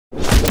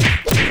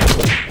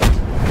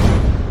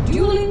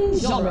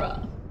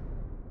genre.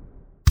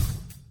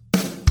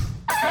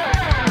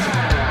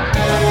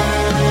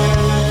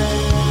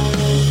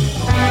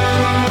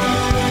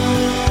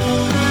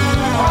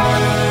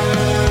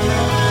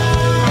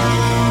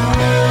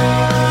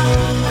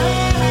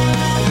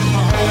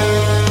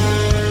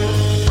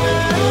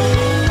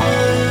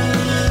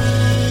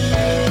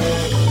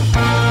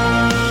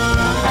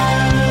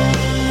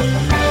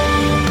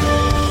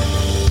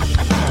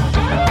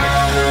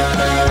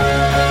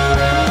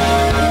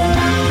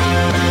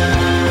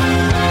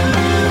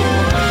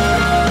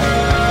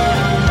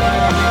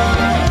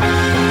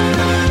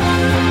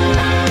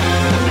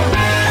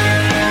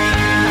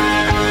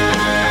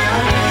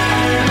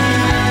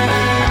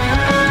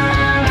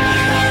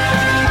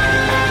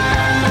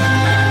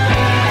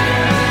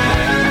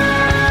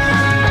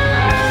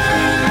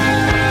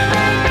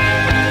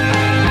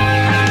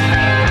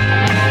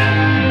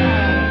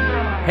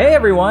 Hey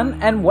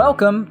everyone, and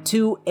welcome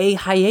to a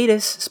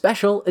hiatus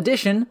special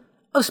edition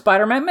of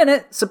Spider-Man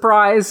Minute.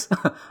 Surprise!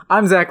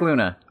 I'm Zach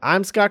Luna.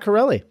 I'm Scott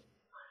Corelli.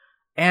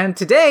 And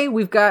today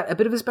we've got a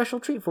bit of a special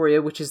treat for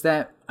you, which is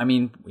that,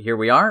 here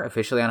we are,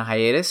 officially on a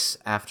hiatus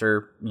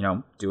after,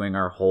 doing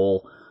our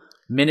whole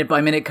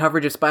minute-by-minute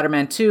coverage of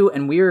Spider-Man 2,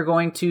 and we are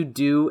going to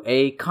do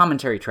a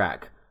commentary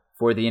track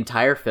for the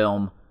entire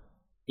film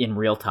in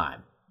real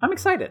time. I'm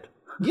excited.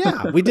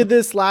 Yeah, we did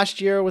this last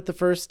year with the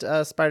first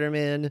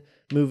Spider-Man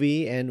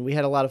movie, and we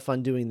had a lot of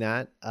fun doing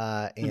that.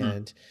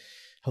 And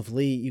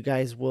hopefully you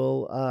guys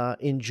will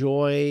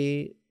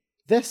enjoy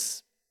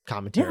this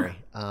commentary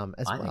as well.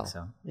 I think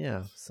so.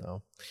 Yeah.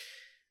 So,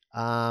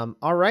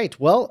 all right.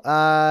 Well,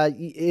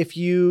 if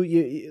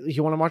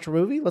you want to watch a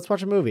movie, let's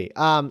watch a movie.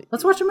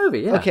 Let's watch a movie.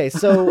 Yeah. Okay.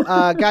 So,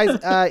 guys,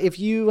 if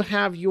you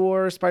have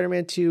your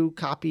Spider-Man 2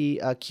 copy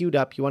queued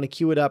up, you want to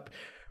queue it up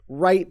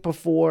right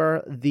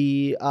before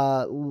the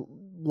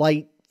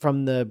light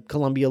from the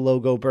Columbia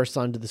logo bursts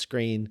onto the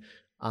screen,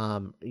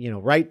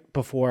 right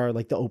before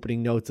like the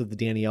opening notes of the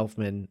Danny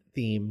Elfman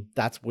theme.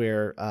 That's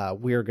where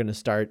we're going to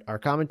start our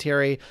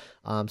commentary.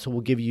 So we'll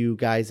give you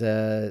guys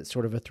a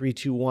sort of a 3,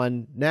 2,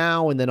 1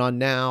 now, and then on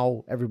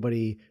now,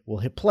 everybody will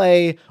hit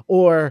play.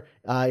 Or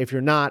if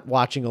you're not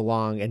watching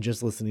along and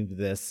just listening to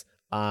this,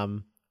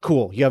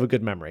 cool, you have a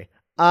good memory.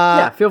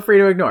 Feel free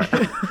to ignore.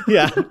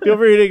 Yeah, feel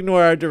free to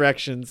ignore our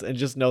directions and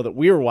just know that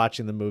we were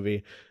watching the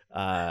movie.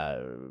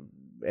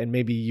 And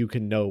maybe you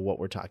can know what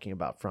we're talking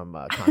about from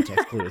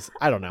context clues.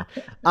 I don't know.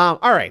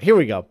 All right, here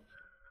we go.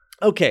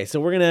 Okay,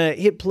 so we're going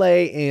to hit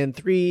play in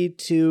 3,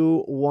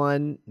 2,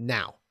 1,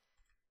 now.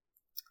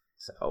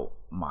 So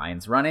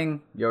mine's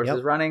running. Yours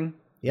is running.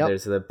 Yep.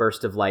 There's the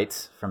burst of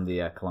lights from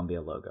the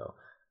Columbia logo.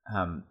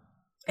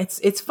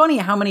 It's funny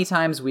how many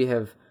times we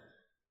have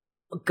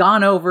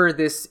gone over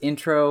this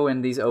intro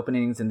and these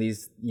openings and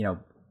these,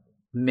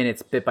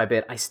 minutes bit by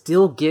bit. I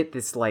still get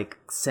this like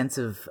sense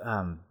of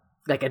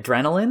like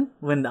adrenaline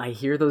when I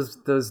hear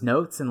those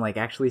notes and like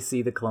actually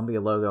see the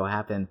Columbia logo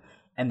happen,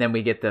 and then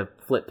we get the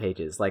flip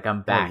pages. Like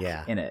I'm back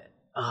in it.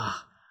 Ugh.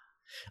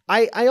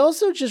 I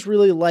also just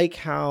really like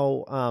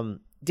how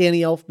Danny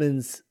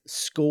Elfman's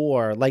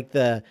score, like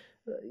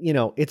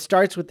it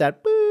starts with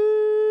that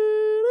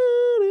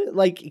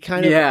like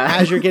kind of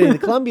as you're getting the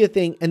Columbia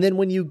thing, and then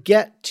when you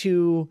get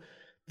to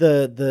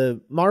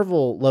the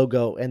Marvel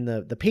logo and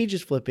the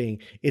pages flipping,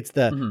 it's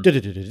the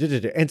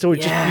and so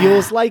it just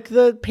feels like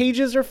the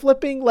pages are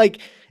flipping. Like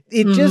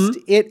it just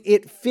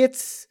it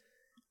fits.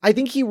 I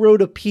think he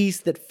wrote a piece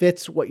that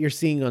fits what you're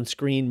seeing on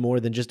screen more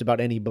than just about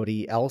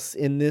anybody else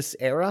in this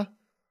era.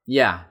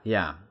 Yeah,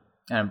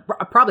 and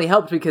probably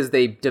helped because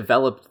they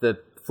developed the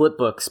flip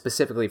book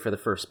specifically for the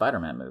first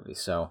Spider-Man movie.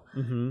 So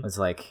it's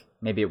like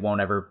maybe it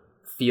won't ever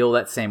feel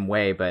that same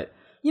way. But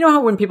you know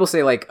how when people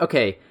say like,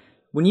 okay,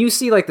 when you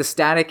see like the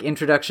static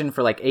introduction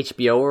for like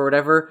HBO or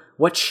whatever,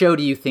 what show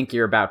do you think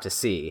you're about to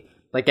see?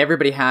 Like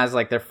everybody has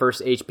like their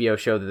first HBO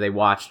show that they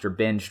watched or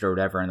binged or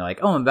whatever, and they're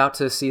like, oh, I'm about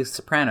to see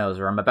Sopranos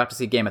or I'm about to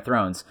see Game of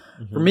Thrones.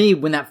 For me,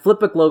 when that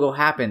flipbook logo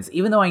happens,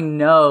 even though I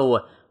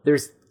know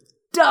there's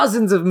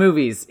dozens of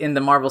movies in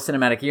the Marvel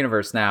Cinematic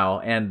Universe now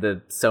and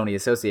the Sony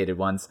associated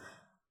ones,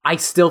 I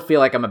still feel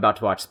like I'm about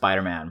to watch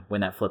Spider-Man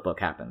when that flipbook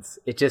happens.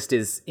 It just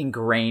is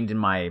ingrained in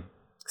my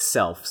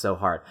self so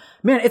hard.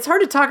 Man, it's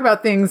hard to talk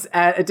about things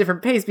at a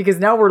different pace because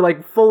now we're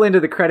like full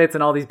into the credits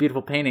and all these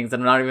beautiful paintings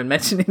and I'm not even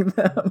mentioning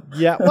them.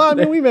 Yeah, well,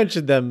 we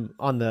mentioned them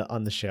on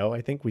the show.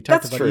 I think we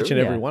talked about each and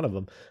every one of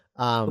them.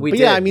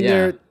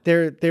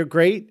 They're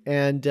great,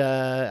 and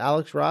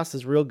Alex Ross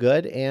is real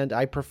good, and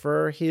I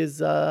prefer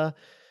his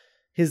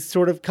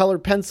sort of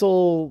colored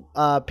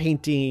pencil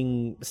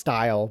painting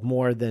style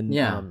more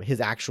than his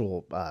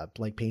actual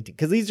like painting,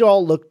 because these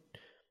all look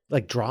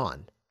like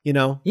drawn. I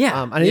think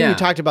we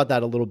talked about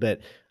that a little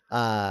bit.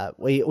 I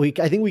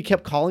think we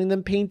kept calling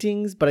them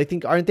paintings, but I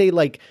think aren't they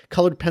like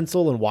colored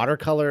pencil and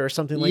watercolor or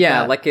something like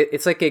that? Yeah, like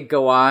it's like a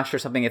gouache or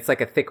something. It's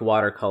like a thick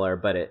watercolor,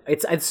 but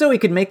it's so we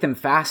could make them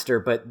faster.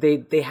 But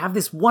they have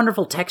this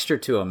wonderful texture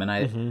to them,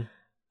 and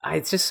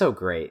it's just so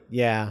great.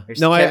 Yeah,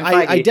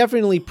 I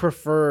definitely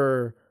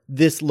prefer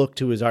this look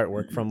to his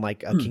artwork from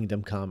like a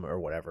Kingdom Come or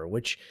whatever,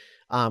 which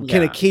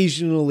can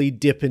occasionally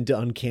dip into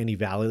Uncanny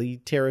Valley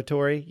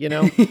territory, you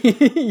know?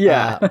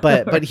 Yeah.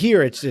 But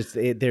here it's just,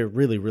 they're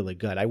really, really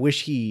good. I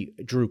wish he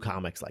drew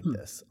comics like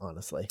this,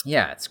 honestly.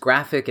 Yeah, it's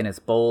graphic and it's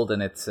bold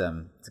and it's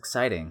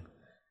exciting.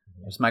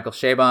 There's Michael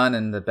Chabon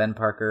and the Ben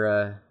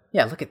Parker.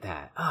 Yeah, look at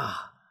that.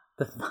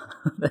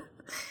 The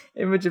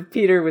image of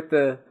Peter with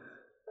the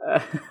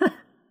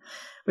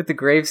with the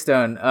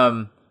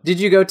gravestone. Did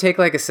you go take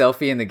like a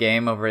selfie in the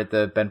game over at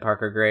the Ben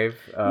Parker grave?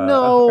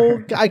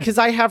 No, because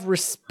I have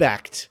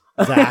respect,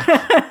 Zach.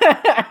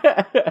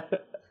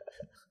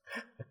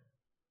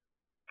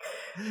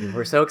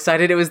 We're so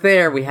excited it was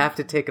there. We have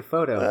to take a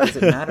photo. Does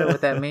it matter what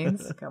that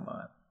means? Come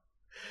on.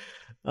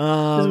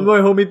 This is my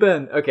homie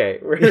Ben. Okay,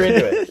 we're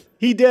into it.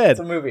 He did. It's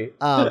a movie.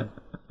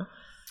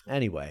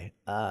 Anyway,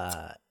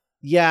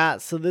 yeah.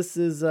 So this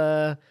is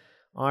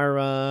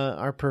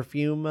our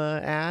perfume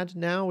ad.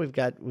 Now we've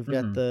got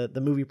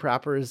the movie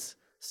proper is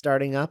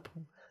starting up.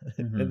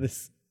 And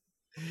this.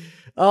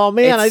 Oh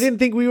man, I didn't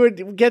think we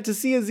would get to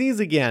see Aziz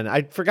again.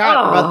 I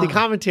forgot about the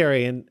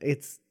commentary, and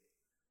it's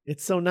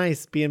so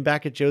nice being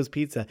back at Joe's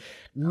Pizza.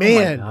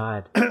 Man, oh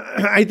my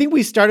God. I think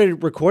we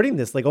started recording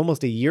this like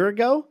almost a year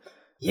ago.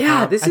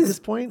 Yeah, at this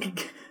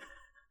point.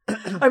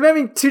 I'm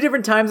having two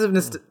different types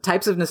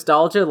of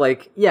nostalgia.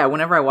 Like, yeah,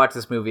 whenever I watch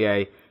this movie,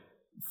 I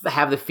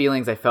have the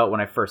feelings I felt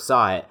when I first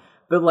saw it.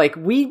 But like,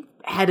 we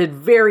had a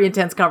very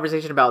intense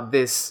conversation about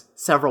this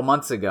several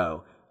months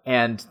ago,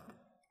 and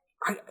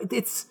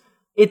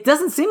it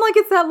doesn't seem like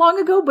it's that long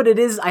ago, but it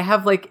is. I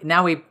have like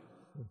now a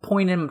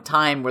point in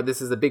time where this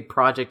is a big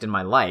project in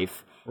my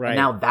life. Right. And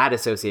now that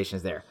association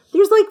is there.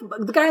 There's like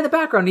the guy in the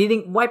background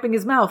wiping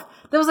his mouth.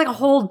 That was like a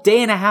whole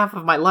day and a half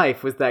of my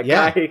life was that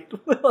guy.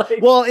 Like,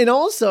 well, and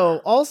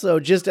also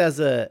just as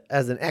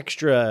an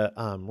extra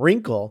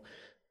wrinkle,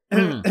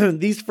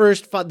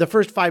 the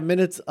first 5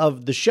 minutes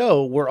of the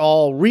show were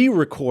all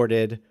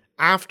re-recorded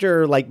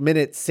after like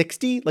minute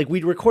 60. Like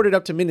we'd recorded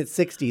up to minute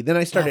 60. Then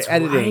I started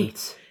editing.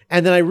 Right.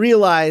 And then I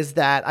realized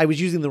that I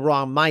was using the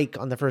wrong mic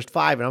on the first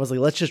 5, and I was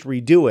like, let's just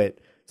redo it.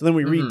 So then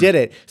we redid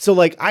it. So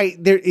like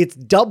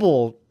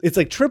it's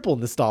like triple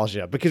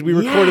nostalgia because we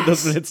recorded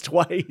those minutes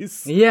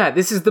twice. Yeah,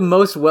 this is the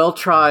most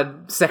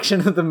well-trod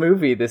section of the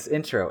movie, this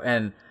intro.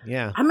 And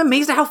I'm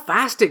amazed at how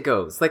fast it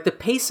goes. Like the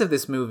pace of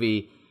this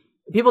movie,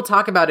 people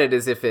talk about it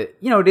as if it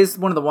is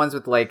one of the ones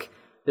with like,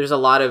 there's a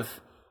lot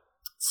of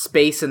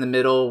space in the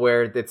middle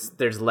where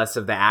there's less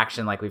of the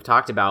action like we've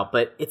talked about,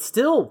 but it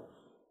still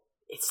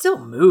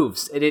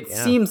moves. And it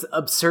seems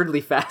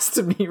absurdly fast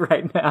to me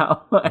right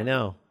now. I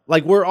know.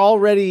 Like we're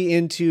already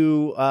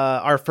into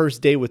our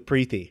first day with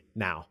Preeti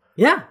now.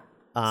 Yeah.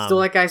 Still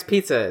like Guy's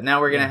Pizza. Now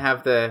we're going to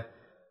have the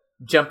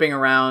jumping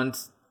around.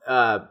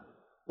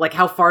 Like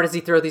how far does he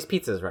throw these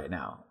pizzas right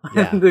now?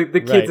 Yeah,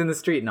 the kids in the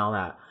street and all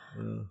that.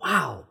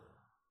 Wow.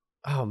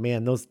 Oh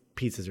man, those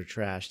pizzas are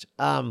trashed.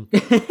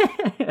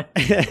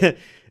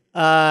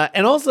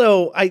 And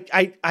also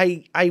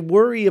I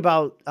worry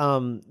about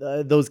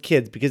those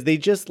kids because they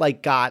just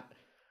like got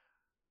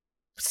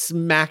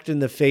smacked in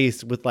the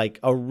face with like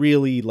a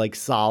really like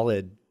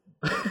solid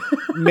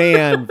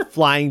man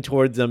flying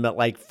towards them at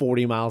like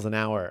 40 miles an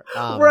hour.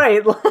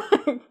 Right.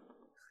 Like,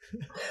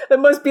 that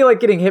must be like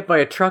getting hit by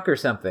a truck or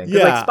something.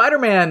 Yeah. Like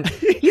Spider-Man,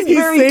 he's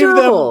very saved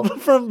durable. Them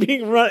from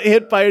being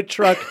hit by a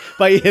truck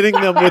by hitting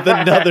them with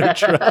another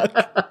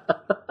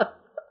truck.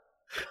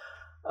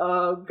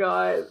 Oh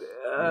God.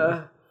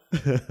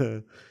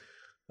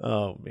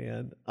 Oh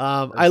man.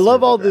 I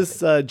love all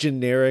this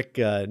generic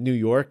New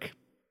York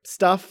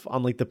stuff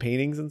on like the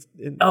paintings and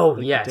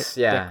like, yes,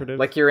 decorative.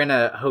 Like you're in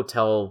a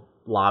hotel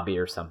lobby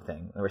or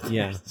something.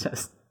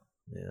 Just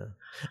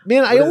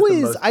man, I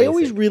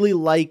always really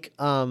like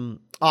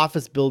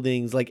office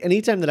buildings. Like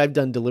anytime that I've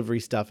done delivery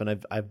stuff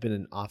and I've been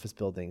in office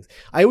buildings,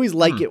 I always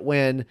like it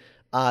when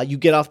you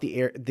get off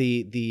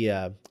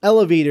the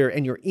elevator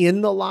and you're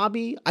in the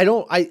lobby.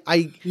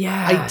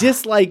 I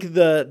dislike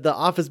the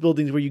office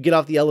buildings where you get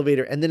off the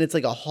elevator and then it's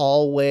like a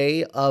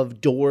hallway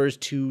of doors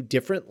to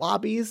different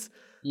lobbies.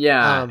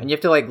 Yeah, and you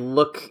have to like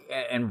look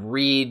and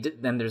read.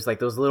 Then there's like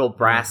those little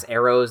brass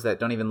arrows that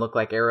don't even look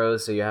like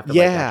arrows, so you have to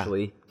like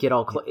actually get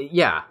all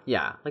yeah.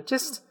 Like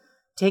just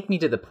take me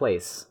to the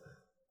place.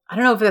 I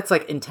don't know if that's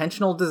like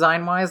intentional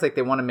design wise, like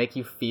they want to make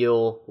you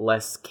feel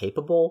less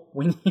capable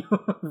when you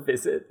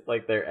visit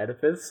like their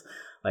edifice.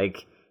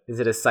 Like, is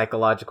it a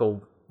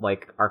psychological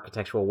like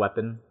architectural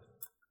weapon?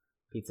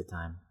 Pizza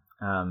time.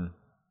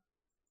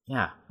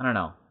 Yeah, I don't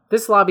know.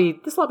 This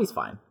lobby's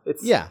fine.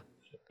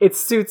 It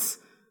suits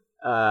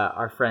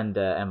our friend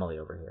Emily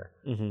over here.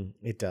 Mm-hmm.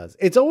 It does.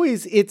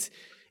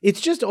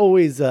 It's just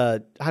always I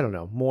don't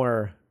know,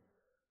 more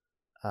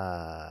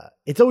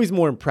it's always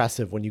more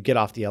impressive when you get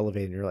off the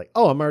elevator and you're like,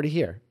 oh, I'm already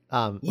here.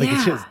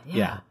 It's just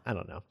I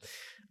don't know.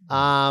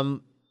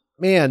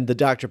 Man, the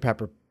Dr.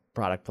 Pepper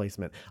product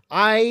placement.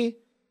 I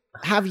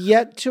have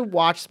yet to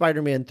watch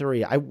Spider-Man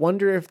 3. I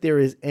wonder if there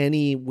is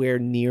anywhere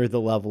near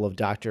the level of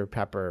Dr.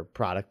 Pepper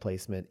product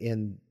placement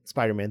in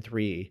Spider-Man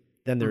 3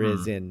 than there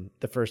is in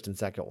the first and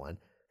second one.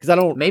 Because I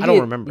don't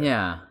remember.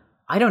 Yeah.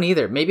 I don't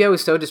either. Maybe I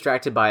was so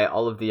distracted by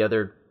all of the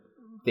other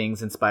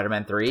things in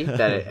Spider-Man 3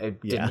 that I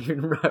didn't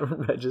even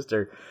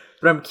register.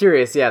 But I'm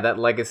curious, that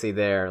legacy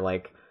there,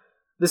 like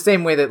the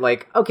same way that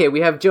like, okay, we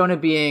have Jonah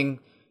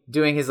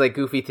doing his like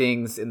goofy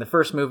things in the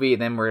first movie,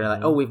 and then we're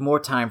like, oh, we have more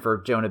time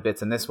for Jonah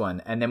bits in this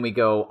one, and then we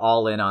go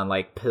all in on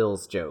like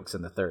pills jokes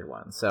in the third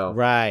one. So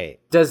right.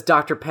 Does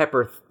Dr.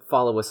 Pepper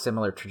follow a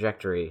similar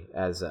trajectory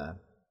as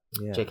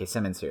J.K.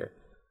 Simmons here?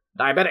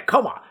 Diabetic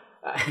coma.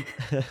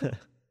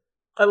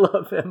 I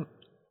love him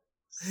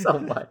so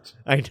much.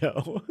 I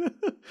know.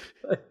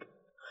 Like,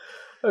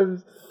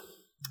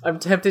 I'm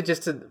tempted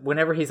just to,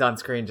 whenever he's on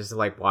screen, just to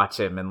like watch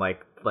him and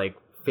like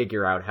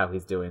figure out how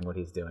he's doing what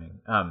he's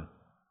doing.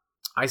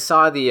 I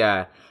saw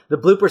the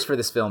bloopers for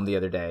this film the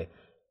other day,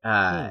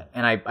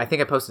 and I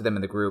think I posted them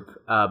in the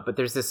group. But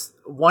there's this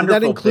wonderful.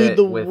 Did that include bit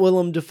the with,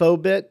 Willem Dafoe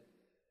bit?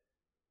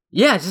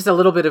 Yeah, just a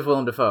little bit of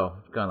Willem Dafoe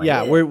going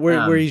like,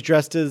 where he's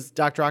dressed as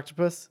Dr.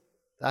 Octopus.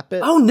 That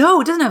bit. Oh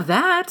no, it doesn't have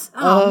that.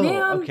 Oh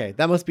man. Okay,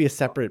 that must be a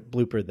separate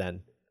blooper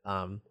then.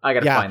 I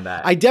gotta find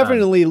that. I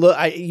definitely look.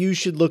 You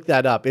should look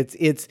that up.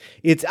 It's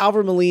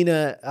Alfred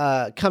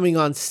Molina coming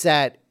on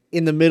set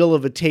in the middle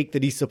of a take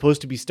that he's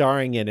supposed to be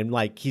starring in, and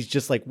like he's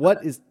just like,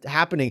 what is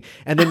happening?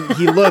 And then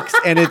he looks,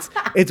 and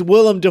it's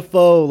Willem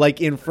Dafoe like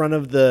in front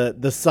of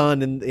the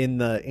son in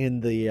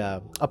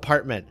the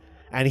apartment,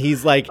 and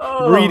he's like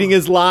reading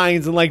his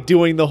lines and like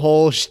doing the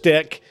whole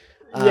shtick.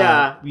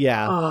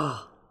 Yeah.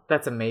 Oh,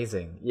 that's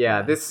amazing.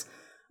 Yeah, this.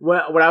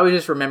 What I was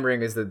just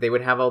remembering is that they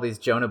would have all these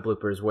Jonah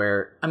bloopers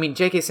where, I mean,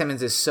 J.K.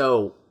 Simmons is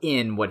so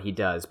in what he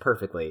does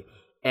perfectly,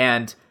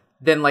 and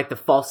then like the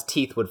false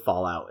teeth would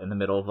fall out in the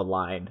middle of a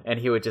line, and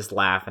he would just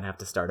laugh and have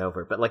to start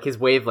over. But like his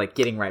way of like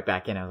getting right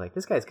back in, I was like,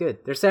 this guy's good.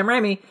 There's Sam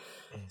Raimi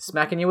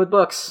smacking you with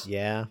books.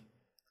 Yeah.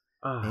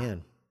 Oh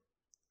man.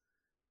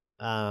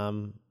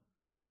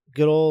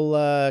 Good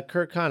old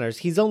Kurt Connors.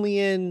 He only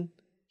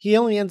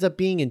ends up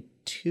being in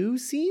 2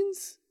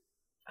 scenes?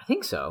 I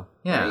think so.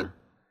 Yeah. Right?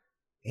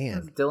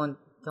 Man. Dylan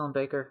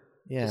Baker.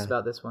 Yeah. Just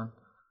about this one.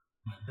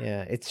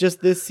 Yeah, it's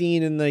just this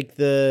scene and like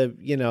the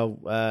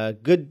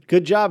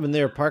good job in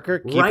there, Parker.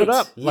 Keep it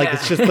up. Yeah. Like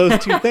it's just those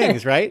 2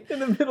 things, right? In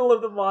the middle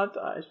of the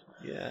montage.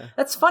 Yeah,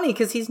 that's funny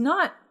because he's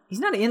not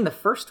in the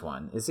first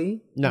one, is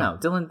he? No,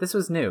 Dylan. This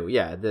was new.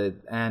 Yeah,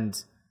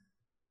 and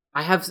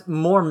I have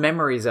more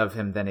memories of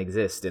him than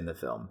exist in the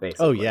film.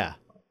 Basically, oh yeah,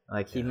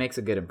 like he makes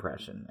a good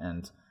impression,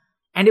 and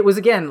it was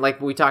again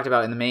like we talked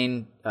about in the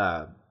main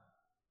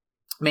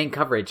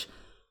coverage.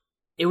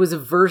 It was a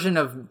version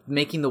of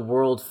making the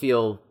world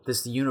feel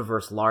this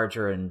universe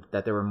larger, and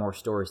that there were more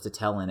stories to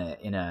tell in it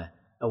in a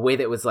way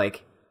that was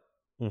like,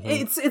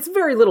 it's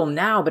very little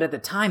now, but at the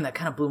time that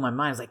kind of blew my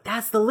mind. I was like,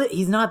 that's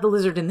he's not the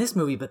lizard in this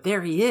movie, but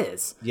there he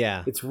is.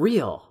 Yeah, it's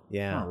real.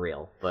 Yeah, not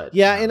real, but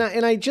yeah. And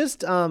I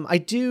just I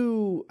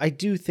do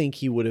think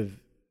he would have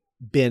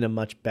been a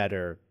much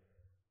better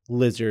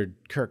lizard,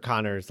 Kurt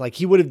Connors. Like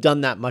he would have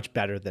done that much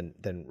better than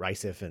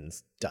Rhys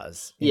Ifans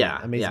does. In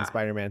Amazing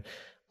Spider-Man.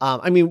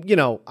 I mean,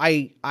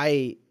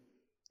 I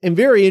am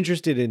very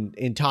interested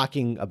in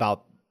talking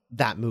about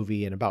that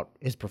movie and about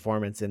his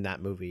performance in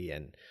that movie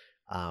and,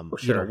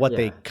 what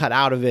they cut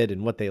out of it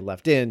and what they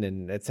left in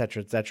and et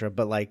cetera, et cetera.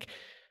 But like,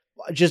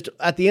 just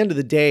at the end of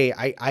the day,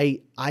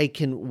 I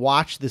can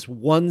watch this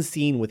one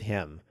scene with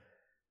him,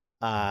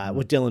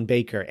 with Dylan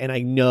Baker, and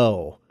I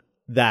know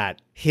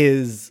that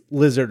his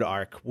lizard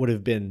arc would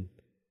have been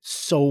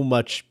so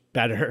much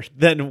better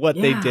than what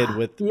they did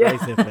with Rhys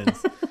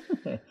Ifans.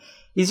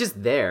 He's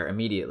just there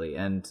immediately,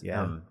 and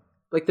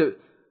like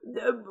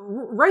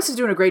Rhys is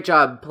doing a great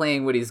job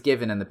playing what he's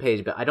given in the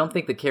page, but I don't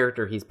think the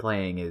character he's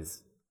playing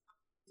is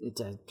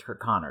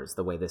Kurt Connors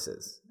the way this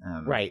is.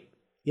 Right.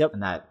 Yep.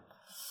 And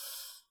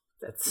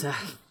that's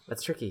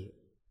tricky.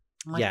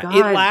 Oh my God,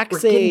 it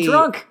lacks we're getting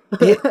drunk.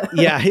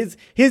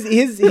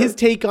 His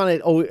take on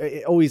it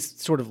always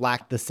sort of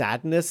lacked the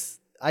sadness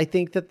I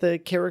think that the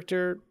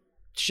character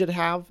should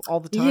have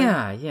all the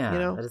time.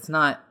 Yeah. But it's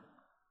not.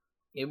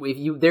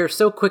 They're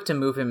so quick to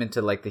move him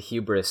into like the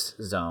hubris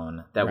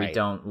zone that we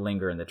don't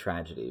linger in the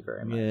tragedy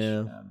very much.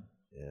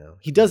 Yeah.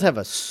 He does have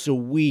a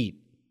sweet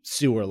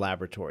sewer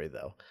laboratory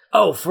though.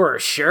 Oh, for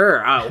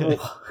sure.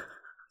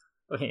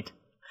 Wait.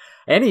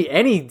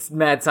 Any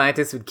mad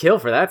scientist would kill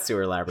for that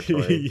sewer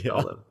laboratory.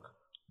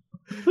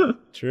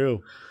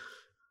 True.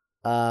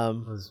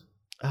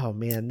 Oh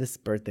man, this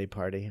birthday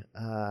party.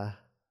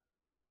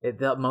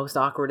 The most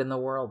awkward in the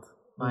world.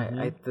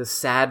 The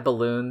sad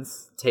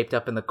balloons taped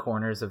up in the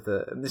corners of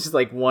there's just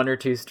like 1 or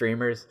 2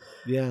 streamers.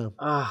 Yeah.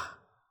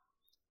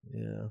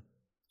 Yeah.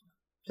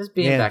 Just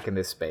being back in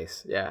this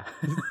space. Yeah.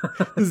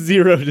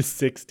 0 to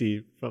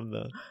 60 from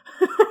the.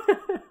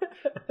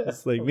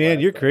 It's like, man,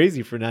 you're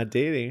crazy for not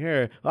dating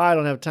her. Oh, I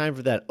don't have time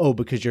for that. Oh,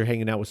 because you're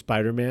hanging out with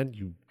Spider-Man,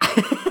 you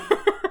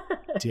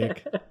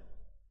dick.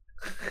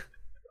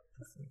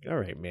 All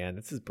right, man.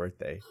 It's his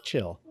birthday.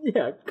 Chill.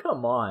 Yeah,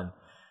 come on.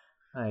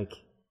 Like.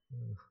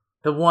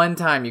 The one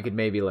time you could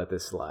maybe let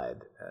this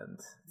slide, and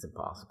it's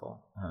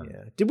impossible.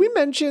 Did we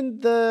mention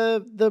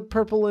the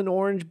purple and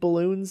orange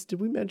balloons?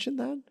 Did we mention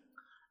that?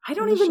 I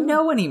don't even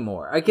know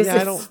anymore. I guess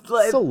I don't.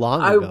 So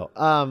long ago.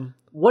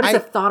 What is a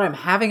thought I'm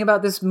having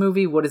about this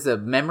movie? What is a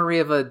memory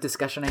of a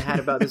discussion I had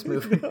about this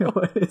movie?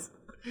 What is?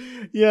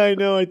 Yeah, I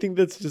know. I think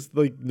that's just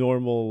like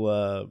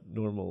normal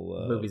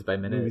movies by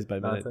minute.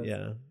 Nonsense.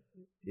 Yeah.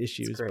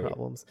 Issues,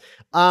 problems.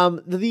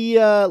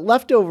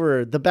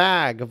 The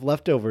bag of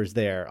leftovers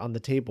there on the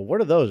table. What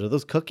are those? Are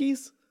those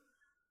cookies?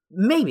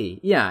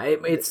 Maybe. Yeah.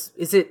 Is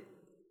it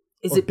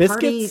biscuits?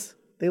 Party,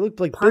 they look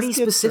like party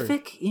biscuits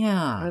specific?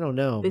 Yeah. I don't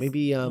know.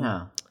 Maybe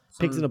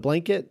pigs in a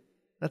blanket?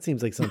 That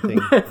seems like something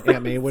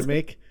Aunt May would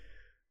make.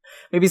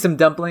 Maybe some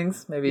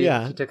dumplings. Maybe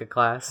she took a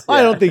class. Yeah.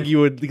 I don't think you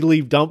would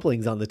leave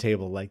dumplings on the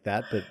table like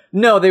that, but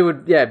no, they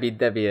would. Yeah,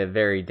 that'd be a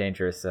very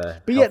dangerous.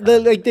 But yeah,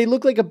 they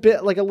look like a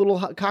bit like a little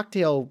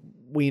cocktail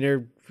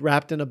wiener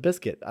wrapped in a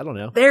biscuit. I don't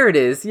know. There it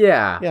is.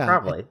 Yeah,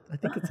 probably. I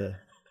think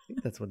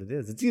that's what it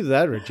is. It's either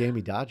that or a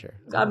Jamie Dodger.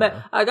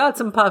 I got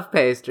some puff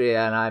pastry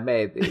and I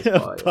made these.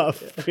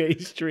 Puff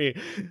pastry.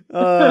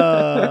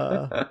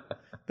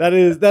 That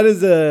is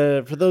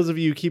for those of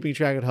you keeping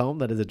track at home,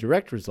 that is a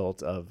direct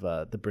result of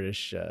the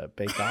British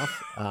Bake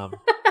Off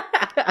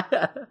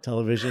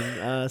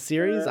television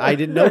series. I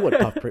didn't know what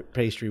puff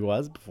pastry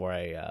was before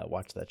I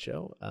watched that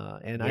show,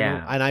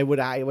 I would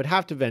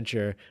have to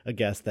venture a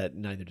guess that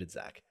neither did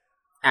Zach.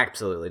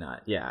 Absolutely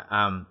not. Yeah.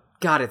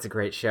 God, it's a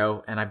great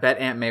show, and I bet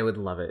Aunt May would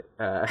love it.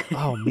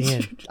 Oh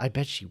man, I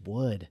bet she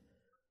would.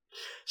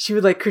 She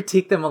would like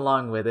critique them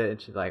along with it,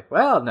 and she's like,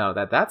 "Well, no,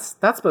 that's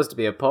supposed to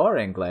be a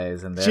pouring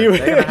glaze," and she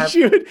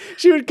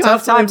would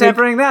tough time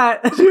tempering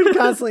that. She would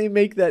constantly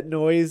make that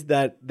noise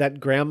that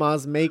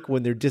grandmas make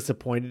when they're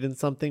disappointed in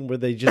something, where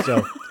they just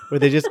go,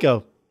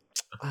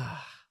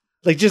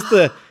 like just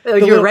the you're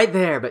little, right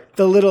there, but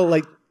the little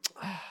like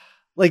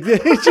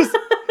it's just.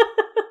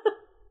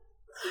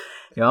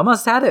 You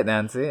almost had it,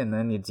 Nancy, and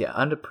then you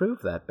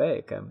underproof that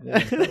bake.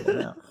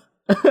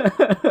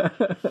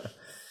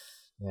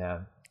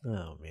 Yeah.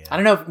 Oh man. I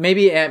don't know if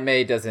maybe Aunt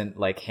May doesn't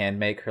like hand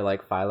make her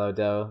like phyllo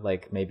dough.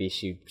 Like maybe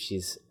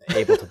she's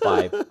able to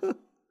buy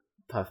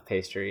puff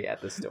pastry at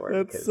the store.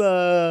 You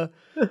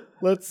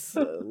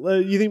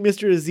think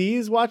Mr.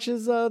 Aziz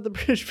watches the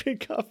British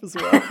Bake Off as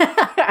well?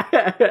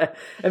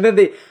 And then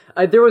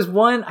there was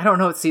one, I don't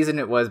know what season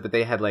it was, but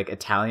they had like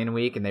Italian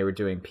week and they were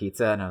doing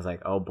pizza, and I was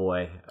like, oh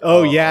boy.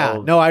 Oh yeah.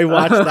 No, I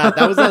watched that.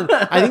 That was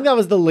I think that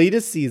was the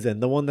latest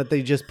season, the one that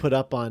they just put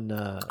up on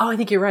I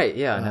think you're right.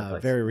 Yeah,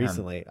 Netflix. Very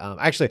recently.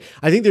 Actually,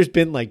 I think there's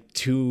been like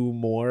 2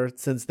 more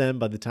since then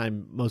by the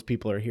time most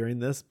people are hearing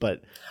this,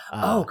 but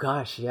oh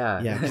gosh,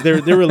 yeah. Yeah, cuz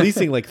they're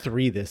releasing like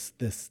 3 this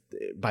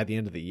by the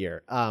end of the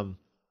year.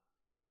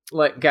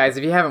 Like guys,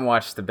 if you haven't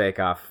watched the Bake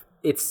Off,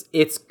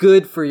 it's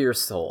good for your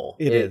soul.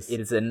 It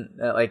is a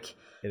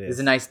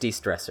nice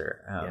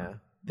de-stressor.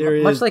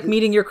 Much like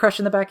meeting your crush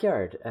in the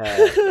backyard.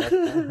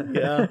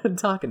 Yeah,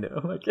 talking to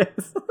him, I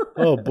guess.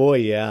 Oh boy,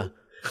 yeah.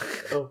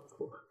 Oh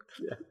boy,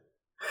 yeah.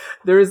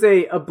 There is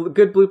a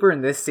good blooper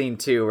in this scene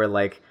too, where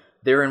like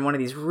they're in one of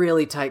these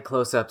really tight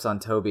close-ups on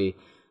Toby,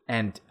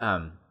 and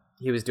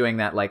he was doing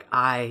that like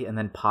eye and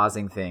then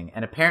pausing thing,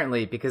 and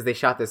apparently because they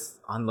shot this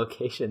on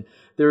location,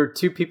 there were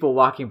 2 people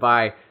walking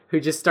by who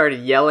just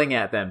started yelling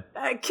at them,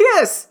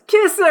 kiss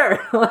her!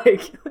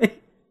 like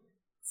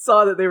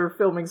saw that they were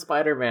filming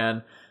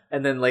Spider-Man,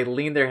 and then like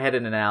leaned their head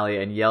in an alley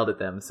and yelled at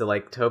them. So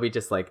like Toby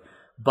just like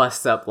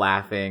busts up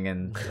laughing,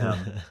 and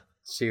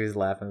she was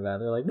laughing about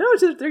it. They're like, no,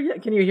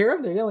 can you hear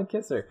them? They're yelling,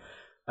 kiss her.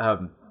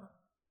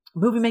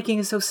 Movie making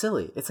is so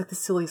silly. It's like the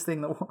silliest thing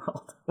in the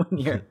world when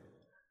you're.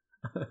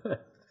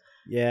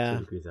 Yeah.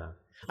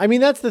 I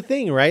mean, that's the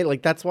thing, right?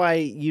 Like, that's why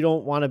you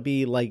don't want to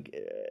be like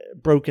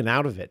broken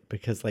out of it,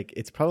 because like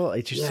it's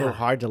just so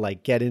hard to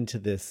like get into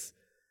this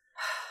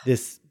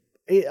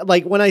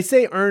like when I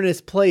say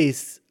earnest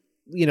place,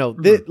 you know,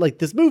 like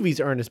this movie's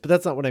earnest, but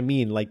that's not what I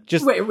mean. Like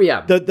just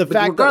the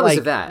fact that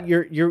like that.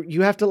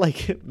 you have to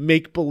like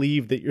make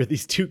believe that you're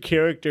these 2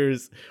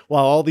 characters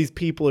while all these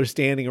people are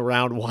standing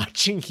around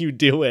watching you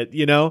do it,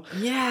 you know?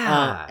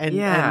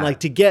 And like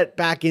to get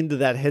back into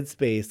that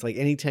headspace, like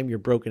anytime you're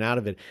broken out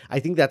of it, I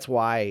think that's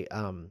why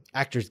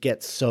actors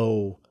get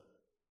so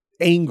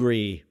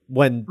angry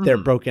when they're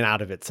broken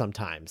out of it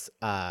sometimes.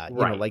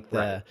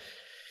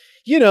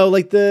 You know,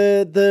 like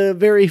the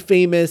very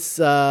famous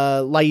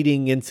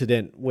lighting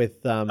incident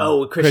with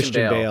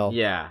Christian Bale.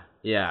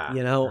 Yeah.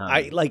 You know,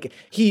 I like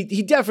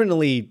he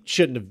definitely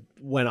shouldn't have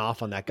went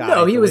off on that guy.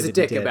 No, he was a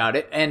dick about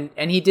it, and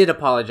he did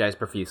apologize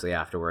profusely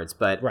afterwards.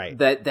 But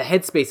the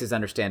headspace is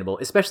understandable,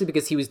 especially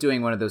because he was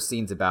doing one of those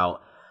scenes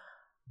about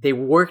they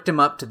worked him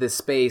up to this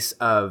space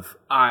of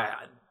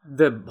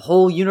the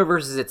whole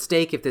universe is at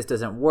stake if this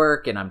doesn't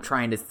work, and I'm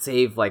trying to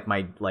save like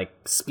my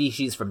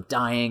species from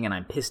dying, and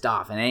I'm pissed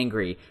off and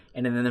angry,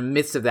 and in the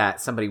midst of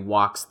that somebody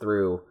walks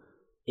through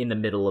in the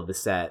middle of the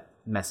set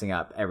messing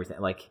up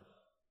everything. Like,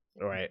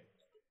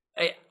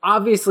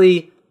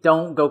 obviously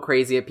don't go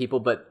crazy at people,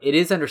 but it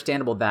is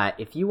understandable that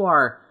if you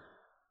are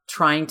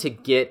trying to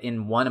get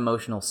in one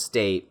emotional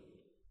state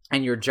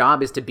and your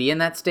job is to be in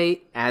that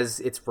state as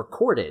it's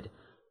recorded,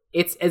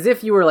 it's as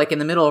if you were like in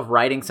the middle of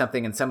writing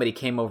something and somebody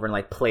came over and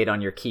like played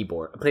on your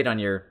keyboard, played on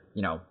your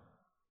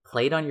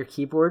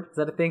keyboard. Is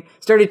that a thing?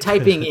 Started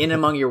typing in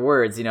among your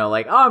words,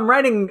 like, oh, I'm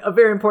writing a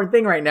very important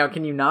thing right now.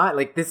 Can you not?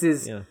 Like, this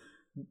is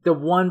the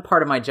one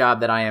part of my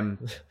job that I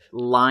am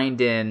lined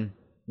in,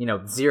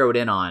 zeroed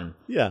in on.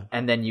 Yeah.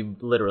 And then you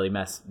literally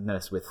mess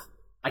with,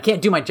 I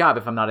can't do my job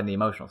if I'm not in the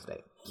emotional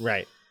state.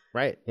 Right.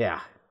 Yeah.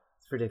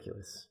 It's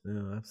ridiculous.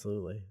 No,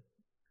 absolutely.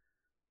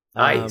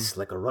 Eyes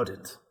like a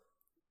rodent.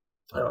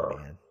 Oh,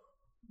 man.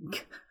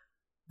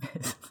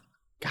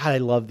 God, I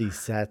love these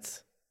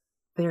sets.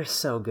 They're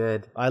so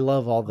good. I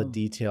love all the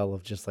detail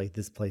of just like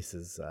this place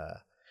is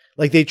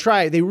like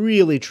they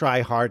really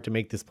try hard to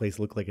make this place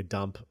look like a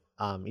dump.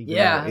 Even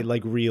though it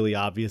like really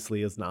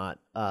obviously is not.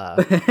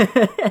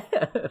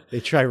 They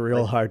try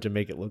real hard to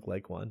make it look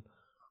like one.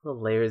 The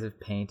layers of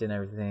paint and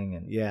everything,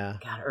 and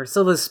God,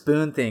 Ursula's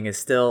spoon thing is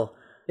still.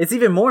 It's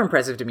even more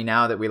impressive to me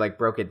now that we like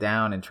broke it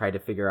down and tried to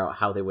figure out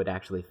how they would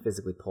actually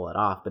physically pull it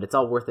off. But it's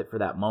all worth it for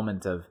that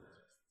moment of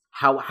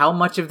how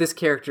much of this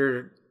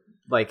character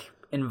like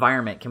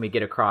environment can we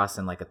get across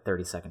in like a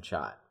 30-second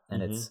shot.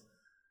 And it's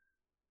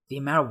the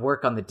amount of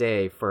work on the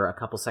day for a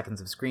couple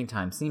seconds of screen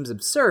time seems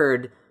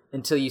absurd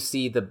until you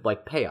see the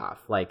like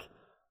payoff. Like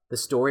the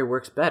story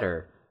works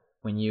better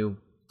when you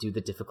do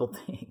the difficult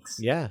things.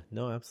 Yeah,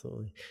 no,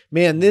 absolutely.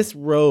 Man, this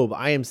robe,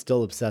 I am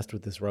still obsessed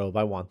with this robe.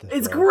 I want this.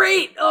 It's robe.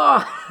 Great.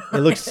 Oh, it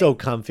looks so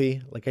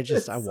comfy. Like I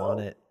want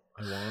it.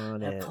 I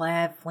want it.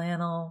 Plaid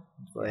flannel.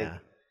 Like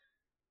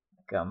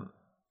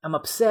I'm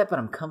upset, but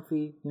I'm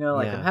comfy.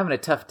 I'm having a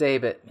tough day,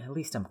 but at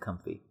least I'm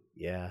comfy.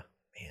 Yeah,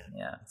 man.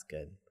 Yeah, that's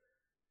good.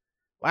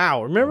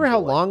 Wow, remember how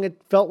long it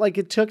felt like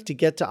it took to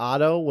get to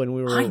Otto when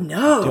we were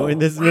doing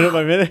this minute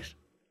by minute?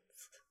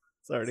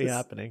 It's already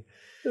happening.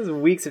 This is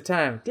weeks of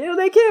time.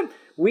 They came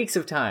weeks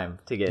of time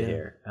to get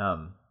here.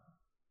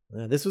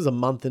 This was a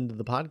month into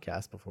the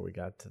podcast before we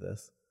got to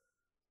this.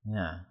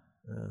 Yeah.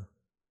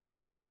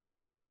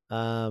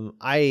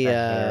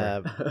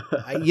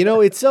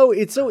 It's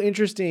so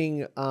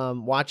interesting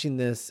watching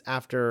this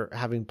after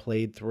having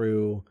played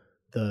through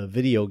the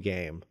video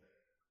game.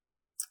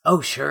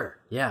 Oh, sure.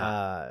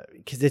 Yeah.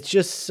 Because it's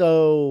just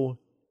so...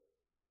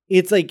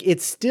 It's like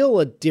it's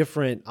still a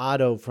different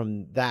Otto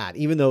from that,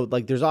 even though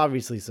like there's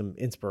obviously some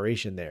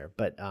inspiration there.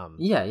 But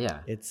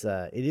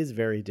it is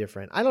very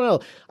different. I don't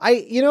know.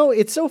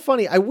 It's so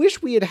funny. I wish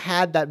we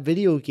had that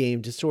video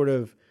game to sort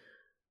of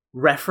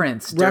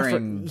reference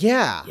during.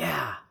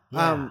 Yeah.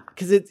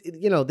 Because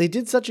they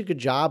did such a good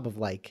job of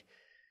like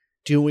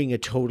doing a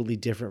totally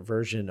different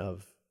version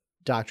of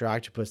Dr.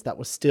 Octopus that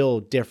was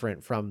still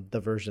different from the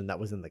version that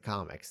was in the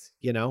comics,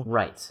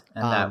 Right.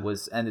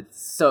 And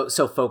it's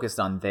so focused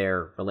on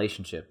their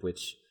relationship,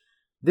 which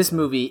this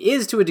movie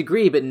is to a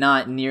degree, but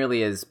not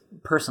nearly as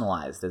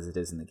personalized as it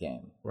is in the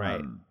game.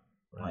 Right.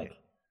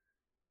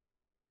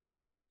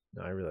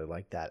 No, I really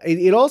like that.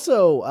 It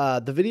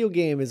also, the video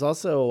game is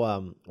also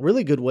a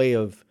really good way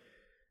of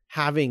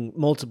having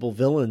multiple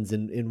villains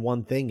in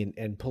one thing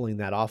and pulling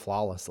that off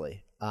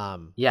flawlessly.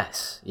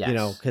 Yes.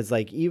 Because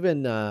like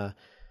even...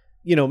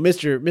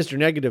 Mr.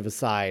 Negative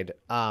aside,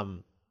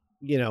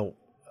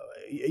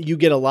 you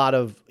get a lot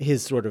of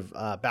his sort of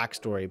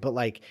backstory, but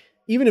like,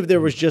 even if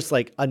there was just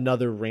like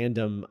another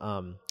random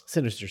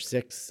Sinister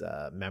Six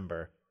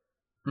member,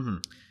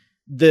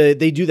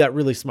 they do that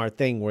really smart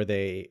thing where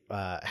they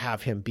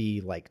have him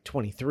be like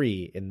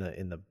 23 in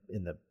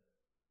the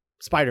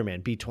Spider-Man,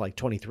 be like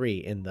 23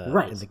 in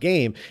the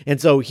game, and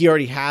so he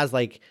already has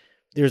like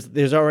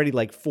there's already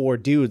like 4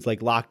 dudes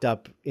like locked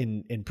up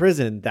in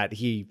prison that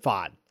he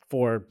fought.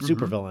 For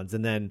supervillains,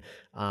 and then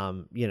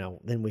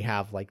then we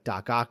have like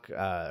Doc Ock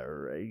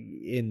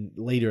in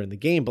later in the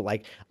game. But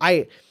like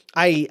I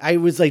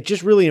was like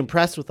just really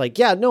impressed with like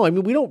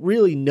we don't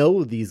really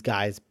know these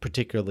guys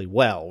particularly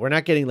well. We're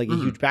not getting like a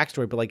huge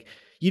backstory, but like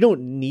you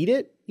don't need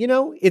it.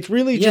 It's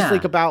really just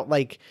like about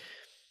like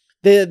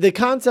the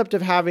concept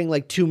of having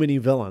like too many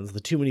villains.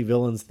 The too many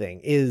villains thing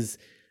is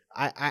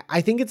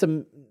I think it's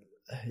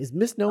is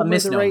misnomer a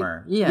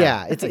misnomer. Right?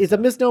 Yeah, it's a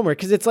misnomer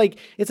because it's like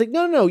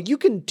no, you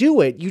can do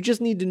it. You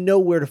just need to know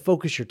where to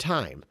focus your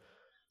time.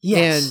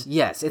 Yes,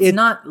 it's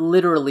not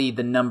literally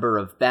the number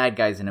of bad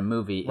guys in a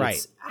movie. Right.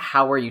 It's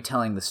how are you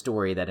telling the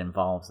story that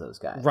involves those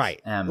guys.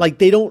 Right. Like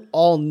they don't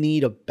all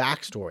need a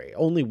backstory.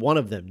 Only one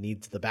of them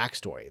needs the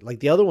backstory. Like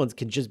the other ones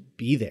can just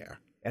be there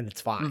and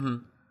it's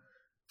fine.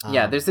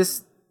 There's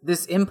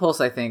this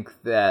impulse I think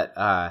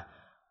that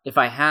if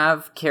I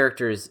have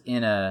characters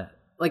in a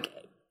like.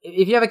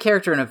 If you have a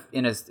character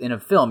in a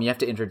film, you have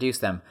to introduce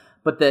them.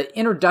 But the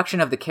introduction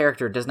of the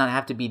character does not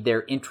have to be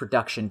their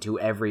introduction to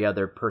every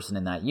other person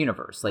in that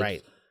universe.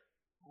 Like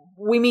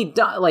we meet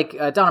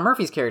Donna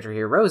Murphy's character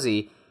here,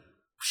 Rosie.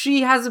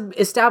 She has an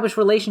established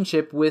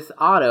relationship with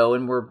Otto,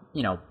 and we're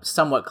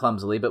somewhat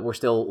clumsily, but we're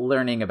still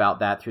learning about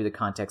that through the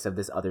context of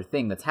this other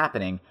thing that's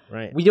happening.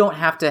 Right. We don't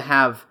have to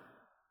have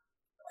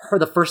her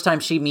the first time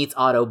she meets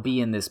Otto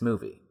be in this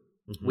movie.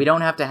 We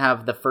don't have to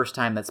have the first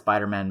time that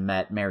Spider-Man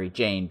met Mary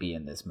Jane be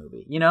in this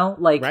movie.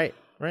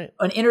 Right.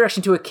 An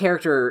introduction to a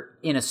character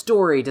in a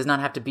story does not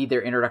have to be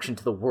their introduction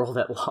to the world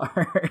at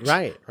large.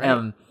 Right.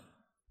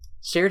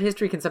 Shared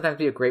history can sometimes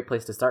be a great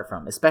place to start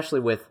from, especially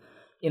with,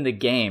 in the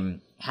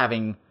game,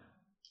 having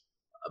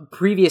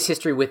previous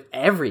history with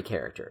every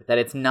character. That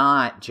it's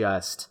not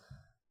just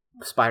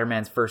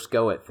Spider-Man's first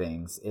go at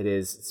things. It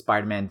is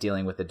Spider-Man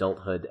dealing with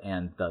adulthood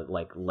and the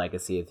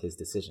legacy of his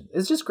decisions.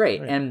 It's just great.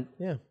 Right. And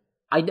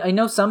I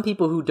know some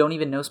people who don't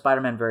even know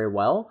Spider-Man very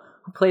well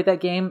who played that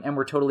game and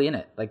were totally in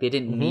it. Like, they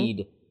didn't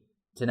need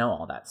to know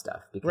all that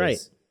stuff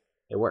because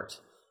it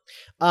worked.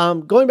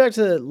 Going back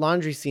to the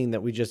laundry scene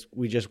that we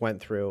just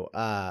went through.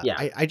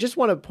 I just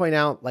want to point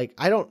out, like,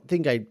 I don't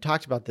think I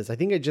talked about this. I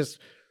think I just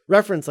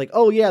referenced, like,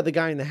 oh yeah, the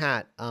guy in the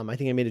hat. I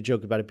think I made a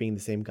joke about it being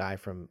the same guy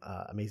from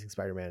Amazing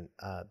Spider-Man,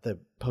 the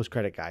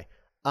post-credit guy.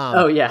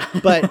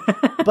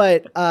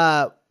 but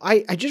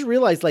I just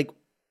realized, like,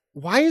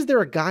 why is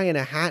there a guy in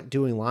a hat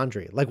doing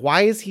laundry? Like,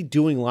 why is he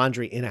doing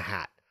laundry in a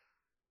hat?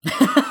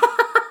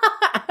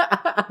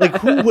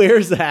 Like, who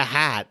wears a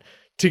hat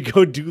to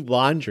go do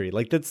laundry?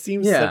 Like, that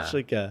seems such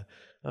like a,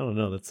 I don't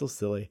know, that's so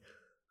silly.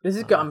 This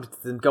is I'm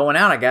going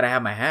out, I gotta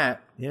have my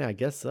hat. Yeah, I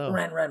guess so.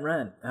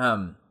 Run.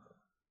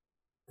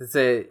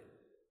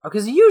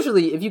 Because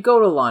usually if you go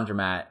to a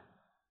laundromat,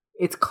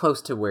 it's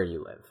close to where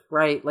you live,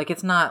 right? Like,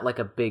 it's not like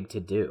a big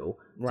to-do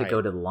to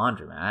go to the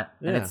laundromat.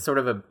 And it's sort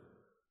of a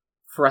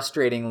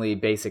frustratingly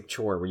basic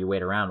chore where you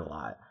wait around a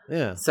lot.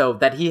 Yeah. So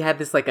that he had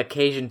this, like,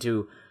 occasion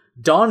to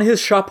don his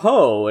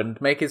chapeau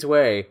and make his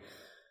way,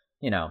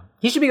 you know,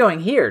 he should be going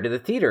here to the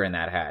theater in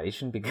that hat. He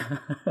shouldn't be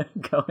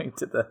going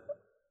to the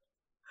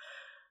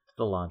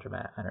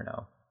laundromat. I don't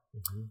know.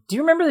 Mm-hmm. Do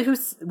you remember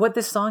what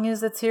this song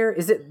is that's here?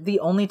 Is it the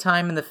only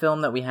time in the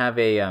film that we have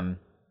a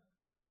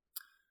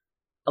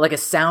like a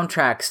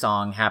soundtrack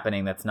song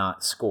happening that's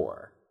not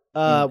score?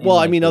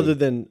 I mean, other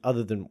than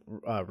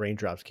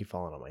Raindrops Keep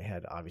Falling on My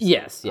Head, obviously.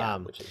 Yes, yeah.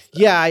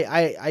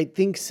 I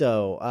think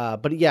so.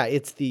 But yeah,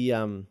 it's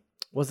the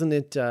wasn't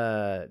it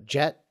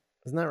Jet?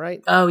 Isn't that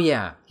right? Oh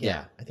yeah.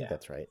 I think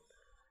that's right.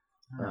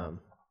 I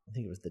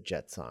think it was the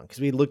Jet song, because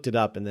we looked it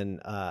up, and then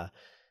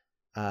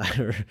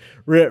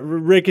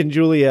Rick and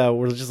Julia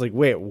were just like,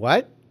 "Wait,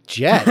 what?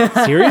 Jet?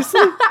 Seriously?"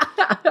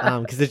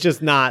 Because it's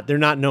just not. They're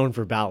not known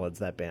for ballads.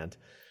 That band.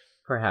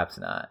 Perhaps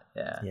not.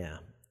 Yeah. Yeah.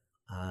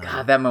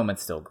 God, that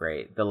moment's still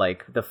great.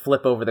 The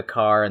flip over the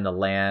car and the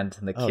land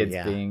and the kids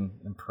being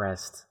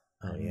impressed.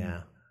 Oh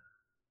yeah.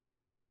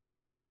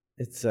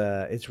 It's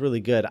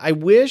really good. I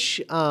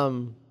wish. I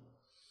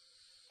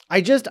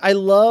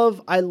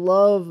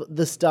love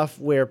the stuff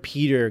where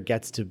Peter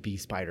gets to be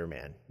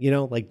Spider-Man. You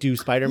know, like do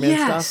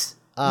Spider-Man stuff.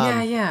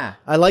 Yeah.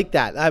 I like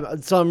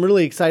that. So I'm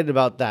really excited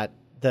about that.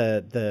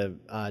 The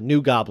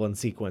New Goblin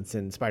sequence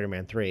in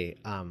Spider-Man 3.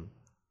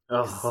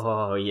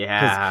 Oh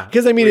yeah,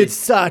 because I mean it's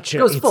such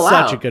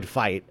a good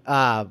fight.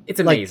 It's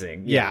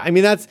amazing. Yeah, I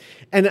mean that's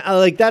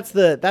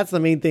the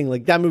main thing.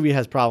 Like, that movie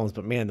has problems,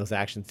 but man, those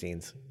action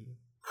scenes,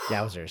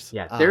 yowzers.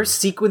 Yeah, there's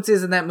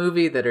sequences in that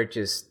movie that are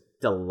just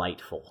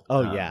delightful.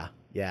 Oh yeah,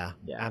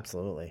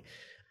 absolutely.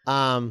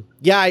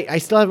 I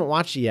still haven't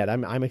watched it yet.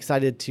 I'm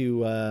excited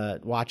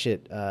to watch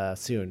it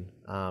soon.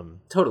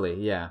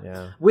 Totally,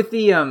 yeah. With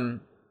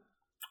the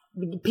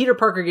Peter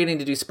Parker getting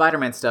to do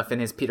Spider-Man stuff in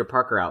his Peter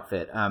Parker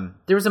outfit.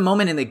 There was a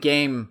moment in the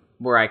game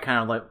where I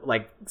kind of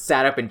like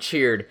sat up and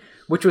cheered,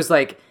 which was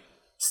like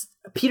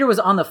Peter was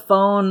on the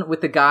phone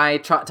with the guy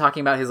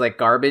talking about his like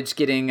garbage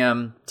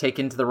getting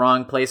taken to the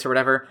wrong place or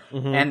whatever,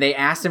 and they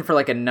asked him for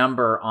like a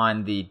number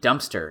on the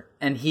dumpster,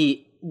 and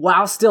he,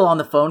 while still on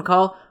the phone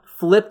call,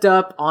 flipped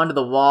up onto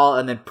the wall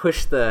and then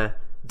pushed the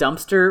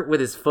dumpster with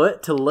his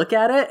foot to look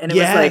at it, and it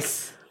was like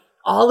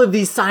all of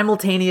these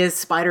simultaneous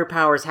spider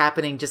powers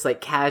happening just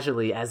like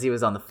casually as he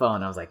was on the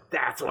phone. I was like,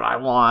 that's what I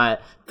want.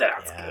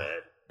 That's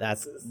good.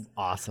 That's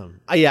awesome.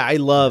 I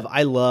love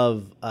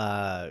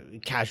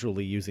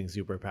casually using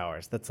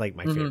superpowers. That's like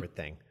my favorite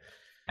thing.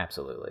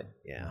 Absolutely.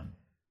 Yeah.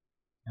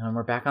 And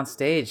we're back on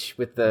stage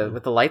with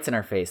the lights in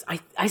our face.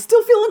 I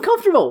still feel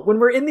uncomfortable when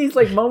we're in these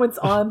like moments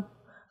on.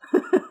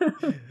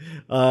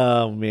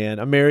 Oh man,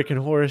 American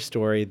Horror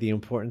Story: The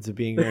Importance of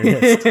Being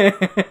Earnest.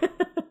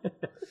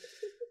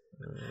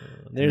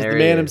 There's the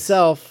man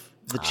himself,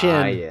 the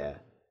Chin. Yeah.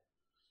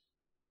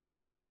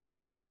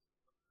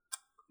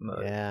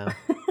 Yeah.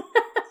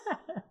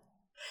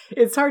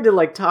 It's hard to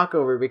like talk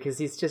over because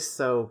he's just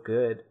so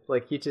good.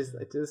 Like he just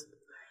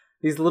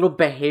these little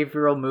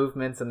behavioral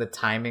movements and the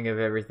timing of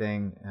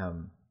everything.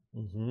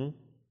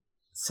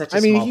 Such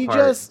a small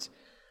part.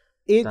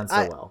 Done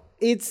so well.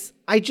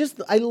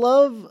 I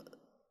love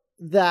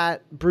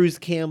that Bruce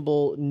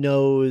Campbell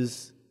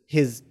knows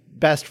his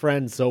best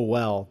friend so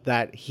well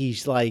that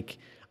he's like,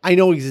 I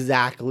know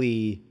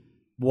exactly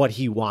what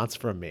he wants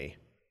from me.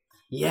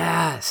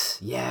 Yes.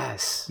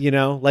 You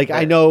know, like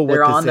I know what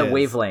they're this on the is.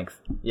 wavelength.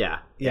 Yeah.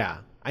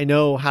 I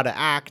know how to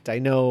act. I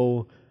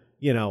know,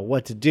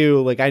 what to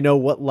do. Like I know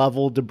what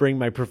level to bring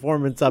my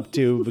performance up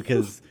to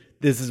because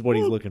this is what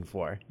he's looking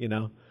for. He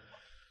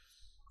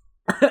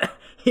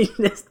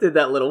just did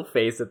that little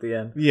face at the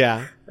end.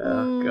 Yeah.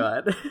 Oh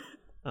God.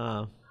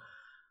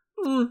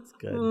 It's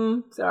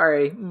good.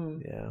 Sorry.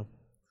 Yeah.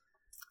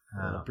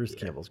 Oh, Bruce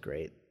dear. Campbell's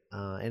great.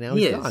 And now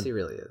He he's is. gone. He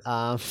really is.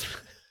 Now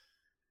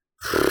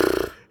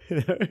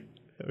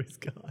he's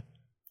gone.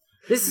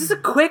 This is a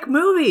quick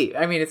movie.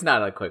 I mean, it's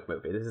not a quick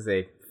movie. This is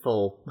a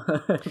full.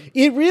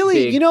 It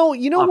really, big you know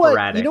what,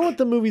 operatic.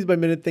 the Movies by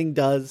Minute thing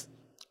does.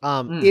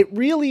 It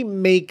really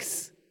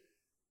makes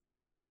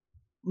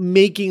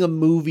making a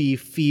movie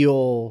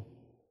feel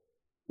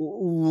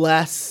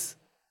less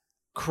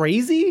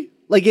crazy.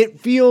 Like it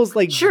feels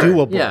like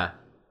doable. Yeah.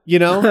 You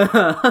know,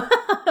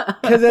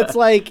 because it's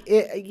like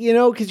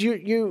because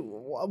you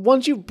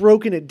once you've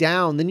broken it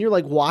down, then you're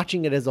like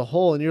watching it as a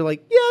whole, and you're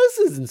like, yeah,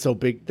 this isn't so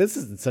big. This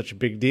isn't such a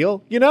big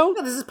deal. You know,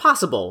 Yeah, this is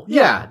possible.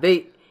 Yeah.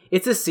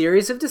 It's a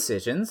series of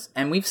decisions,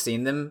 and we've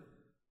seen them.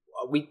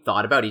 We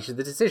thought about each of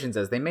the decisions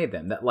as they made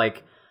them. That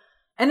like,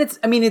 and it's.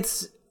 I mean,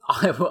 it's.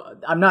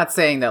 I'm not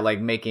saying that like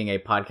making a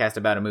podcast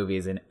about a movie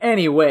is in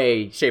any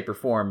way, shape, or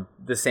form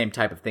the same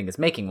type of thing as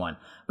making one.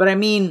 But I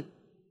mean,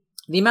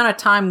 the amount of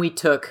time we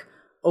took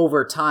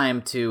over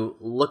time to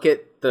look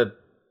at the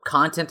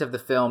content of the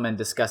film and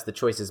discuss the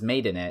choices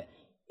made in it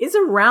is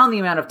around the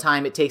amount of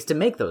time it takes to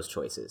make those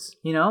choices.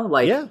 You know,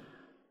 like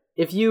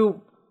if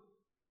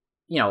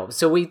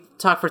so we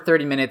talk for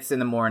 30 minutes in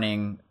the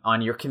morning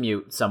on your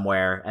commute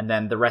somewhere, and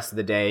then the rest of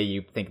the day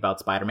you think about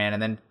Spider-Man,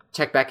 and then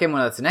check back in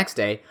when it's the next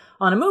day.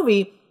 On a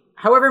movie,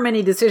 however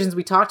many decisions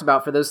we talked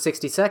about for those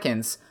 60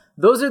 seconds,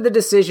 those are the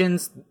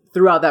decisions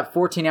throughout that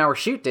 14-hour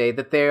shoot day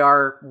that they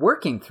are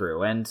working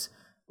through and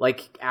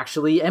like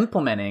actually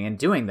implementing and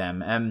doing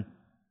them. And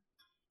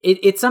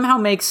it somehow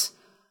makes,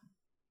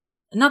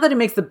 not that it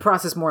makes the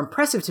process more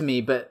impressive to me,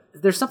 but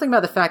there's something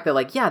about the fact that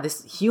like, yeah,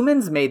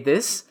 humans made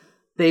this.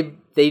 They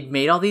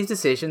made all these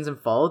decisions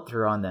and followed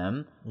through on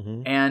them.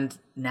 Mm-hmm. And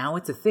now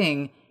it's a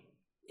thing.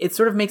 It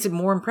sort of makes it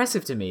more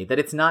impressive to me that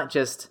it's not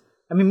just,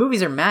 I mean,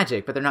 movies are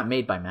magic, but they're not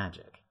made by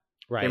magic.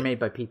 Right. They're made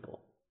by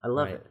people. I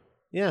love it.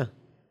 Yeah.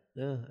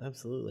 Yeah,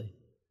 absolutely.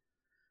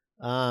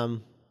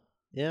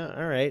 Yeah,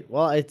 all right.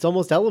 Well, it's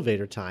almost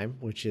elevator time,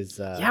 which is...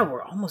 Yeah,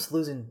 we're almost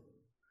losing...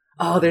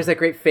 Oh, there's that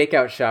great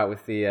fake-out shot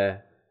with the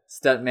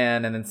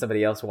stuntman and then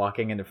somebody else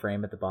walking into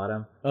frame at the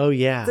bottom. Oh,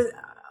 yeah.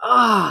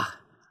 I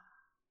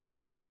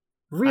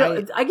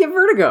get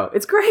vertigo.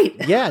 It's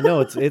great. Yeah,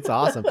 no, it's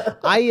awesome.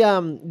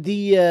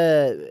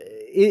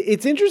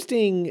 It's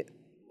interesting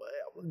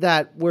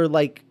that we're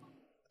like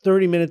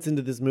 30 minutes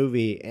into this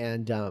movie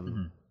and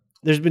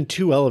there's been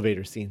 2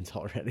 elevator scenes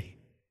already.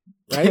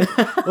 Right?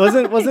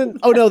 wasn't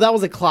oh no, that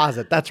was a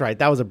closet. That's right.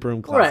 That was a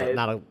broom closet.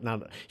 Right.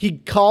 He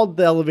called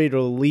the elevator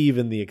to leave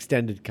in the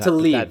extended cut. To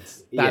leave.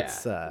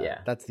 That's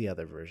the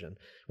other version.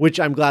 Which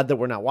I'm glad that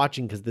we're not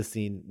watching because this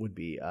scene would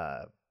be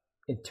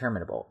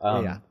interminable.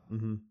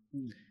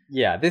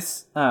 Yeah.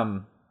 This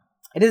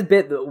it is a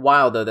bit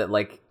wild though that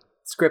like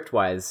script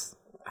wise,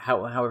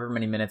 however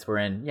many minutes we're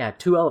in,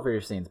 2 elevator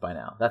scenes by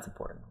now. That's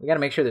important. We got to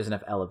make sure there's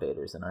enough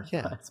elevators in our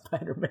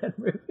Spider-Man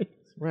movies.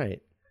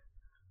 Right.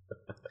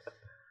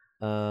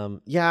 Hal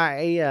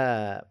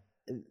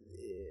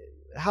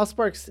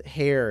Sparks'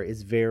 hair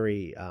is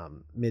very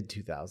mid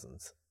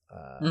 2000s.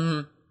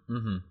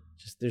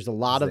 Just there's a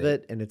lot of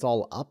it, and it's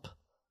all up.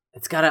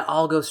 It's got to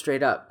all go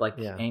straight up, like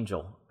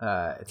Angel.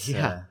 It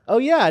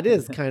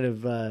is kind of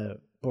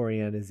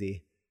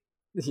Boreanaz-y.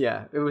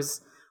 Yeah, it was.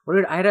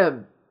 I had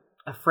a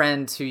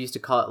friend who used to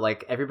call it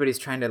like everybody's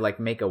trying to like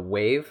make a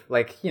wave,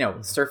 like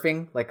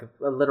surfing, like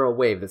a literal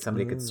wave that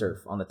somebody could surf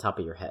on the top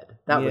of your head.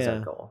 That was our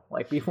goal.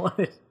 Like we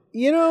wanted.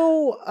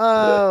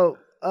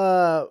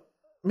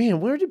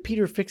 Man, where did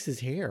Peter fix his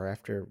hair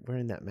after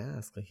wearing that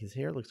mask? Like his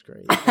hair looks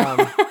great.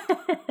 Let's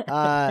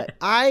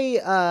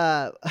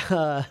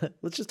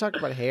just talk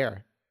about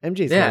hair.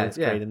 MJ's hair looks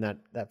great in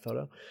that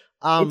photo.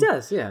 It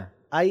does, yeah.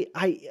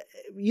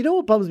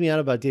 What bums me out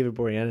about David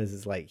Boreanaz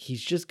is like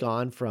he's just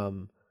gone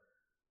from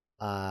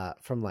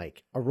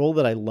like a role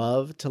that I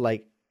love to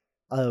like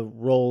a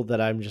role that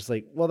I'm just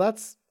like, well,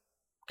 that's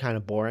kind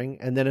of boring.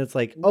 And then it's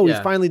like, he's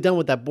finally done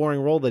with that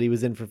boring role that he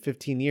was in for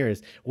 15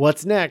 years.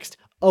 What's next?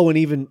 Oh, an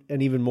even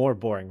more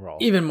boring role.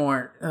 Even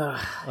more.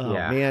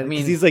 Man,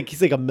 because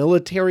he's like a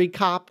military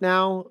cop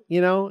now,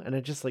 and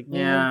it's just like,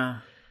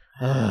 man.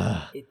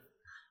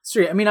 It's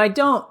true. I mean, I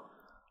don't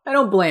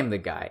blame the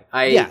guy.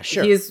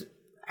 Sure. He is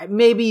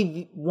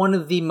maybe one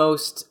of the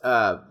most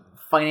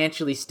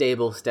financially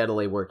stable,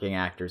 steadily working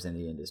actors in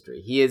the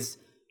industry. He has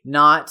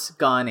not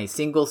gone a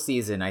single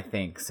season, I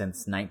think,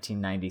 since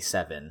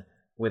 1997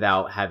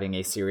 without having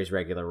a series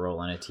regular role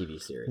on a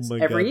TV series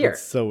every year.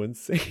 That's so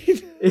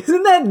insane.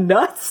 Isn't that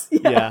nuts?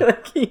 Yeah.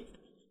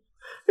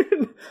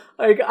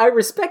 Like I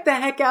respect the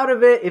heck out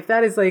of it. If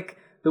that is like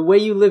the way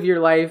you live your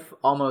life,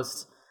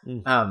 almost.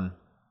 This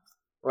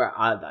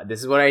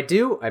is what I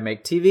do. I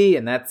make TV,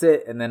 and that's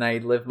it. And then I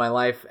live my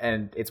life,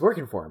 and it's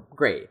working for him.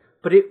 Great.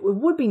 But it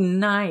would be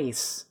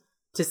nice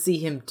to see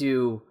him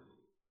do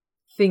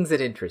things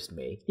that interest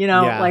me. You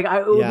know, Yeah, like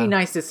it would yeah. be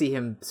nice to see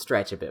him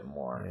stretch a bit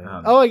more.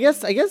 Yeah. I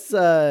guess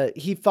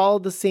he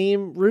followed the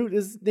same route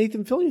as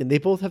Nathan Fillion. They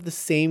both have the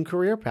same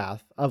career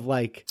path of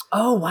like,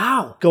 oh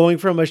wow, going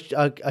from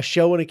a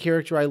show and a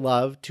character I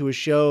love to a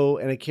show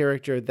and a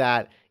character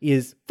that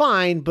is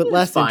fine but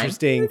less fine.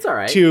 interesting It's all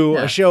right. to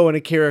Yeah. a show and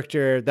a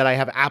character that I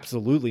have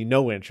absolutely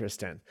no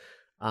interest in.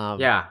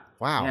 Yeah.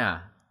 Wow. Yeah.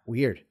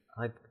 Weird.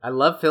 Like I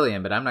love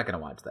Fillion, but I'm not going to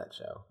watch that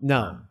show.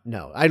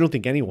 No, I don't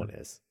think anyone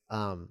is.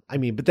 I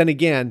mean, but then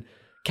again,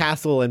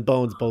 Castle and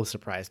Bones both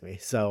surprised me.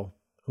 So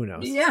who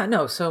knows? Yeah,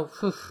 no. So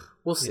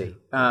we'll see.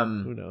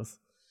 Who knows?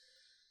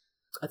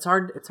 It's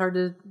hard. It's hard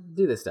to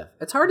do this stuff.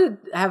 It's hard to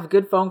have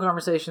good phone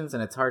conversations,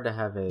 and it's hard to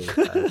have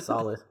a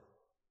solid,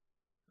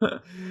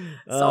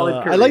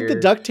 solid career. I like the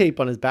duct tape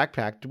on his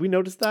backpack. Did we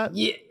notice that?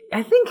 Yeah,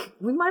 I think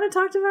we might have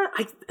talked about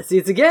it. I see.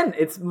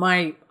 It's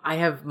my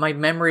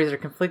memories are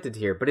conflicted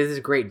here, but it is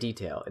great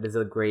detail. It is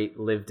a great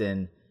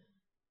lived-in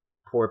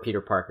poor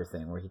Peter Parker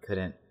thing where he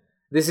couldn't.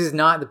 This is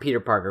not the Peter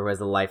Parker who has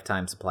a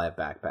lifetime supply of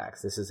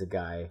backpacks. This is a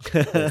guy who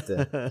has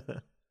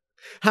to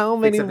How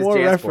many up his more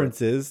Jansport.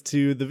 references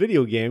to the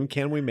video game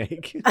can we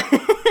make?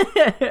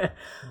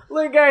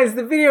 Look, guys,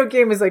 the video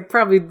game is like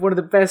probably one of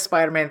the best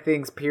Spider-Man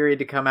things, period,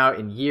 to come out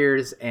in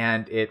years,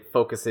 and it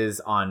focuses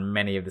on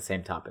many of the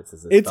same topics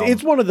as this film.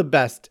 It's one of the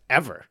best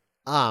ever.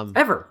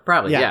 Ever,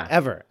 probably, yeah.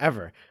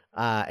 ever.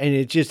 And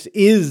it just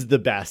is the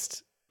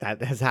best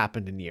that has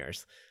happened in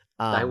years.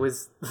 I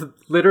was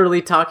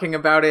literally talking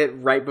about it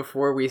right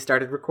before we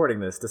started recording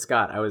this to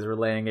Scott. I was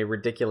relaying a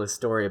ridiculous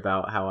story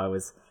about how I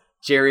was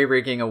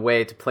jerry-rigging a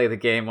way to play the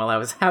game while I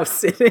was house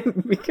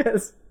sitting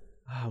because...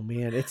 Oh,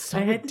 man, it's so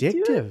I had to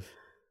do addictive. it.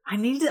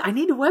 I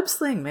need a web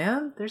sling,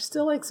 man. There's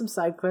still like some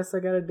side quests I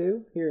gotta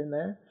do here and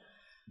there.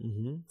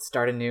 Mm-hmm.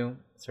 Start a new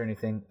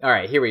thing. All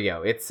right, here we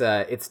go.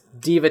 It's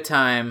diva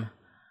time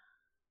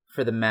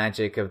for the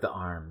magic of the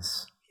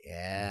arms.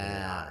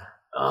 Yeah.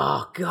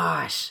 Oh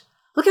gosh,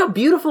 look how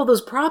beautiful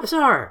those props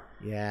are.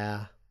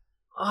 Yeah.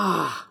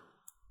 Ah,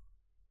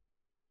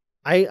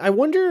 I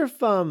wonder if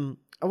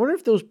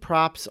those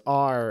props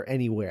are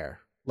anywhere.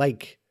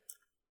 Like,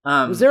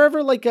 was there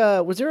ever like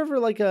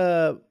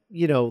a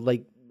you know,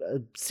 like a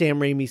Sam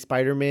Raimi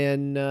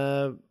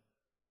Spider-Man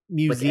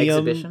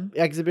museum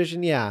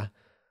exhibition? Yeah.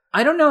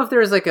 I don't know if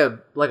there is like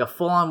a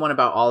full-on one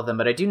about all of them,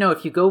 but I do know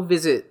if you go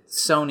visit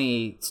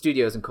Sony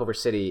Studios in Culver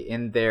City,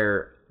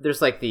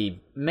 there's like the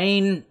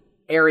main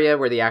area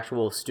where the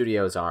actual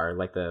studios are,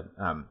 like the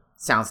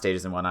sound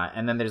stages and whatnot,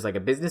 and then there's like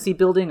a businessy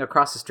building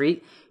across the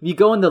street. If you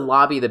go in the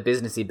lobby of the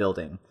businessy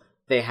building,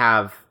 they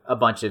have a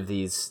bunch of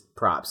these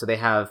props. So they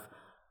have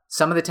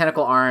some of the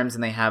tentacle arms,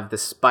 and they have the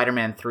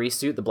Spider-Man 3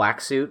 suit, the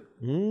black suit,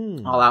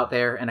 all out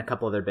there, and a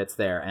couple other bits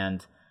there.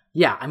 And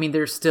yeah, I mean,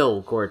 they're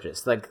still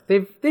gorgeous. Like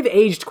they've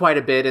aged quite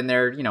a bit, and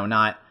they're, you know,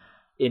 not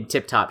in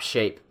tip-top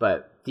shape,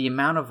 but the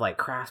amount of like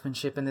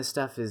craftsmanship in this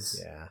stuff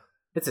is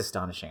it's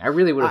astonishing. I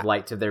really would have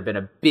liked to have there been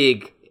a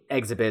big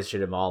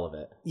exhibition of all of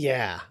it.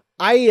 Yeah.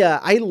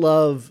 I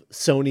love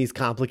Sony's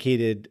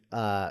complicated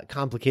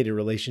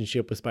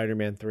relationship with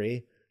Spider-Man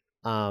 3.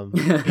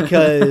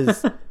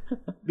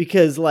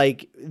 Because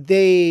like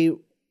they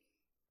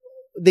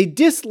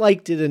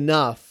disliked it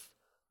enough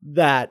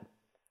that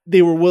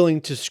they were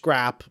willing to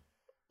scrap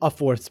a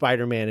fourth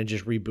Spider-Man and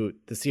just reboot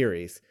the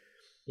series.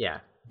 Yeah.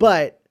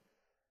 But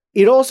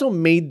it also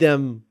made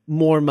them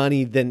more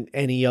money than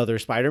any other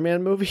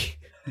Spider-Man movie.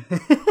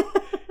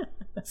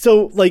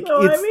 So like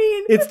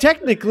it's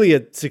technically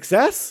a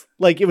success.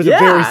 Like it was a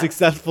very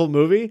successful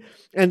movie.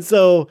 And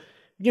so,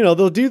 you know,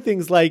 they'll do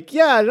things like,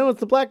 yeah, no,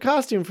 it's the black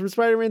costume from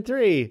Spider-Man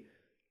 3.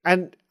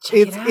 And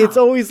it's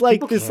always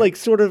like this like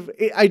sort of,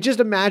 I just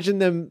imagine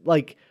them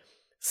like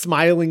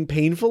smiling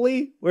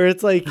painfully where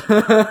it's like,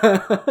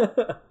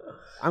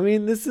 I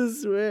mean, this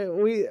is,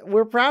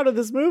 we're proud of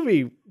this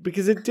movie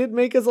because it did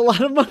make us a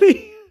lot of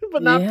money,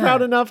 but not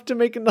proud enough to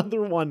make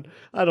another one.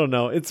 I don't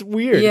know. It's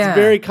weird. It's a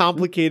very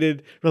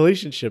complicated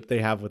relationship they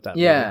have with that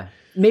movie.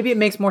 Maybe it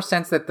makes more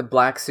sense that the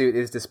black suit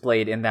is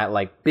displayed in that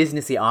like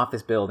businessy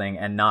office building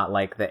and not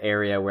like the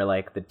area where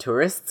like the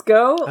tourists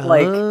go.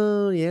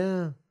 Oh,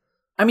 yeah.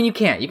 I mean, you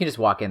can just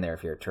walk in there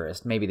if you're a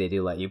tourist. Maybe they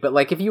do let you. But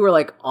like if you were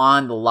like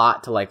on the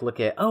lot to like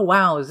look at, oh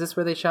wow, is this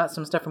where they shot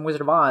some stuff from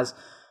Wizard of Oz?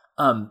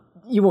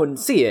 You wouldn't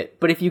see it.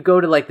 But if you go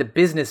to like the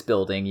business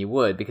building, you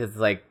would, because it's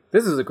like,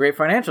 this is a great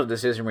financial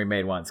decision we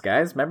made once,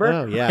 guys. Remember?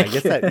 Oh yeah, I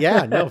guess that.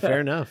 Yeah, no,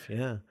 fair enough.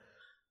 Yeah,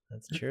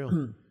 that's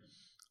true.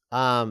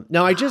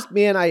 No, I just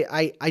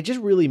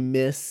really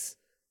miss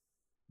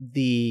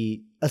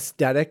the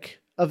aesthetic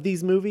of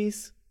these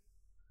movies.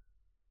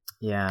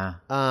 Yeah.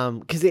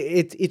 Because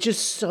it's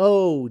just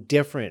so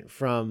different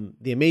from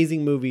the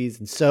Amazing movies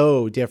and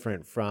so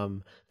different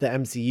from the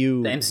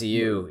MCU. The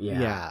MCU,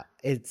 yeah.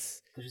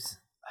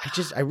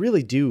 I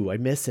really do. I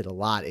miss it a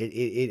lot.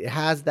 It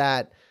has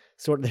that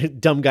sort of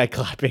dumb guy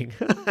clapping.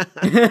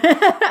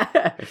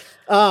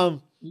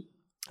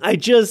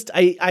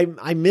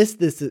 I miss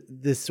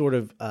this sort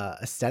of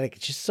aesthetic.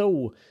 It's just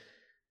so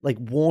like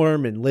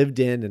warm and lived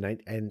in,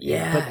 but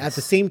at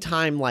the same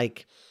time,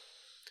 like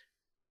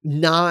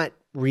not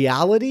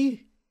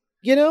reality,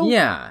 you know?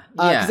 Yeah.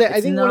 Because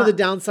I think one of the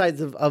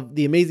downsides of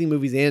the Amazing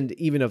movies and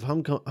even of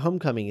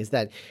Homecoming is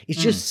that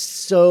it's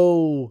just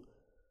so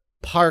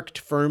parked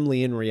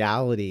firmly in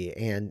reality.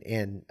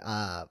 And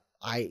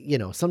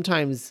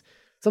sometimes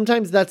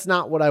that's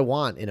not what I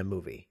want in a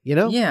movie, you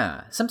know?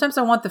 Yeah. Sometimes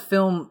I want the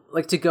film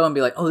like to go and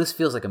be like, oh, this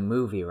feels like a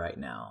movie right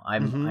now.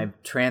 I'm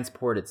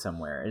transported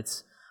somewhere.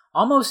 It's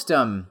almost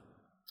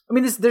I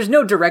mean, there's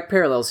no direct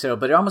parallels to it,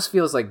 but it almost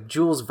feels like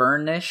Jules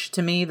Verne-ish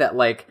to me, that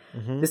like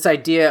this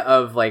idea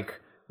of like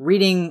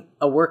reading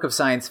a work of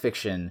science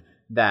fiction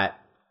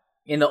that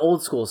in the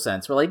old school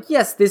sense, we're like,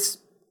 yes, this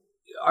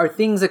are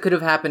things that could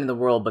have happened in the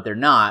world, but they're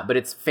not, but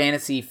it's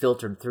fantasy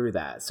filtered through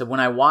that. So when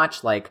I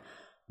watch like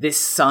this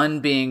son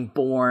being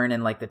born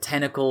and like the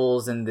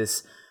tentacles and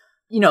this,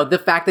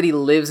 the fact that he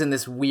lives in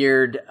this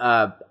weird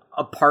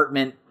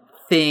apartment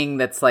thing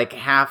that's like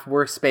half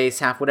workspace,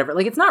 half whatever,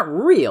 like it's not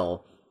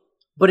real.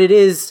 But it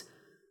has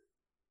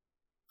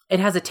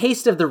a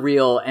taste of the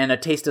real and a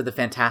taste of the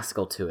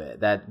fantastical to it,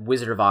 that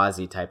Wizard of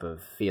Oz type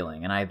of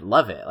feeling. And I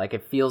love it. Like,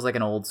 it feels like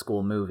an old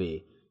school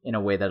movie in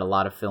a way that a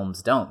lot of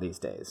films don't these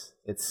days.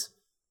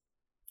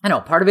 I know,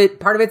 part of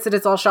it's that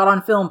it's all shot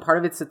on film. Part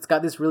of it's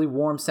got this really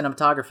warm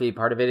cinematography.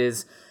 Part of it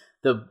is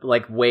the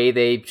like way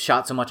they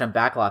shot so much on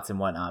backlots and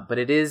whatnot. But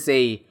it is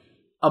an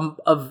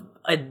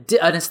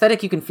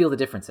aesthetic you can feel the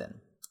difference in.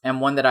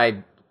 And one that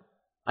I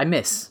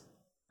miss.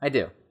 I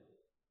do.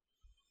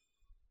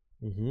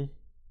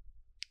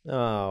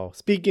 Oh,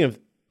 speaking of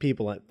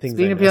people, things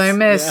I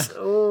miss. Yeah.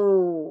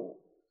 Oh,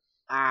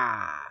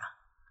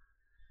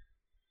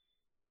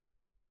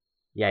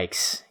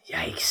 yikes!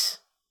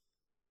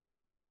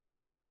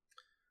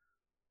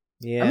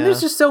 Yeah, I mean, there's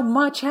just so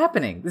much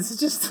happening. This is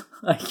just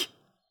like,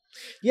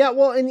 yeah.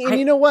 Well, and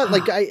you know what?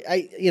 Like,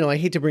 I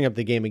hate to bring up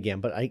the game again,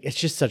 but it's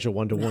just such a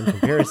 1-to-1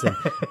 comparison.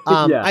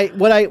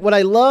 What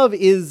I love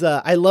is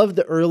I love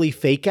the early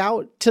fake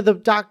out to the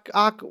Doc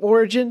Ock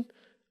origin.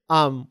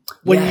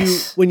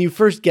 When you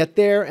first get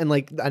there and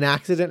like an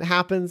accident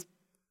happens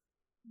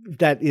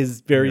that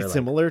is very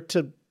similar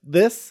to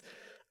this,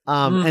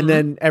 and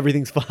then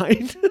everything's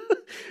fine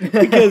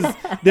because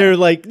they're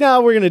like,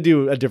 no, we're going to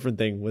do a different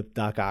thing with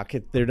Doc Ock.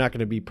 They're not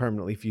going to be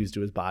permanently fused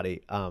to his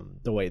body,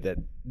 the way that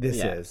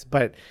this is,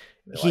 but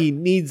he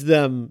needs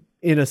them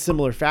in a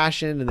similar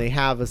fashion and they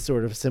have a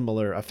sort of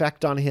similar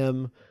effect on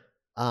him.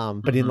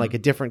 But in like a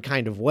different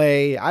kind of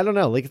way. I don't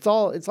know. Like it's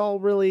all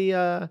really,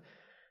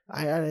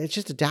 it's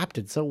just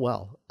adapted so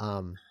well.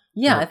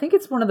 I think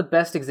it's one of the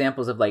best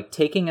examples of like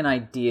taking an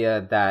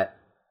idea that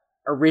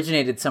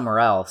originated somewhere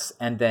else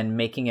and then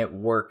making it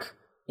work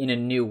in a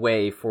new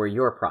way for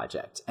your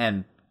project.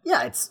 And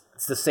yeah, it's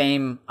the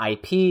same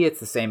IP, it's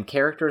the same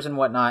characters and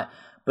whatnot,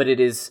 but it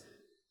is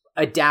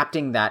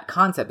adapting that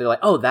concept. They're like,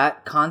 oh,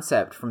 that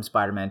concept from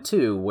Spider-Man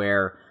 2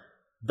 where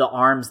the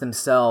arms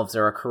themselves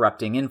are a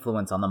corrupting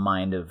influence on the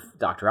mind of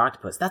Dr.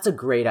 Octopus. That's a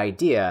great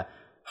idea.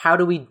 How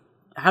do we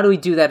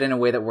do that in a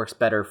way that works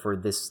better for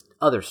this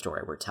other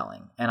story we're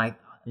telling? And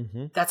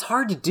that's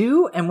hard to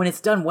do. And when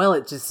it's done well,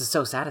 it just is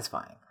so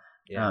satisfying.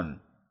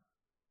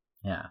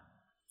 Yeah.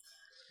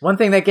 One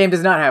thing that game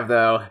does not have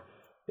though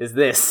is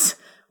this,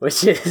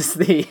 which is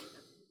the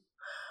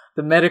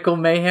medical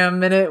mayhem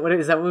minute.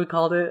 Is that what we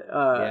called it?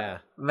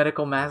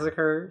 Medical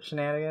massacre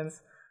shenanigans.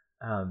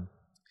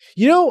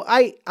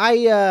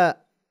 It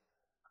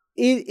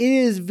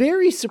is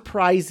very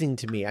surprising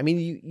to me. I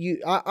mean,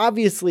 you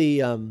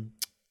obviously,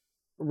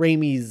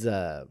 Raimi's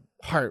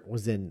heart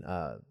was in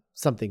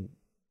something,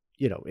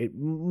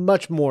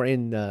 much more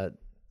in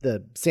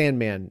the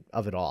Sandman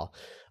of it all.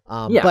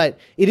 But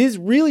it is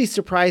really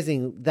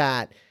surprising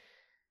that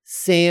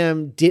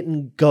Sam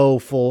didn't go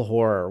full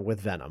horror with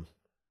Venom.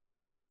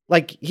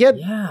 Like he had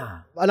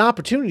an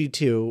opportunity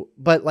to,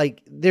 but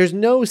like there's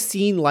no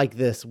scene like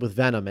this with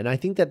Venom, and I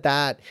think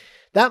that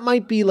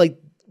might be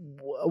like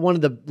one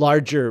of the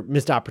larger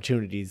missed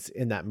opportunities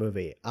in that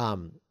movie.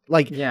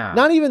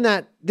 Not even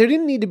that there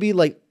didn't need to be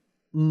like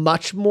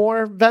much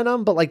more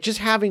Venom, but like just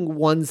having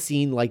one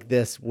scene like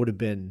this would have,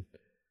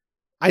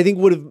 I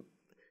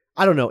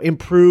don't know,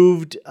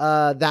 improved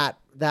that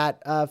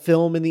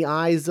film in the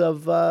eyes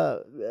of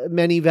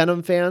many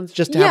Venom fans,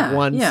 just to have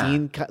one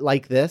scene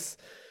like this.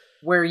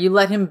 Where you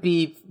let him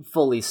be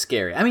fully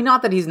scary. I mean,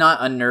 not that he's not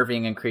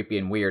unnerving and creepy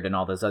and weird and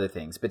all those other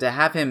things, but to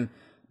have him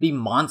be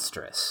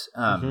monstrous.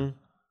 I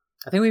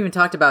think we even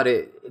talked about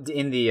it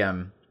in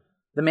the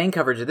main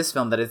coverage of this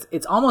film, that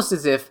it's almost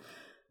as if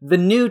the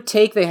new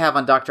take they have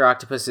on Dr.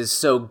 Octopus is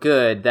so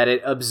good that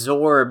it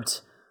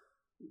absorbed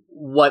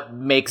what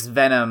makes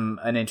Venom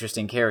an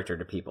interesting character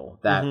to people.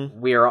 That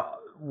we're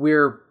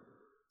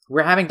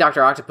having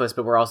Dr. Octopus,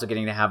 but we're also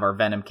getting to have our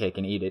Venom cake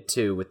and eat it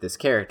too with this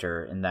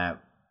character, in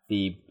that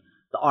the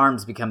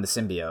arms become the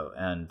symbiote,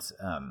 and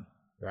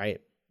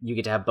you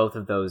get to have both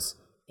of those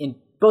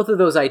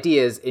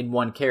ideas in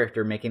one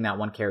character, making that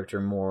one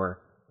character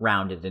more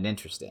rounded and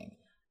interesting.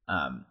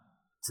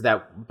 So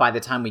that by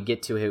the time we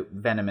get to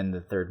Venom in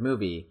the third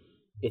movie,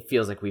 it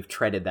feels like we've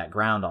treaded that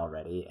ground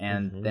already,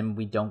 and then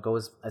we don't go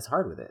as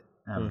hard with it.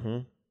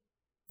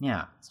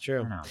 Yeah, it's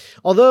true. I know.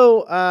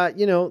 Although,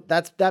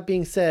 that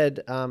being said,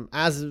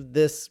 as of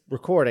this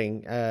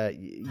recording,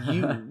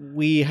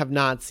 we have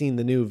not seen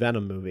the new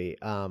Venom movie.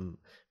 But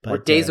we're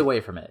days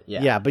away from it.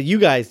 Yeah. Yeah, but you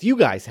guys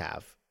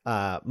have.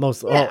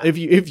 Most well, if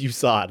you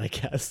saw it, I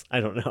guess. I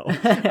don't know.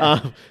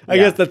 I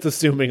guess that's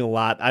assuming a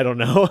lot. I don't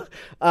know.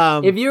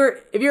 If you're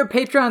a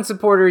Patreon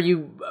supporter,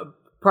 you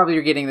probably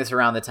are getting this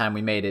around the time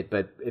we made it.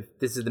 But if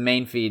this is the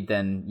main feed,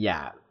 then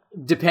yeah.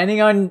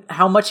 Depending on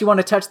how much you want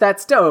to touch that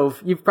stove,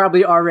 you've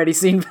probably already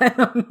seen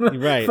Venom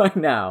by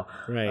now.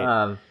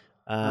 Right.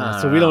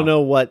 So we don't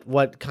know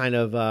what kind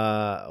of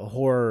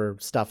horror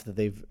stuff that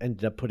they've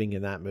ended up putting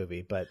in that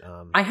movie, but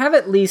I have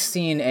at least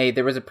seen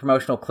there was a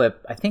promotional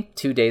clip, I think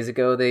 2 days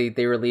ago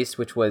they released,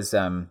 which was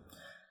Tom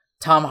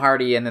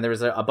Hardy, and then there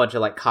was a bunch of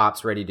like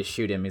cops ready to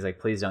shoot him. He's like,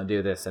 please don't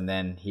do this. And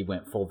then he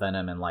went full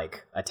Venom and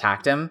like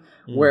attacked him,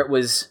 where it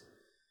was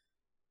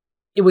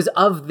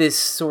of this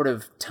sort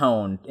of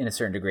tone in a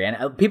certain degree.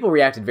 And people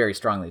reacted very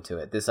strongly to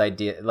it. This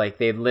idea, like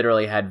they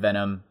literally had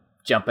Venom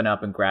jumping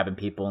up and grabbing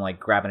people and like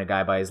grabbing a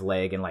guy by his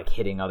leg and like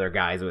hitting other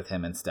guys with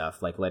him and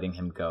stuff, like letting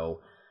him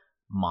go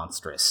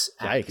monstrous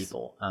at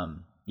people.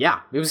 Yeah,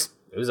 it was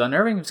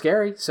unnerving and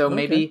scary. So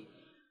maybe,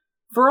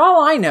 for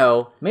all I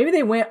know, maybe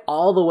they went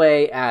all the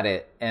way at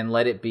it and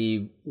let it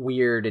be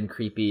weird and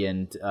creepy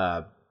and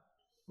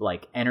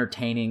like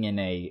entertaining in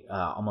a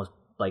almost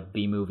like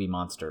B-movie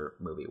monster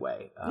movie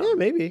way. Yeah,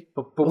 maybe.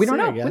 But we don't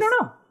know. We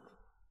don't know.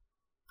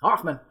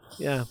 Hoffman.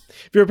 Yeah.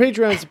 If you're a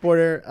Patreon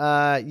supporter,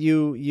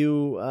 you'll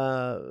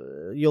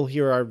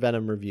hear our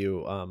Venom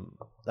review.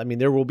 I mean,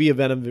 there will be a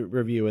Venom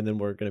review, and then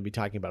we're going to be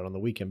talking about it on the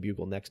Weekend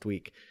Bugle next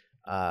week.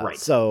 Right.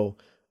 So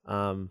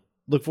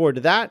look forward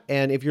to that.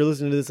 And if you're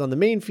listening to this on the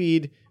main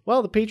feed,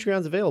 well, the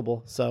Patreon's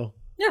available. So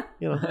yeah,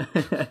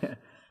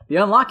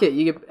 you unlock it,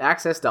 you get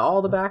access to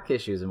all the back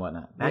issues and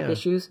whatnot. Back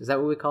issues? Is that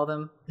what we call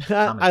them?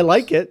 I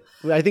like it.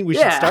 I think we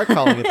should start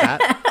calling it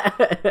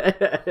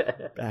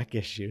that. Back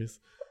issues.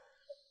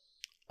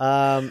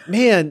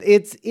 Man,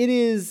 it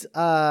is.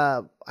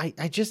 I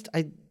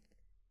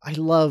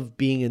love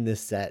being in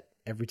this set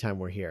every time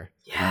we're here.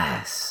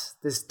 Yes,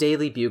 this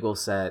Daily Bugle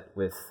set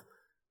with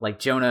like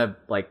Jonah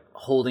like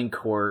holding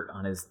court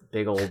on his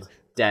big old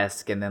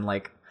desk, and then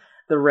like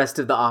the rest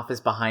of the office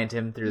behind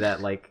him through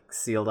that like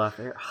sealed off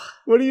area.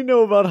 What do you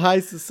know about high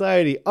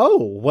society?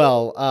 Oh,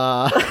 well,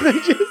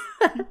 just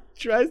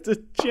tries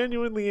to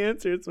genuinely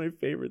answer. It's my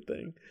favorite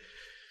thing.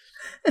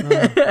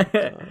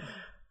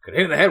 Could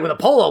hit in the head with a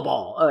polo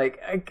ball. Like,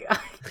 and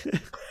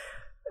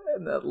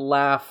that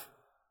laugh.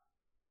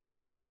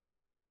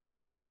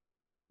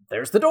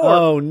 There's the door.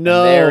 Oh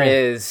no! And there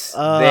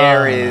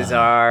is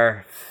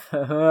our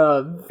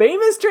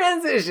famous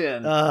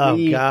transition. Oh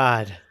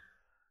God!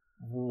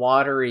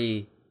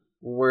 Watery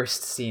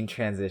worst scene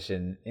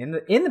transition in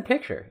the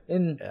picture.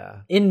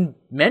 In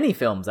many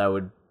films, I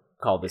would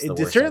call this the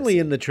worst. Certainly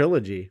in the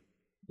trilogy.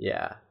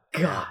 Yeah.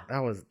 God,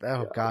 that was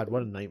God!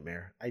 What a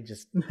nightmare! I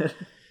just.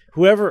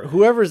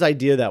 Whoever's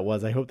idea that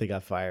was, I hope they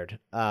got fired.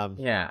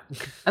 Yeah.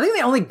 I think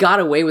they only got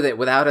away with it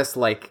without us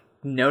like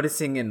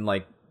noticing and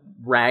like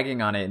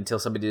ragging on it until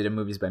somebody did a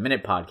Movies by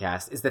Minute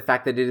podcast, is the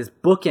fact that it is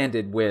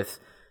bookended with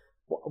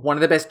one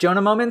of the best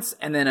Jonah moments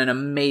and then an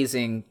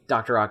amazing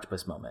Dr.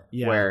 Octopus moment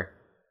where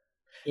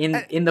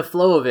in the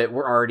flow of it,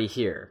 we're already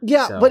here.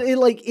 Yeah, so. But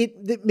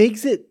it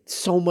makes it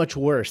so much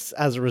worse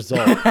as a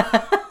result.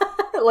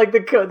 Like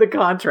the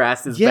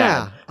contrast is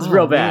bad. It's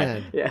real bad.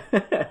 Man. Yeah.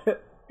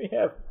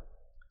 Yeah.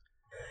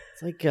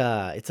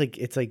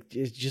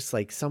 It's just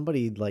like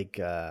somebody like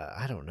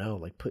I don't know,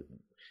 like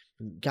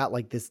got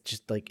like this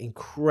just like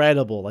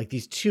incredible, like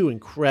these two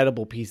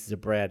incredible pieces of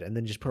bread and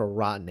then just put a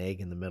rotten egg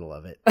in the middle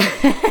of it.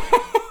 Just,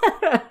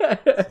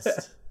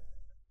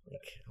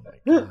 like, oh my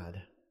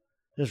God.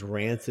 There's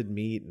rancid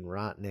meat and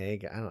rotten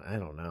egg. I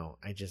don't know.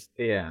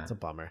 It's a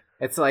bummer.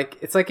 It's like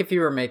if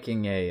you were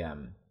making a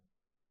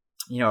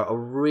a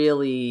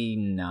really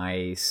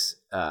nice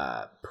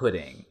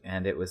pudding,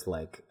 and it was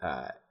like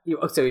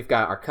so we've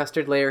got our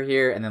custard layer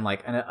here, and then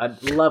like a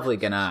lovely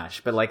ganache,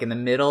 but like in the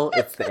middle,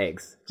 it's the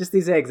eggs. Just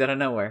these eggs out of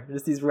nowhere.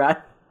 Just these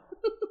rotten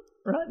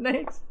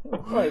eggs.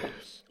 Like,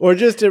 or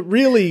just to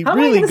really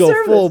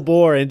go full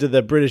bore into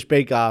the British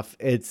Bake Off.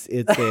 It's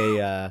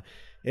a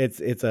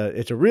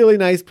really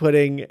nice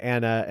pudding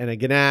and a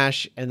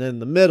ganache, and then in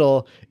the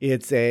middle,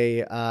 it's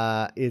a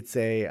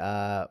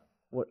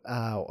what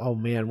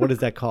is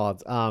that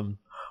called?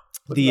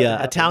 The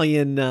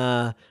Italian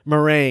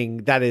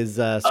meringue that is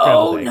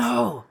scrambled eggs.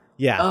 No.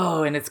 Yeah.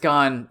 Oh, and it's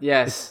gone.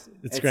 Yes.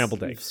 It's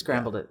scrambled eggs. You've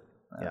scrambled it.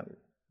 Yeah.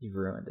 You've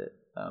ruined it.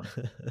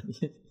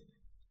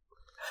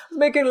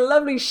 Making a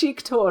lovely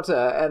chic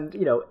torta, and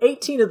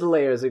 18 of the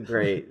layers are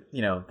great.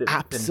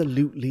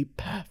 Absolutely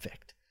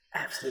perfect.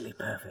 Absolutely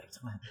perfect.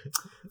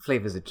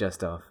 Flavors are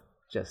just off.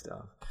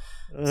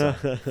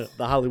 The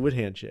Hollywood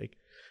handshake.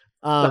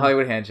 The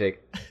Hollywood handshake.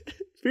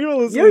 People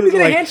listening to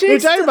this they're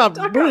talking about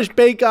British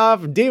Bake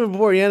Off and David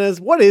Boreanaz.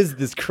 What is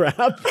this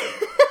crap?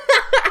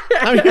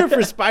 I'm here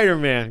for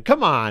Spider-Man.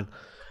 Come on.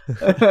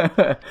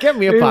 Get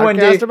me a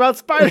podcast about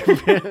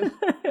Spider-Man.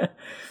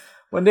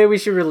 One day we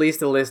should release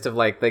the list of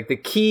like the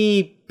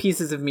key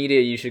pieces of media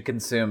you should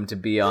consume to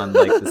be on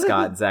like the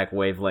Scott and Zach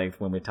wavelength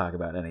when we talk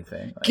about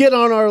anything. Like, Get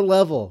on our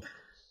level.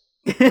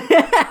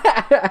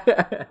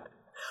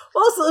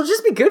 also, it'll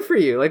just be good for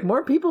you. Like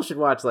more people should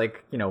watch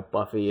like, you know,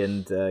 Buffy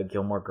and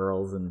Gilmore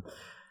Girls and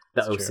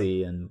the OC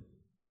true. And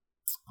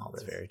all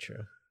this. That's very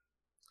true.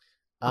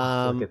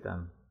 Look at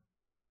them.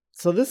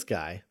 So this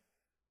guy.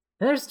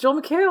 There's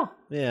Joel McHale.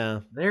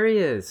 Yeah. There he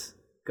is.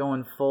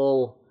 Going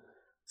full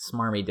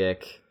smarmy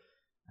dick.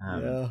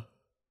 Yeah.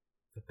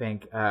 The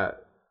bank.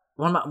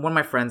 One of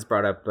my friends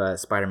brought up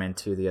Spider-Man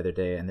 2 the other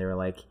day, and they were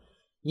like,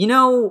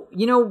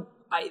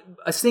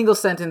 a single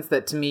sentence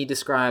that to me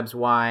describes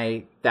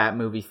why that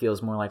movie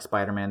feels more like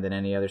Spider-Man than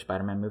any other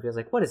Spider-Man movie. I was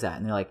like, what is that?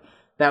 And they're like,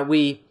 that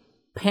we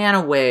pan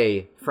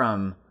away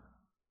from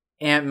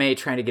Aunt May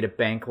trying to get a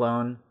bank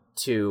loan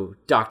to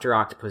Dr.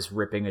 Octopus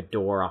ripping a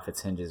door off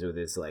its hinges with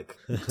his like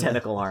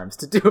tentacle arms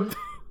to do a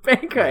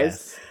bank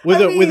heist. Yes.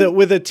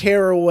 With a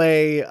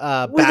tearaway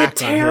back with a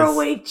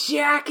tearaway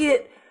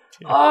jacket.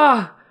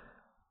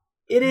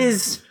 It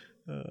is.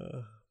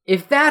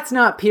 If that's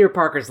not Peter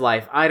Parker's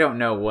life, I don't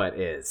know what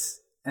is.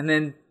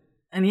 And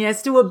he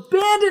has to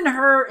abandon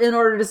her in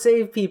order to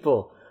save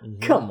people. Mm-hmm.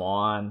 Come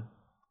on.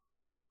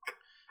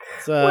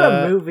 What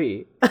a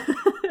movie.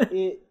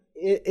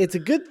 It's a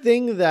good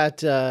thing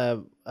that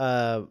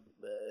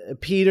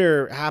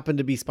Peter happened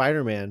to be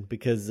Spider-Man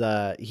because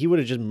he would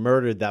have just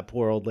murdered that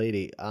poor old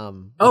lady.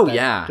 Door.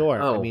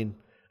 Oh. I mean,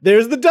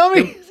 there's the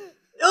dummy.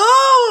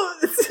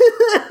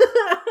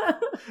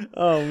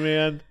 Oh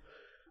man.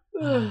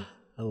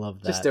 I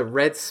love that. Just a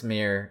red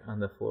smear on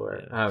the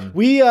floor.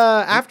 We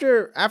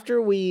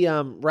after we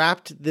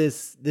wrapped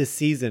this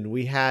season,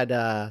 we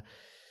had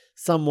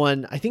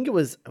someone, I think it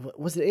was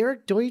it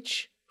Eric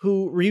Deutsch,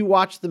 who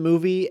rewatched the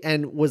movie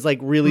and was like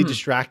really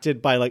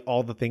distracted by like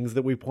all the things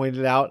that we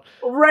pointed out.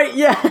 Right,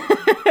 yeah.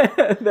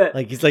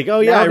 Like he's like, oh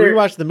yeah, I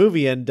rewatched the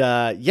movie and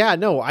I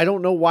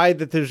don't know why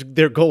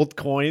they're gold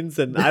coins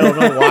and I don't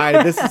know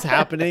why this is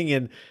happening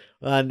and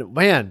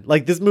man,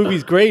 like this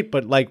movie's great,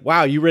 but like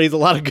wow, you raise a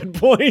lot of good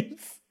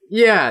points.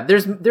 Yeah,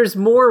 there's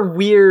more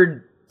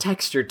weird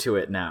texture to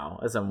it now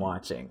as I'm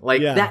watching.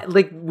 Like that,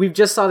 like we've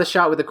just saw the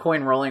shot with the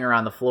coin rolling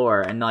around the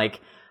floor and like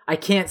I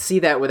can't see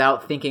that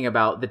without thinking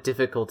about the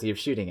difficulty of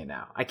shooting it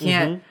now. I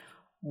can't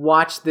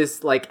watch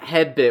this like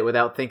head bit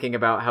without thinking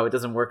about how it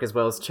doesn't work as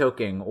well as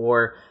choking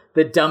or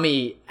the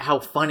dummy, how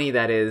funny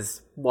that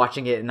is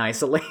watching it in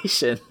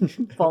isolation,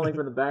 falling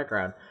from the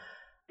background.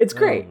 It's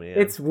great. Oh,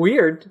 it's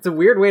weird. It's a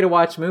weird way to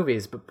watch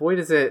movies, but boy,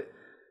 does it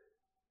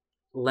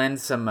lend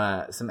some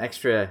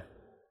extra,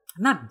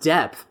 not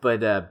depth, but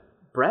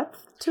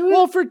breadth to it.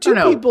 Well,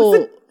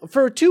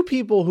 for two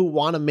people who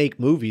want to make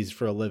movies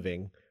for a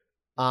living,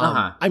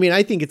 I mean,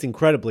 I think it's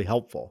incredibly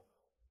helpful.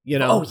 You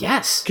know? Oh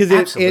yes,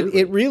 because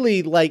it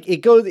really like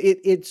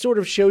it sort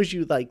of shows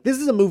you like this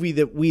is a movie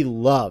that we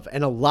love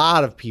and a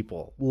lot of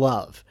people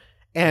love,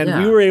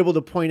 and we were able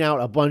to point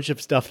out a bunch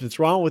of stuff that's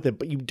wrong with it,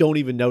 but you don't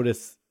even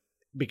notice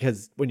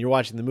because when you're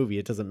watching the movie,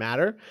 it doesn't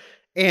matter.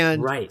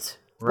 And right.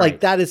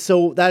 Like that is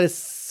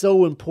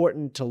so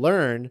important to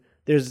learn.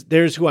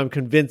 There's who I'm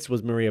convinced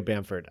was Maria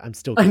Bamford. I'm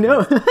still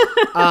convinced.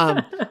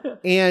 I know.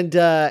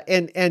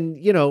 And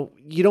you know,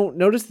 you don't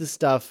notice this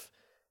stuff.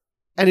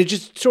 And it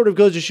just sort of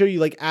goes to show you,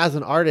 like, as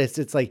an artist,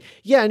 it's like,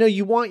 yeah, I know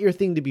you want your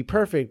thing to be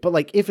perfect, but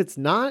like, if it's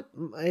not,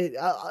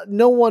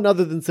 no one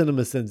other than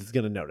CinemaSins is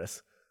going to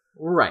notice.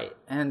 Right.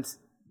 And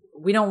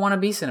we don't want to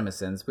be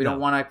CinemaSins. We don't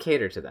want to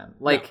cater to them.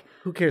 Like,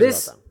 who cares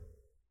about them?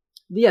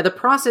 Yeah, the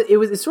process,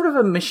 it's sort of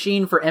a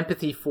machine for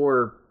empathy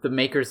for the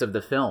makers of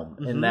the film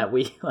in that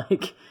we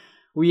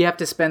have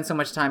to spend so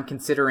much time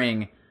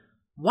considering,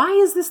 why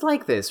is this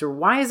like this? Or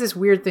why is this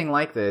weird thing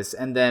like this?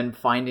 And then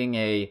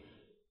finding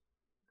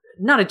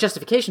not a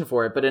justification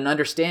for it, but an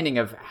understanding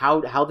of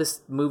how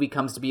this movie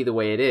comes to be the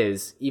way it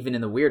is, even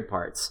in the weird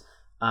parts.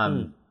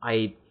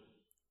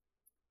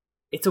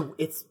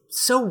 It's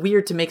so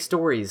weird to make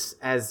stories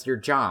as your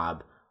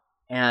job,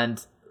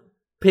 and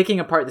picking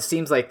apart the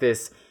seams like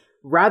this,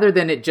 rather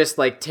than it just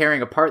like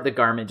tearing apart the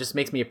garment, just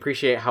makes me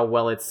appreciate how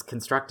well it's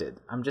constructed.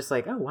 I'm just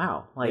like, oh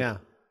wow, like yeah.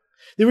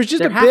 There was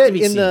just a bit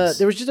in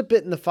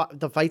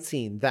the fight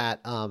scene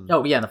that in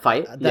the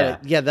fight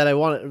that I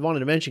wanted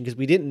to mention because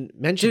we didn't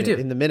mention it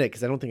in the minute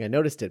because I don't think I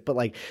noticed it, but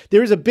like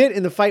there was a bit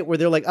in the fight where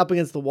they're like up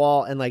against the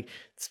wall and like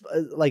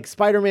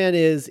Spider-Man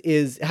has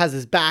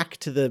his back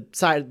to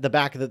the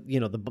back of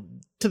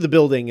to the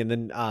building, and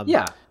then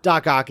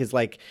Doc Ock is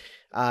like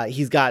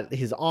he's got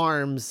his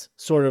arms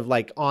sort of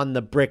like on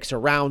the bricks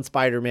around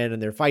Spider-Man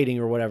and they're fighting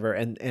or whatever.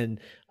 And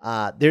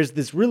there's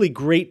this really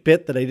great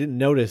bit that I didn't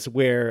notice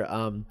where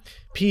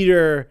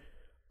Peter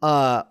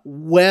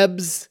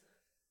webs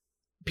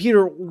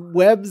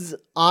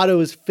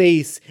Otto's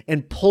face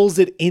and pulls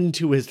it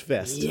into his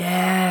fist.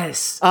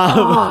 Yes.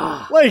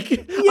 Yes.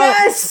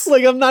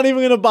 I'm not even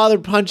going to bother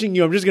punching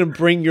you. I'm just going to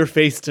bring your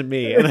face to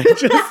me. And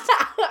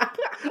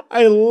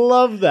I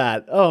love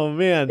that. Oh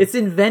man. It's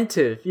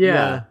inventive.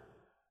 Yeah.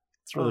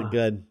 It's really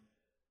good.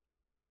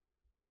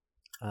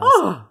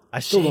 I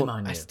still Shame don't.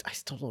 on you. I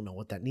still don't know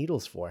what that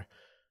needle's for.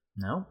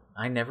 No,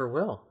 I never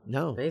will.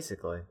 No.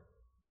 Basically.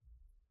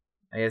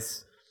 I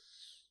guess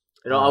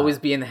it'll always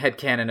be in the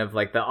headcanon of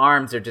like the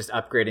arms are just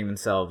upgrading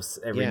themselves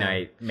every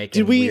night,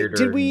 making weirder.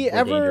 Did we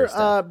and more dangerous ever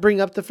stuff.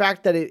 bring up the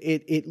fact that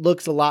it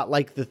looks a lot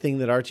like the thing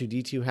that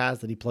R2D2 has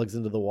that he plugs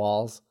into the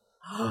walls?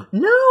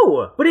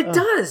 No, but it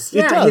does.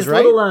 Yeah, does, his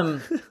right? little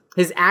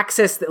his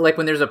access, like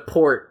when there's a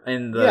port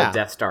in the Yeah.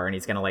 Death Star and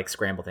he's gonna like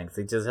scramble things,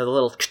 he just has a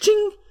little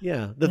ka-ching.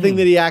 Yeah, the thing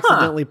that he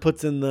accidentally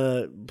puts in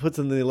the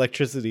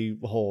electricity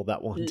hole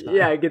that one time.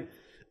 Yeah, get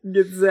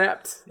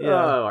zapped. Yeah.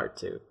 Oh,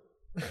 R2.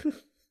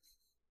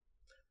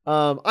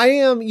 I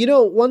am,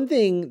 one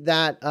thing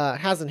that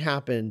hasn't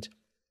happened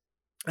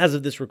as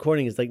of this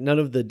recording is like none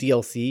of the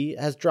DLC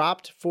has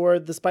dropped for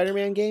the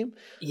Spider-Man game.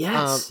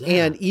 Yes,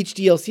 And each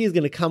DLC is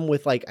going to come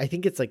with like, I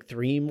think it's like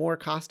 3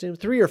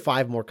 or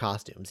 5 more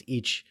costumes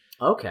each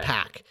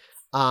pack.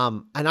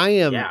 And I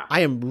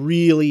am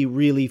really,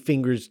 really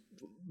fingers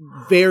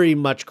very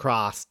much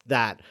crossed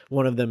that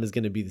one of them is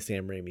going to be the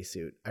Sam Raimi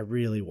suit. I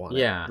really want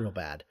it real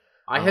bad.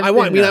 I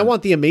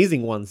want the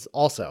amazing ones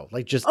also.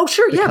 Like just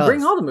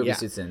bring all the movie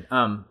suits in.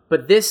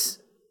 But this,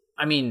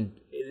 I mean,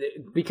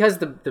 because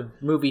the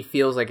movie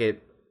feels like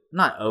it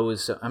not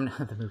owes. I'm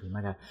not the movie.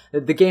 My God,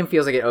 the game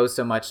feels like it owes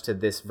so much to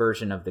this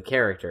version of the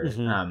character,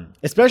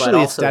 especially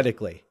also,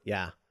 aesthetically.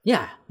 Yeah.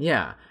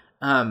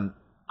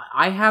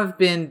 I have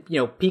been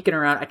peeking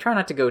around. I try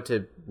not to go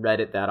to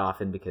Reddit that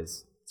often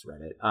because it's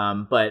Reddit.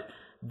 But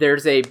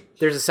there's a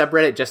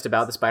subreddit just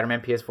about the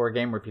Spider-Man PS4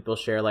 game where people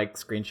share like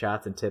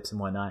screenshots and tips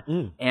and whatnot.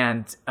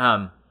 And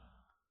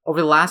over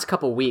the last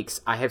couple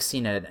weeks, I have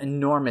seen an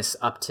enormous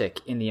uptick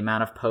in the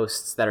amount of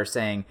posts that are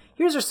saying,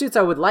 "Here's our suits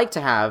I would like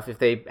to have if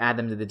they add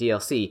them to the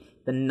DLC."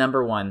 The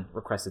number one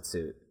requested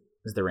suit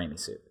is the Raimi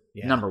suit.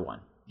 Number one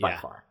by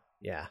far.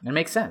 Yeah, it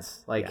makes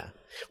sense.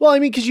 Well, I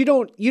mean, because you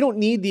don't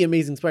need the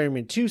Amazing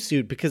Spider-Man 2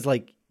 suit because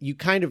like you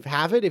kind of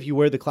have it if you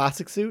wear the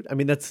classic suit. I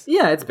mean, that's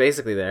it's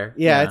basically there.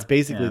 Yeah, it's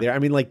basically there. I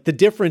mean, like the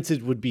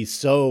differences would be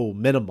so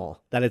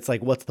minimal that it's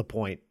like, what's the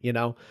point,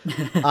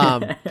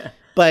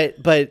 But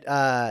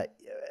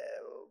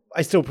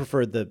I still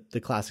prefer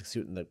the classic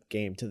suit in the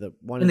game to the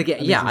one in the game.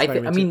 Yeah,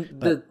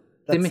 the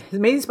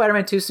Amazing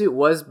Spider-Man 2 suit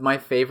was my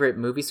favorite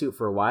movie suit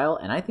for a while,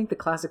 and I think the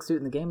classic suit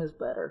in the game is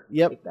better.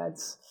 Yep,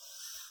 let's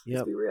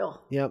be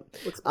real. Yep.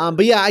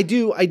 But yeah, I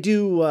do.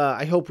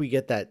 I hope we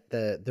get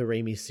the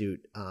Raimi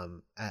suit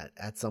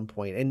at some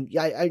point. And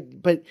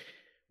but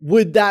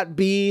would that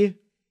be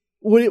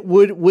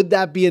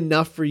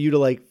enough for you to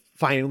like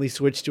finally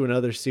switch to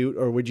another suit,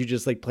 or would you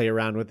just like play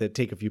around with it,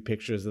 take a few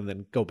pictures, and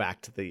then go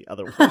back to the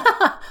other one?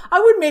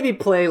 I would maybe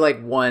play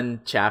like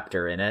one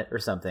chapter in it or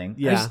something.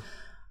 Yeah.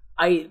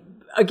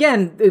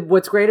 Again,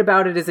 what's great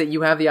about it is that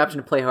you have the option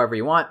to play however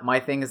you want. My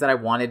thing is that I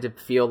wanted to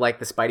feel like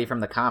the Spidey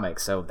from the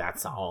comics, so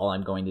that's all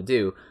I'm going to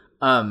do.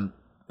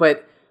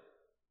 But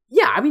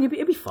yeah, I mean,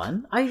 it'd be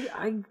fun.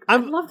 I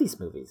love these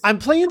movies. I'm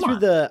playing through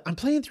the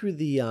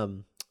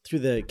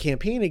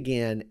campaign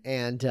again,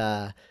 and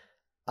I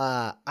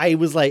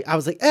was like,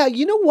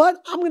 you know what?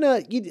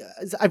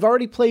 I've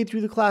already played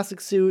through the classic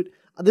suit.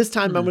 This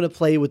time I'm going to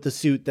play with the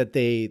suit that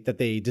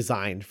they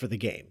designed for the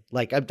game.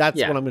 Like that's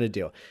what I'm going to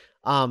do.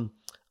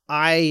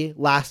 I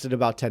lasted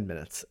about 10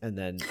 minutes and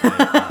then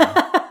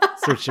I,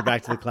 switched it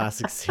back to the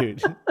classic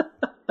suit.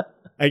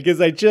 I guess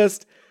I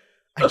just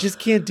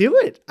can't do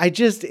it.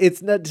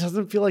 It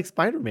doesn't feel like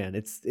Spider-Man.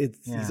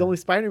 He's only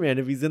Spider-Man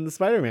if he's in the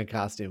Spider-Man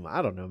costume.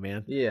 I don't know,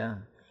 man. Yeah.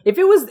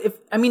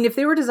 If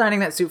they were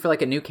designing that suit for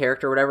like a new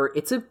character or whatever,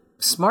 it's a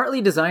smartly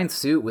designed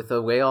suit with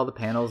the way all the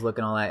panels look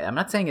and all that. I'm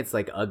not saying it's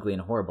like ugly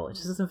and horrible. It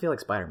just doesn't feel like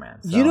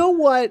Spider-Man. So, you know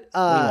what?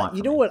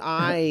 What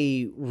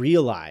I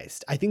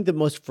realized? I think the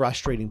most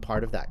frustrating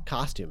part of that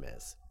costume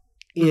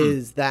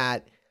is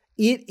that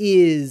it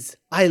is.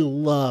 I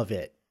love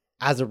it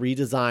as a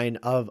redesign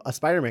of a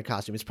Spider-Man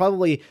costume. It's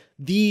probably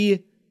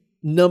the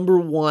number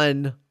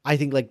one. I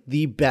think like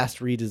the best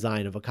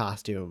redesign of a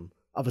costume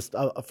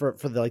for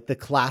the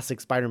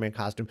classic Spider-Man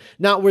costume.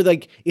 Not where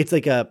like it's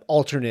like a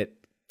alternate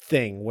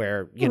thing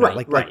where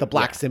like the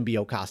black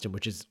symbiote costume,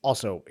 which is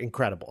also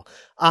incredible.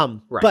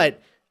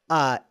 But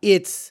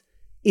it's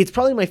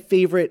probably my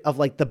favorite of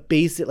like the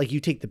basic, like you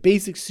take the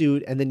basic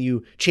suit and then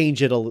you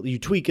change it, you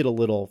tweak it a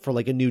little for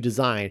like a new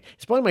design.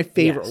 It's probably my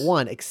favorite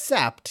one,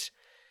 except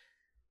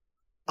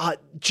I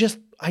just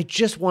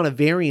want a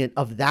variant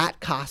of that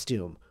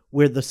costume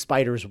where the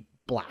spider's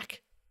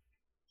black.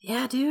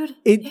 Yeah, dude.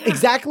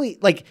 Exactly.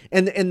 Like,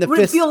 and the would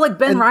fists feel like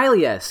Ben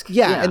Reilly-esque.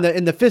 Yeah,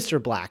 and the fists are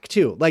black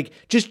too. Like,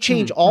 just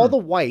change all the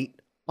white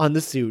on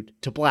the suit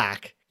to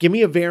black. Give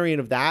me a variant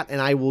of that,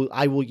 and I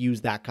will use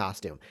that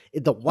costume.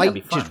 The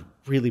white just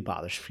really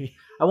bothers me.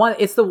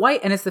 It's the white,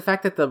 and it's the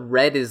fact that the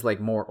red is like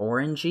more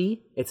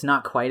orangey. It's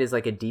not quite as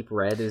like a deep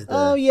red as the.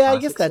 Oh yeah, I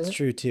guess that's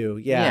true too.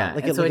 Yeah,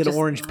 like an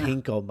orange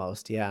pink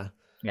almost. Yeah.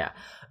 Yeah.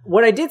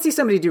 What I did see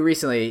somebody do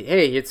recently.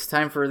 Hey, it's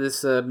time for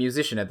this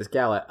musician at this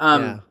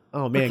gala.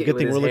 Oh man, good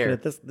thing we're looking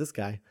at this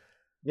guy.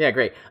 Yeah,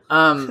 great.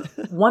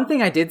 One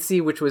thing I did see,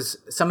 which was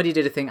somebody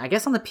did a thing, I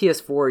guess on the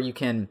PS4 you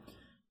can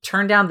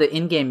turn down the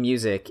in-game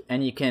music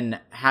and you can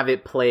have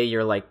it play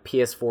your like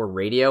PS4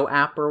 radio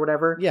app or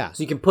whatever. Yeah.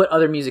 So you can put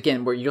other music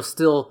in where you'll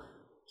still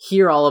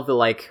hear all of the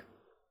like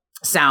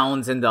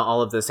sounds and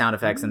all of the sound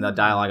effects and the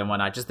dialogue and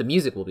whatnot. Just the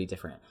music will be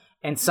different.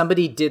 And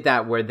somebody did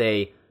that where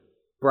they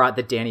brought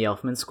the Danny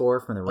Elfman score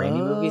from the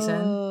Raimi movies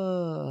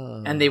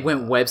in, and they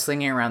went web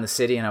slinging around the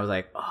city. And I was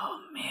like, oh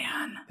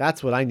man,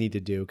 that's what I need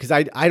to do because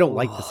I don't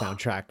like the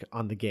soundtrack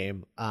on the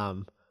game.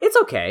 It's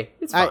okay.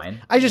 It's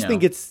fine. I just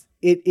think it's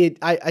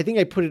I think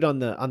I put it on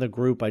the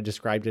group. I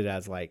described it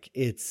as like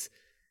it's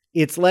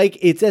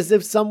as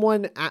if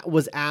someone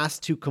was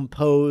asked to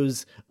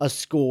compose a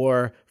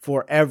score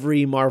for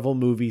every Marvel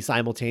movie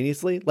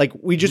simultaneously. Like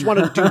we just want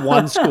to do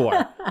one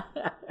score.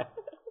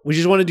 We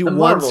just want to do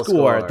one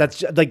score.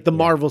 That's like the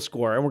Marvel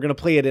score, and we're going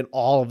to play it in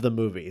all of the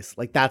movies.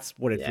 Like that's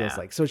what it feels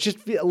like. So it's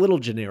just a little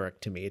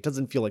generic to me. It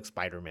doesn't feel like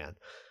Spider-Man.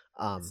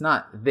 It's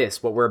not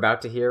what we're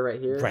about to hear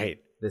right here. Right.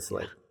 This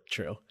like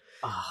true.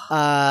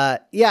 I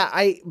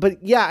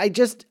think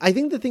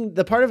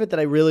the part of it that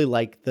I really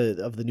like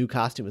of the new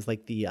costume is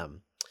like the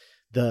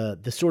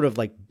sort of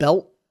like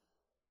belt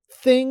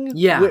thing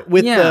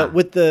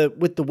with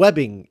the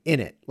webbing in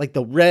it, like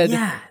the red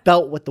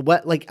belt with the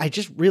like I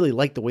just really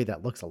like the way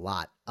that looks a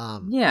lot.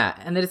 And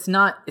that it's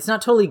not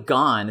totally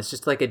gone. It's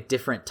just like a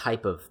different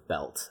type of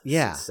belt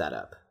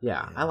setup.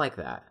 I like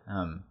that. I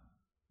don't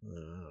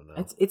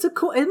know. It's a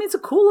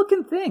cool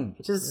looking thing.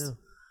 It's just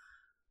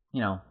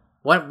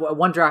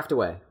one draft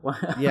away.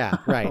 Yeah,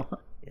 right.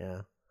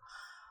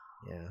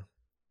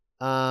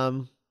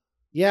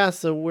 Yeah.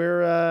 So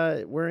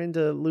we're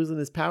into losing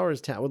his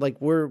powers town. Like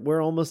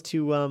we're almost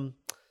to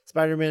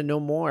Spider-Man No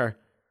More.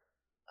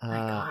 My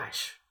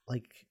gosh.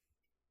 Like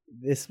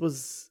this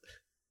was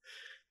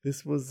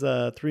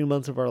 3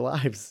 months of our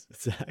lives,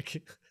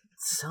 Zach.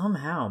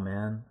 Somehow,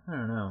 man. I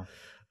don't know.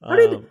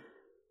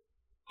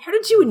 How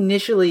did you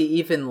initially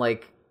even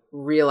like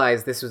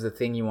realize this was a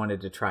thing you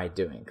wanted to try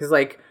doing? Because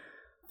like,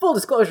 full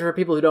disclosure for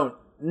people who don't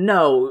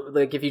know,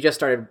 like if you just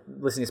started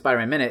listening to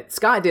Spider-Man Minute,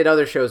 Scott did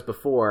other shows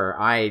before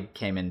I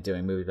came in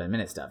doing Movies by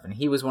Minute stuff, and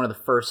he was one of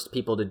the first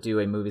people to do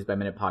a Movies by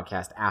Minute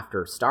podcast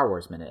after Star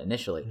Wars Minute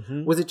initially.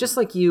 Mm-hmm. Was it just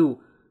like you?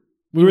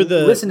 We were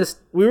the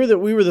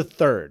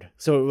third.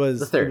 So it was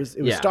the third.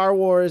 It was Star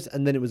Wars,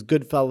 and then it was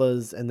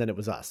Goodfellas, and then it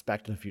was us,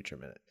 Back to the Future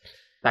Minute.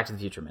 Back to the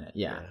Future Minute,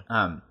 yeah.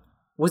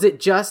 Was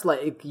it just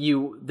like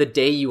the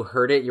day you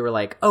heard it, you were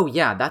like, oh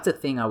yeah, that's a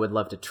thing I would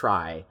love to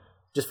try,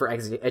 just for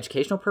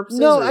educational purposes?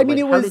 No, I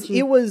mean, like,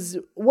 it was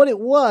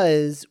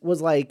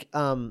like,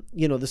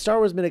 the Star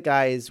Wars Minute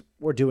guys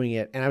were doing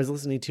it, and I was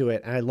listening to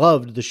it, and I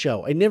loved the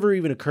show. It never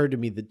even occurred to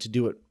me to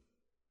do it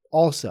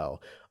also,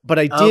 but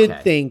I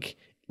did think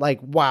like,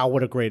 wow,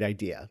 what a great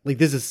idea. Like,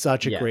 this is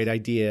such a great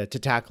idea to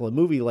tackle a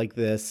movie like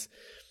this.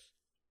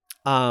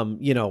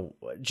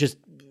 Just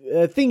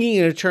thinking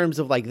in terms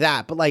of like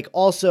that, but like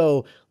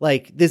also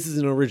like this is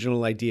an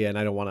original idea and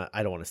I don't want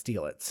to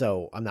steal it.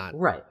 So I'm not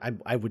right.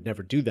 I would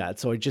never do that.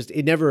 So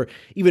it never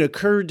even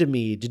occurred to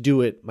me to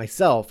do it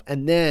myself.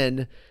 And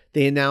then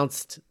they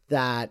announced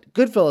that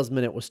Goodfellas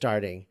Minute was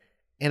starting,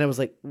 and I was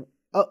like,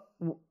 oh,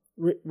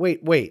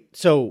 wait.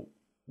 So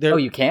there? Oh,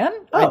 you can?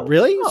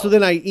 Really? Oh. So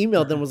then I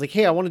emailed them, was like,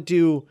 hey, I want to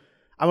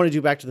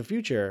do Back to the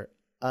Future.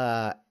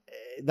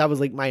 That was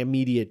like my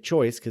immediate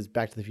choice because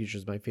Back to the Future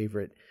is my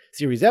favorite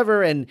series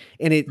ever, and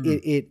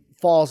it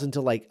falls into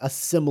like a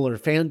similar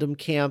fandom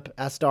camp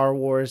as Star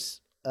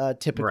Wars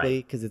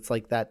typically, because it's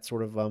like that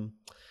sort of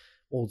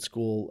old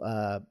school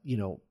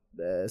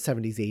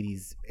 70s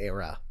 80s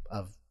era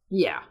of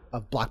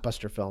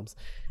blockbuster films,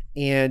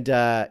 and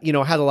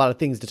had a lot of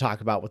things to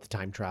talk about with the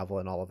time travel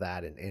and all of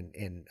that,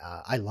 and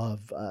I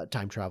love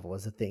time travel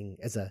as a thing,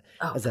 as a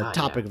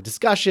topic of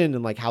discussion,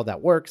 and like how that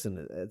works,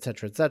 and et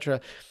cetera, et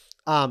cetera.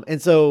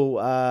 And so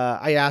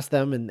I asked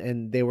them,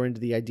 and they were into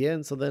the idea,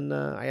 and so then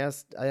I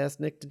asked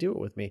Nick to do it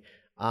with me.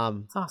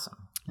 It's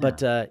awesome. Yeah.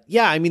 But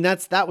I mean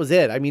that was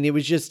it. I mean, it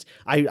was just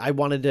I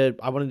wanted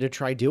to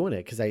try doing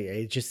it because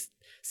it just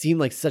seemed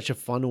like such a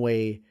fun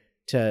way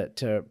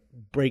to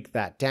break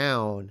that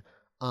down.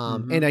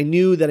 And I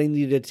knew that I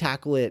needed to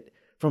tackle it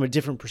from a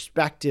different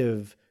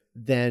perspective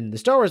than the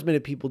Star Wars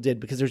Minute people did,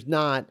 because there's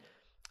not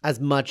as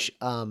much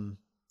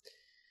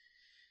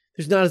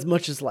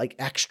as like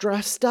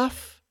extra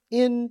stuff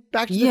in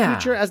Back to the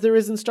Future as there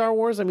is in Star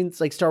Wars. I mean, it's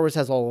like Star Wars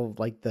has all of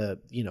like they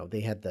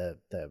had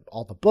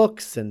all the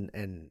books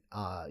and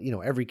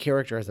every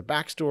character has a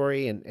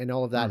backstory and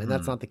all of that. And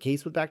that's not the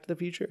case with Back to the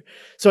Future.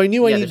 So I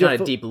knew I needed there's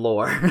not a deep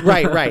lore.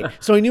 Right.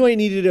 So I knew I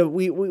needed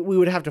we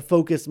would have to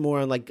focus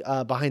more on like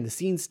behind the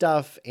scenes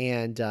stuff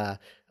and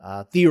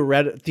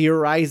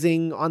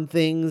theorizing on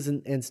things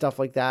and stuff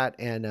like that.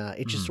 And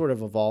it just sort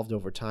of evolved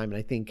over time. And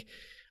I think,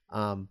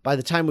 by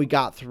the time we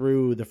got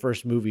through the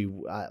first movie,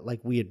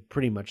 like we had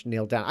pretty much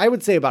nailed down, I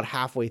would say about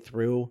halfway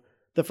through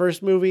the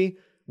first movie,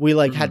 we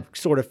like had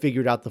sort of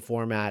figured out the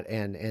format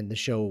and the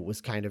show was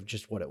kind of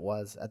just what it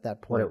was at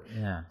that point.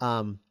 Yeah.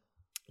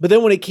 But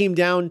then when it came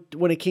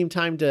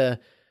time to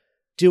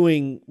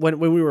doing when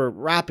we were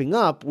wrapping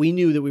up, we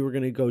knew that we were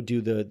going to go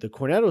do the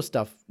Cornetto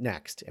stuff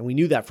next, and we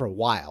knew that for a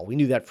while. We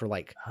knew that for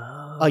like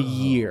a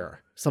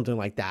year, something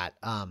like that.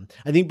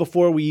 I think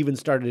before we even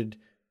started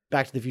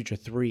Back to the Future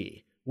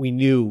 3, we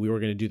knew we were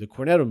going to do the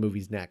Cornetto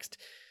movies next.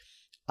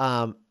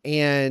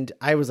 And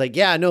I was like,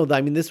 yeah, no,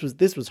 I mean, this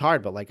was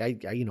hard, but like, I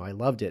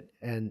loved it.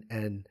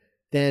 And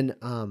then,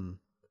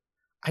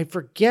 I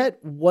forget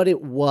what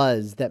it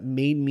was that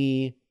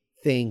made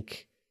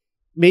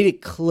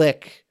it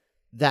click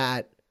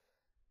that,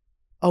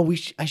 oh,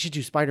 I should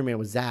do Spider-Man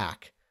with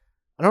Zach.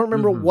 I don't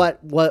remember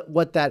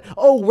what that,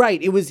 oh,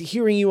 right. It was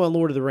hearing you on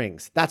Lord of the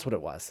Rings. That's what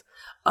it was.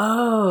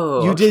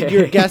 Oh, you did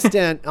your guest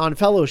on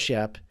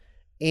Fellowship,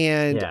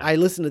 and I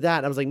listened to that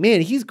and I was like,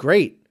 man, he's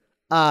great.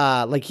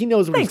 Like he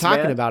knows what he's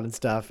talking about and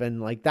stuff.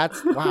 And like,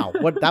 that's, wow,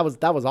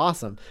 that was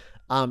awesome.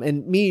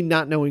 And me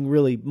not knowing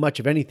really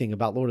much of anything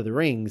about Lord of the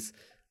Rings,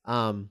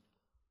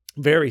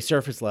 very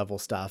surface level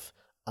stuff.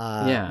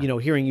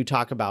 Hearing you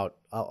talk about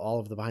all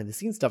of the behind the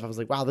scenes stuff, I was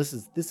like, wow, this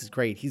is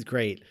great. He's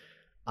great.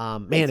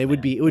 It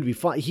would be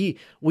fun.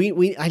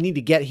 I need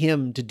to get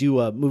him to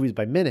do movies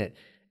by minute.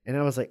 And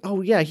I was like,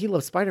 oh yeah, he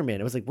loves Spider-Man.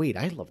 I was like, wait,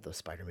 I love those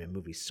Spider-Man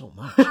movies so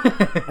much.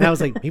 And I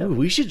was like, maybe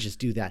we should just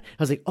do that. I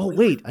was like, oh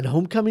wait, and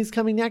Homecoming's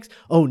coming next?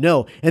 Oh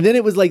no. And then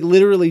it was like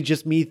literally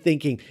just me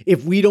thinking,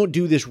 if we don't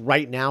do this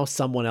right now,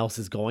 someone else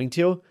is going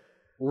to.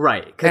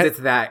 Right, because it's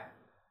that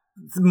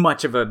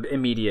much of an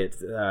immediate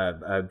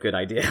good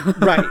idea.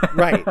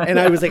 right. And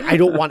I was like, I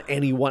don't want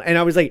anyone. And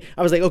I was like,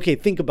 okay,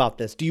 think about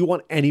this. Do you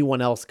want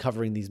anyone else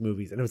covering these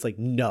movies? And it was like,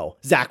 no,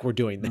 Zach, we're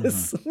doing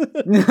this.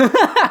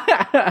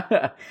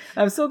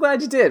 I'm so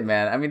glad you did,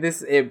 man. I mean, as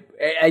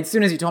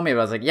soon as you told me about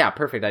it, I was like, yeah,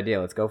 perfect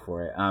idea. Let's go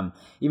for it.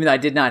 Even though I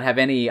did not have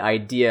any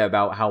idea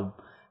about how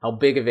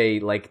big of a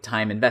like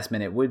time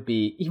investment it would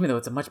be, even though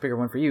it's a much bigger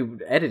one for you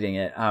editing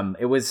it.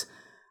 It was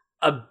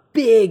a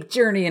big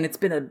journey, and it's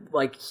been a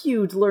like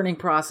huge learning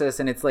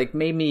process, and it's like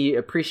made me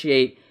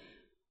appreciate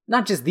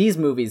not just these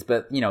movies,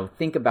 but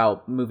think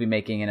about movie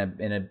making in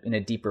a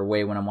deeper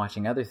way when I'm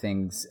watching other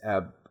things.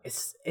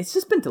 It's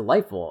just been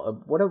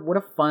delightful. What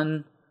a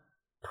fun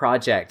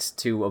project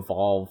to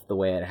evolve the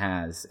way it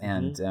has,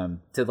 and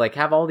to like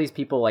have all these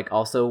people like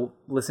also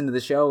listen to the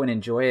show and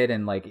enjoy it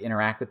and like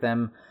interact with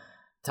them,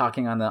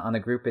 talking on the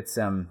group.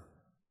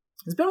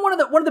 It's been one of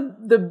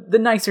the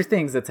nicer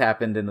things that's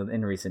happened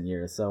in recent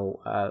years. So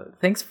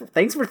thanks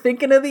for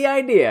thinking of the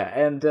idea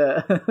and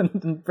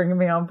bringing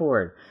me on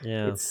board.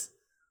 Yeah, it's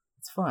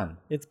fun.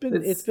 It's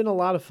been a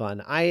lot of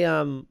fun. I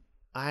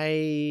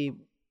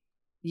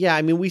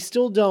mean, we're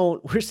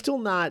still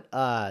not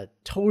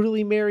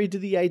totally married to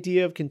the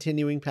idea of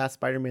continuing past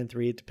Spider-Man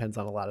 3. It depends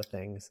on a lot of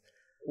things.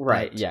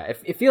 Right. But, yeah.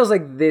 It feels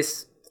like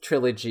this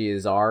trilogy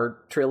is our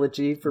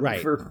trilogy for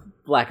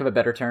lack of a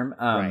better term.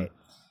 Right.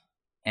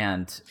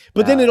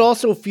 But then it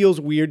also feels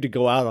weird to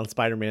go out on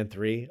Spider-Man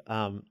 3.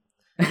 And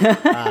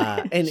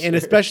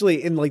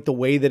especially in like the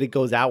way that it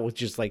goes out with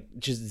just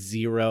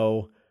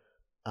zero,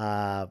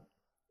 I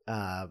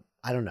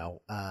don't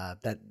know,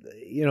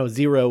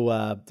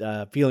 zero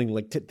feeling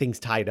like things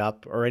tied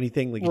up or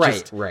anything. Like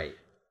right.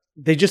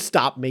 They just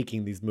stop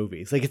making these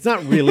movies. Like it's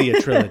not really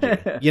a trilogy,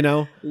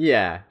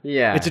 Yeah.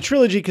 It's a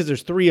trilogy because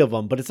there's 3 of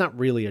them, but it's not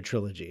really a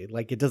trilogy.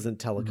 Like it doesn't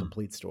tell a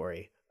complete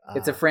story.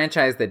 It's a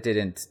franchise that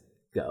didn't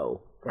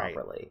go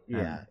properly.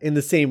 Right. Yeah. In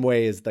the same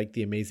way as like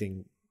the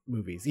Amazing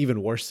movies,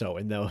 even worse so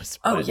in those.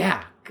 Oh,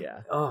 yeah.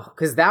 Oh,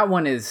 because that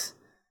one is...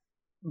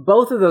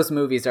 Both of those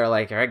movies are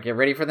like, all right, get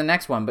ready for the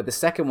next one. But the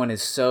second one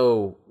is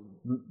so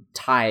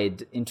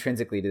tied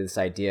intrinsically to this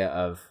idea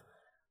of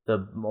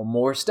the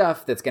more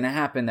stuff that's going to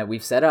happen that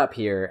we've set up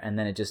here, and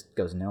then it just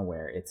goes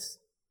nowhere. It's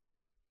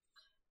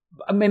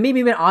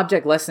maybe an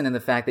object lesson in the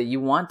fact that you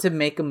want to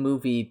make a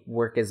movie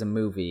work as a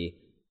movie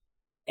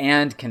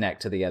and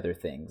connect to the other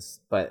things.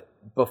 But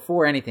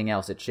before anything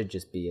else, it should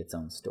just be its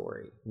own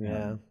story.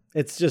 Yeah.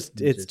 It's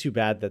too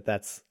bad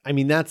that's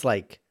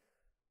like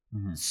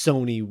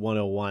Sony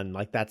 101.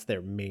 Like that's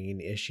their main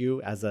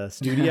issue as a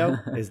studio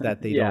is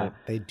that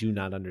they do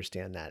not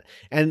understand that.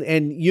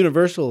 And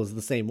Universal is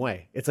the same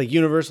way. It's like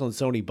Universal and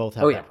Sony both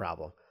have that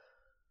problem.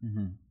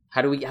 Mm-hmm.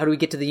 How do we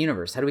get to the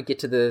universe? How do we get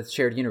to the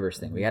shared universe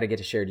thing? We got to get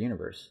to shared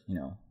universe.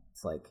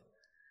 It's like,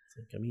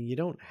 I mean, you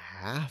don't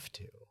have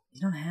to.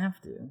 You don't have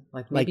to.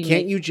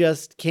 Can't you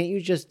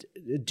just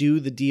do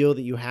the deal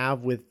that you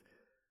have with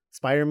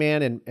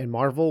Spider-Man and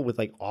Marvel with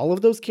like all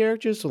of those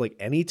characters? So like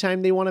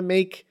anytime they want to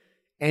make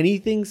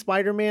anything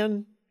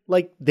Spider-Man,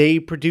 like they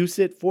produce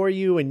it for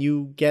you and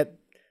you get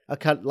a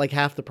cut, like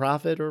half the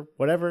profit or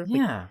whatever.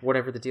 Yeah,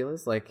 whatever the deal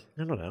is. Like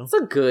I don't know. It's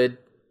a good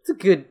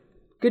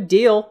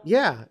deal.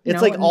 Yeah,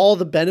 it's like all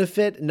the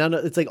benefit,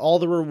 it's like all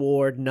the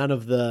reward, none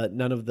of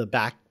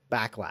the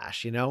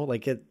backlash.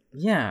 Like it.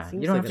 Yeah,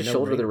 you don't have to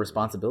shoulder the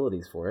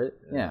responsibilities for it.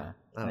 Yeah,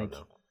 I don't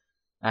know.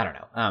 I don't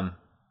know.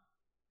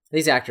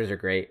 These actors are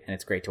great, and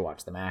it's great to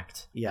watch them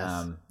act.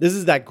 Yes, this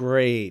is that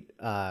great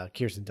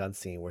Kirsten Dunst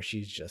scene where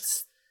she's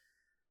just,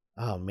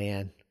 oh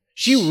man,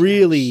 she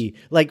really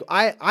like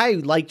I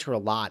liked her a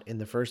lot in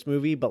the first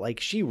movie, but like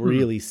she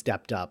really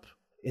stepped up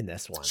in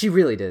this one. She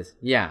really does.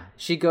 Yeah,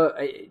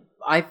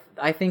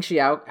 I think she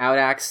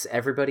outacts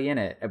everybody in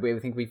it. I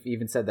think we've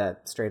even said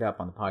that straight up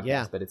on the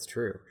podcast, but it's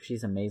true.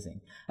 She's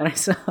amazing. And I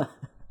saw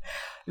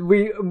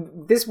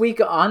this week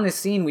on this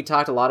scene, we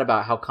talked a lot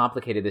about how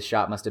complicated this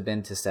shot must have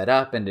been to set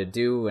up and to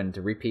do and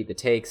to repeat the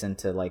takes and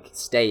to like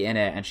stay in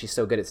it. And she's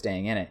so good at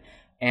staying in it.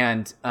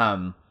 And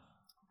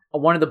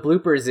one of the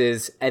bloopers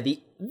is at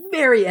the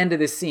very end of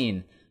this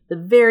scene, the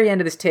very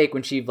end of this take,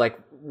 when she like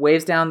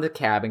waves down the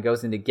cab and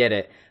goes in to get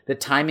it, the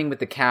timing with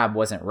the cab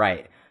wasn't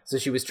right. So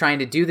she was trying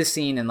to do the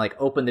scene and like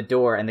open the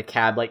door, and the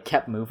cab like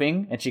kept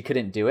moving and she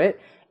couldn't do it.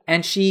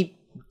 And she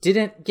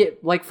didn't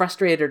get like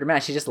frustrated or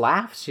mad. She just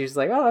laughed. She was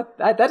like, oh,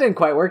 that didn't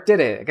quite work, did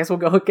it? I guess we'll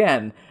go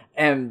again.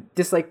 And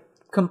just like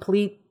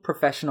complete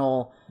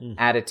professional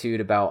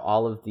attitude about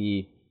all of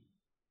the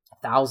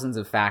thousands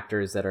of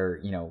factors that are,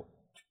 you know,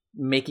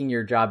 making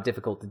your job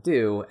difficult to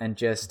do, and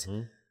just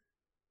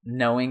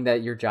knowing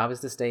that your job is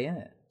to stay in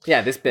it.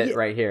 Yeah, this bit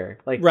right here,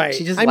 like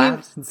she just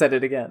laughed and said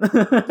it again.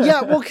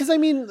 Yeah, well, because I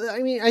mean,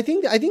 I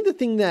think the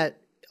thing that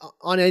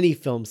on any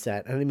film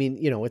set, and I mean,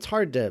 you know, it's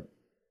hard to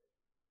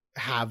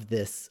have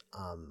this,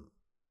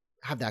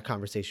 have that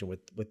conversation with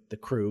the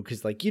crew,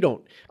 because like you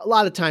don't, a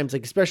lot of times,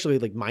 like especially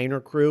like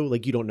minor crew,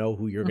 like you don't know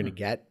who you're gonna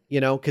get,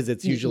 you know, because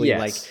it's usually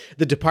like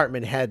the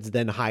department heads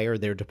then hire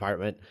their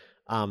department.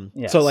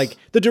 So like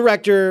the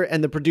director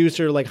and the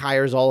producer like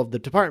hires all of the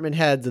department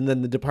heads, and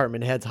then the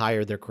department heads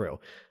hire their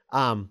crew.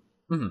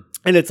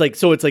 And it's like,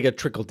 so it's like a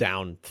trickle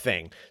down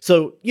thing.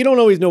 So you don't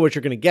always know what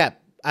you're going to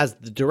get as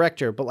the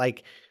director, but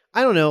like,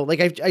 I don't know,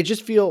 like I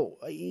just feel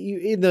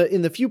in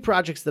the few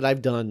projects that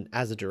I've done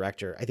as a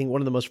director, I think one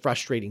of the most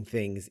frustrating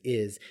things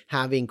is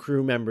having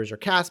crew members or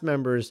cast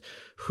members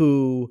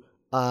who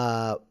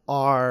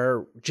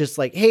are just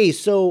like, hey,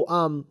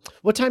 so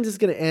what time is this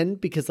going to end?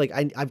 Because like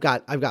I've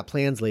got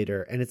plans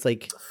later, and it's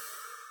like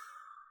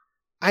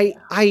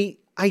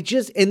I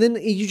just, and then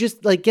you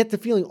just like get the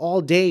feeling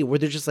all day where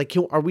they're just like,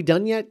 are we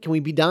done yet? Can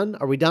we be done?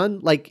 Are we done?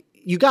 Like,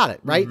 you got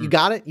it, right? You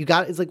got it.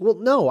 It's like, well,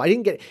 no, I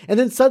didn't get it. And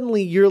then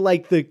suddenly you're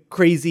like the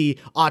crazy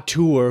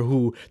auteur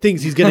who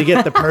thinks he's going to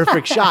get the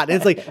perfect shot. And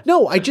it's like,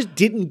 no, I just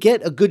didn't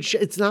get a good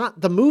shot. It's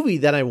not the movie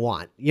that I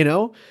want, you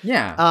know?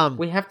 Yeah.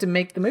 We have to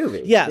make the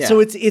movie. Yeah. So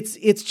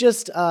it's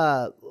just,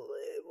 I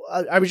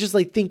was just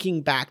like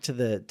thinking back to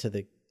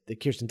the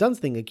Kirsten Dunst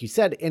thing, like you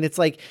said. And it's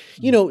like,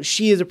 you know,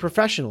 she is a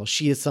professional.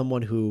 She is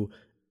someone who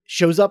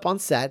shows up on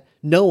set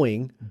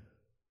knowing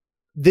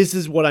this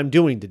is what I'm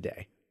doing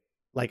today.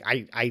 Like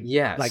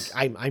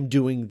I'm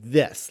doing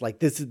this. Like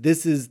this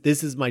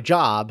is my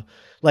job.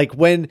 Like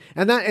when,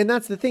 and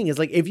that's the thing is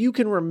like, if you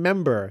can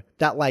remember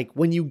that, like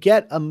when you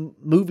get a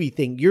movie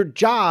thing, your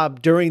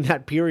job during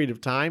that period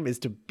of time is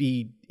to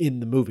be in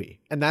the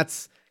movie. And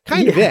that's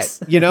kind of it,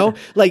 you know,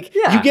 like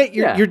you get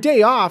your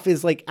day off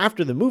is like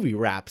after the movie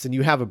wraps and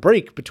you have a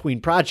break between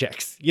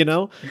projects, you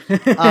know?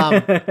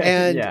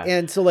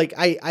 And so like,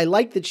 I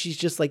like that she's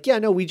just like, yeah,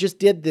 no, we just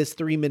did this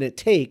 3-minute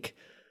take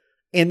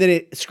and then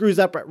it screws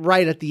up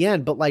right at the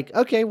end, but like,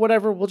 okay,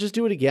 whatever, we'll just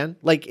do it again.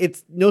 Like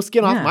it's no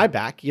skin off my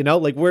back, you know,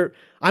 like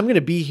I'm going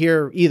to be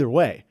here either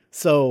way.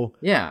 So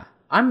yeah.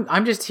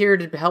 I'm just here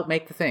to help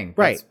make the thing.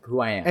 That's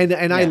who I am.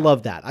 And I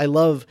love that. I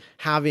love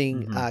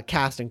having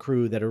cast and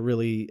crew that are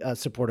really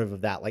supportive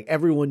of that. Like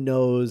everyone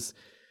knows,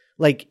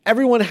 like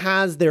everyone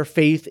has their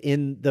faith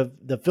in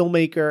the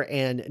filmmaker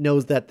and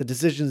knows that the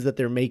decisions that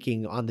they're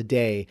making on the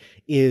day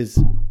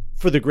is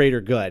for the greater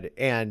good.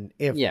 And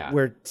if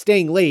we're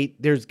staying late,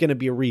 there's going to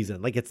be a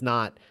reason. Like it's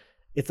not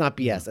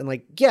BS. And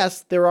like,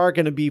 yes, there are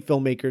going to be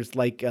filmmakers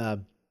like,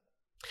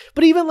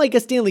 but even like a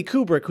Stanley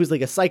Kubrick, who's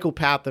like a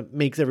psychopath that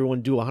makes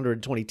everyone do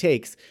 120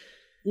 takes.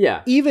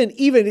 Yeah. Even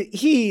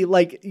he,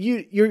 like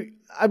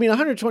I mean,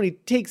 120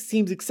 takes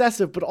seems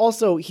excessive, but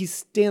also he's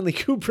Stanley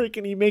Kubrick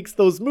and he makes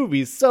those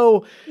movies.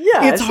 So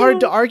it's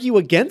hard to argue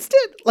against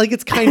it. Like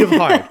it's kind of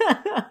hard,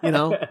 you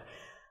know?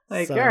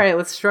 Like, all right,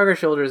 let's shrug our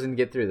shoulders and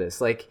get through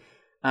this. Like,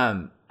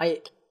 and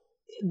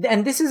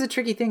this is a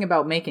tricky thing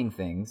about making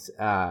things,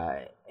 in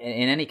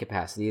any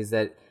capacity, is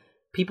that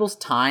people's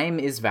time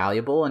is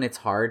valuable and it's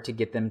hard to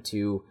get them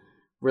to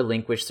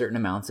relinquish certain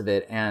amounts of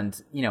it. And,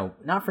 you know,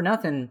 not for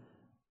nothing,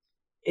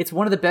 it's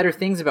one of the better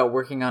things about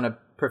working on a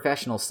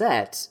professional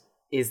set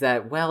is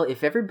that, well,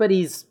 if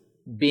everybody's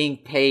being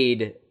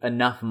paid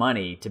enough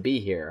money to be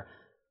here,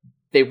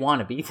 they want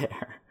to be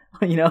there.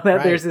 You know,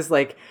 that there's this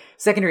like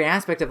secondary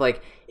aspect of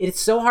like, it's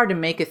so hard to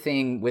make a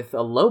thing with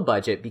a low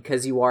budget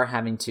because you are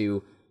having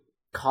to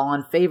call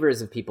on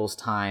favors of people's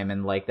time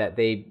and like that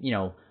they, you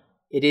know,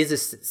 it is a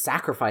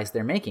sacrifice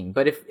they're making.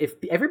 But if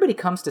everybody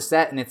comes to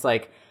set and it's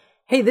like,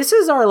 hey, this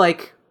is our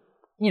like,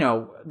 you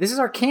know, this is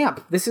our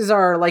camp. This is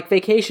our like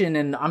vacation.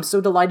 And I'm so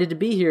delighted to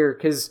be here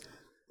because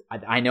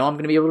I know I'm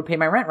going to be able to pay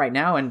my rent right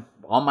now. And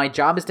all my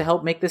job is to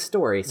help make this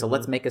story. So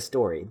let's make a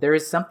story. There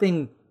is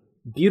something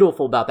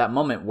beautiful about that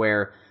moment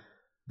where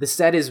the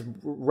set is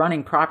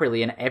running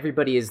properly and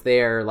everybody is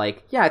there.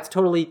 Like, yeah, it's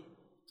totally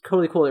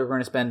cool that we're going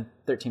to spend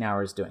 13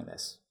 hours doing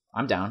this.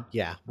 I'm down.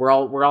 Yeah. We're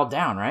all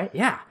down, right?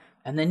 Yeah.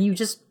 And then you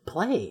just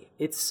play.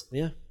 It's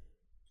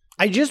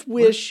I just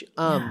wish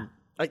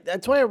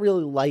that's why I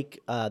really like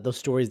those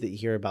stories that you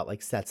hear about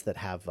like sets that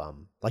have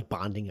like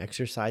bonding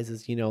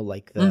exercises, you know,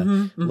 like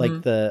the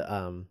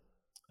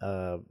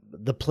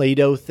the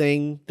Play-Doh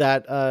thing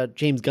that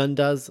James Gunn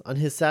does on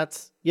his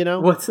sets, you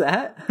know? What's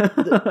that?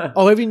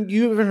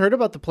 You ever heard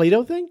about the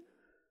Play-Doh thing?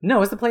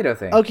 No, it's the Play-Doh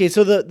thing. Okay,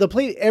 so the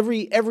play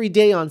every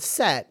day on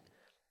set,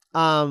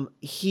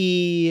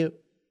 he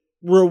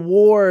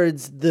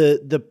rewards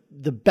the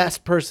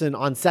best person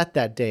on set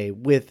that day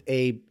with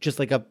just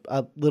like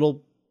a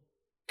little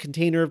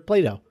container of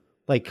Play-Doh.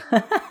 Like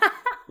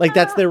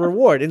that's their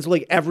reward. And so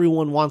like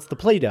everyone wants the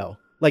Play-Doh.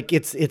 Like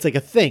it's like a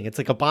thing. It's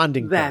like a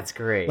bonding thing. That's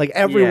great. Like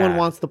everyone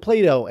wants the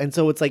Play-Doh. And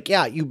so it's like,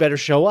 yeah, you better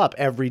show up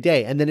every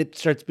day. And then it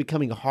starts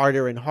becoming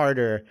harder and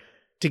harder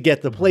to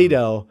get the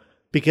Play-Doh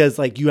because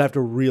like you have to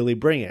really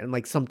bring it. And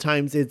like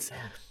sometimes it's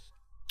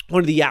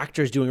one of the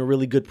actors doing a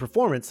really good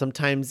performance.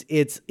 Sometimes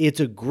it's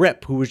a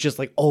grip who was just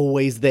like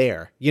always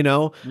there, you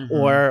know,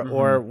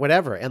 or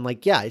whatever. And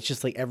like, yeah, it's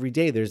just like every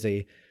day there's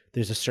a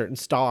certain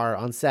star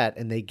on set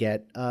and they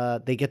get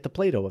the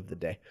Play-Doh of the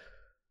day.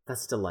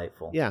 That's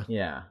delightful. Yeah.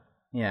 Yeah.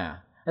 Yeah.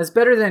 That's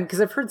better than, because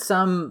I've heard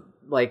some,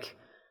 like,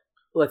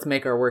 let's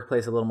make our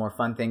workplace a little more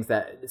fun things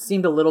that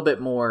seemed a little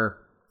bit more,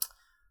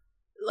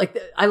 like,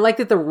 I like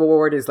that the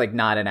reward is, like,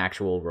 not an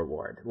actual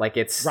reward. Like,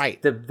 it's,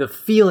 right. The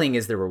feeling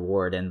is the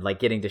reward, and, like,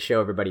 getting to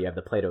show everybody you have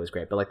the Play-Doh is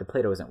great, but, like, the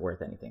Play-Doh isn't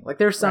worth anything. Like,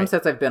 there's some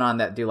sets I've been on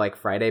that do, like,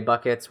 Friday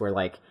buckets where,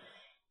 like,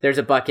 there's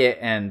a bucket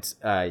and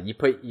you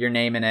put your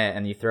name in it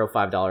and you throw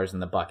 $5 in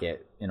the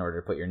bucket in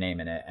order to put your name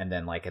in it. And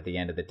then like at the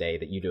end of the day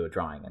that you do a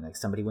drawing and like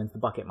somebody wins the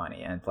bucket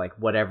money. And it's like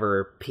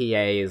whatever PA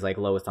is like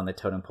lowest on the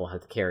totem pole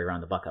has to carry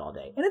around the bucket all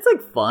day. And it's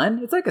like fun.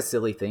 It's like a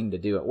silly thing to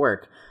do at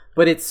work,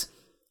 but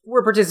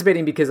we're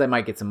participating because I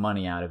might get some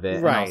money out of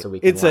it. Right. And also we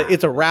can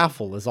it's a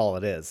raffle is all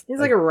it is.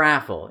 It's like a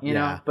raffle, you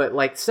know, but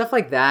like stuff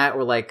like that,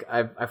 or like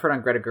I've heard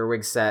on Greta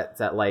Gerwig's set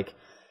that like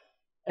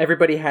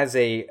everybody has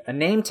a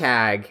name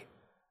tag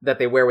that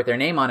they wear with their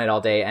name on it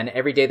all day, and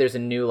every day there's a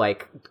new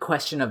like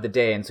question of the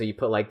day, and so you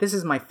put like, this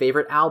is my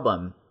favorite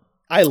album.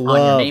 I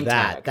love on your name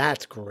that. Tag.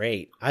 That's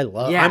great. I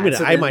love. Yeah,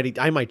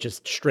 I might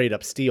just straight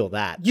up steal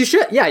that. You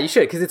should, yeah, you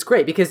should, because it's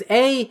great. Because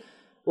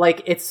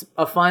like it's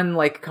a fun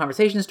like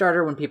conversation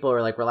starter when people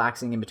are like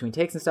relaxing in between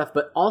takes and stuff,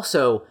 but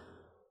also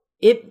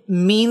it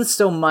means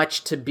so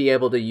much to be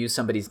able to use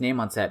somebody's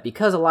name on set,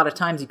 because a lot of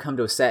times you come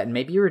to a set and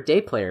maybe you're a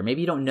day player, maybe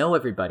you don't know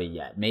everybody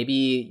yet,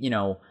 maybe you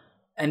know.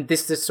 And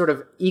this sort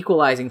of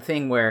equalizing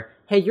thing where,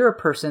 hey, you're a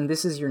person,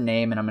 this is your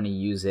name, and I'm going to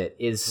use it,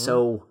 is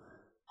so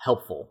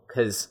helpful.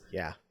 Because,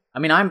 I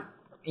mean,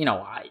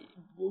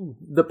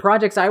 the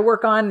projects I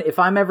work on, if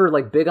I'm ever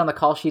like big on the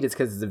call sheet, it's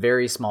because it's a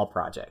very small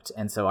project.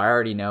 And so I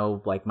already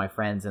know like my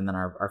friends and then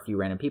our few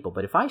random people.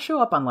 But if I show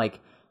up on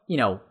like, you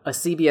know, a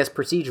CBS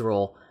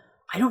procedural,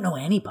 I don't know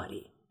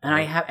anybody. And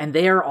and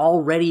they are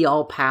already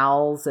all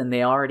pals, and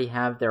they already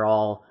they're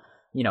all,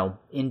 you know,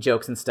 in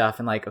jokes and stuff,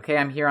 and like, okay,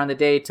 I'm here on the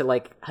day to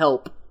like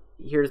help.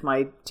 Here's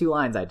my 2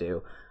 lines I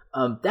do.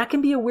 That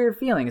can be a weird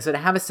feeling. So to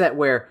have a set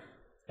where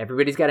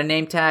everybody's got a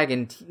name tag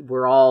and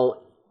we're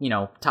all, you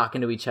know,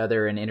 talking to each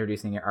other and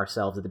introducing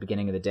ourselves at the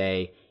beginning of the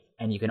day,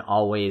 and you can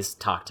always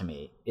talk to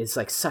me, is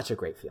like such a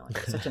great feeling.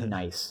 It's such a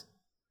nice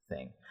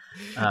thing.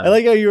 I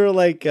like how you were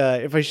like,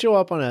 if I show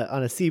up on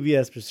a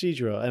CBS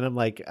procedural, and I'm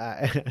like,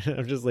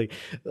 I'm just like,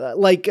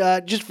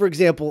 just for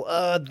example,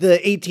 the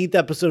 18th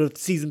episode of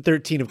season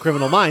 13 of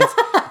Criminal Minds.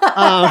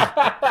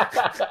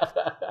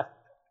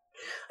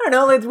 I don't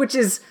know, which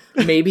is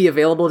maybe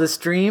available to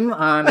stream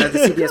on the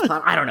CBS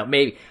platform. I don't know,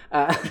 maybe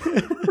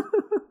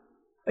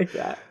like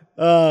that.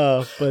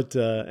 But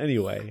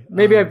anyway,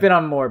 maybe I've been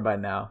on more by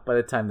now. By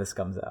the time this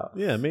comes out,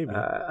 yeah, maybe.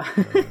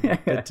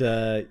 But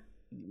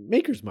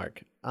Maker's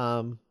Mark.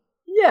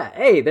 Yeah,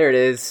 hey, there it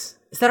is.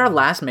 Is that our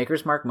last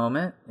Maker's Mark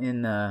moment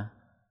in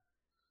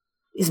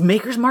Is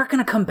Maker's Mark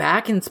going to come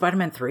back in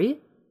Spider-Man 3?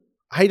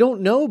 I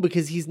don't know,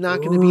 because he's not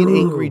going to be an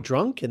angry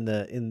drunk in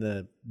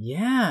the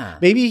Yeah.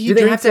 Maybe he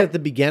drinks at the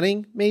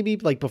beginning, maybe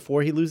like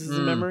before he loses his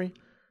memory.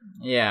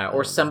 Yeah,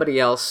 or somebody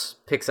else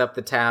picks up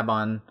the tab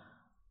on,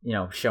 you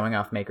know, showing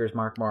off Maker's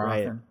Mark more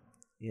often.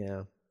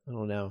 Yeah. I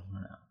don't know.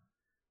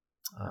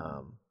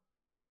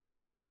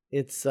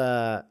 It's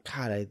God,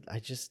 I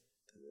just,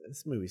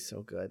 this movie's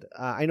so good.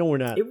 I know we're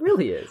not. It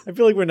really is. I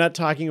feel like we're not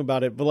talking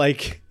about it, but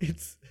like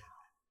it's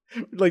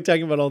like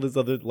talking about all this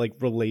other like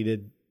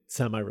related,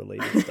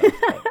 semi-related stuff.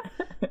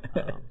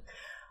 But,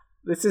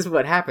 this is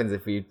what happens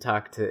if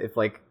if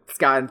like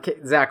Scott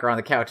and Zach are on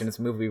the couch and it's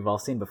a movie we've all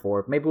seen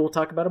before. Maybe we'll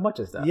talk about a bunch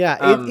of stuff. Yeah,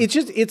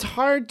 it's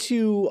hard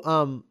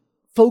to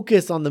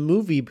focus on the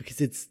movie because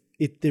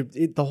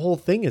the whole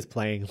thing is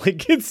playing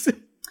like it's.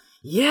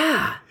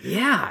 Yeah,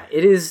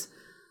 it is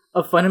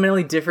a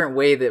fundamentally different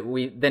way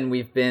than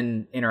we've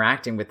been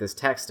interacting with this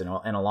text in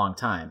a long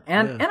time.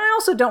 And I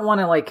also don't want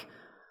to like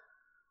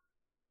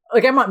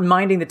I'm not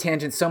minding the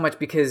tangent so much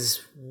because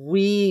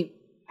we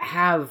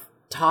have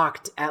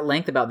talked at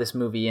length about this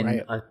movie in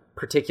a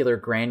particular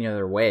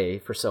granular way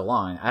for so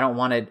long. I don't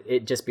want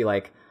it just be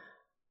like,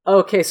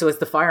 Okay, so it's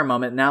the fire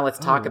moment. Now let's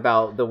talk Oh.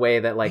 about the way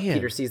that like Man.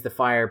 Peter sees the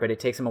fire, but it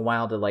takes him a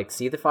while to like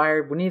see the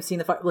fire. Wouldn't he have seen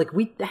the fire? Like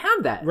we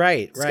have that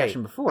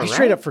discussion before. I right?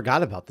 straight up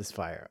forgot about this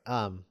fire.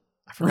 I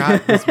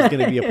forgot this was going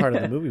to be a part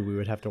of the movie we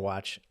would have to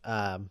watch.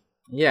 Yeah.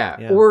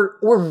 Yeah. Or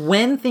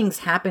when things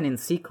happen in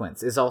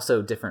sequence is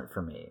also different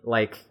for me.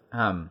 Like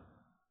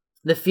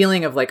the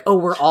feeling of like, oh,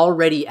 we're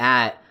already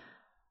at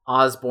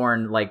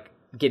Osborn like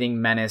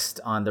getting menaced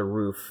on the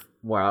roof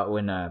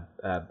when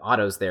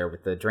Otto's there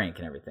with the drink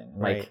and everything.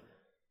 Like Right.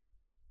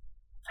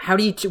 how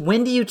do you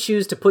when do you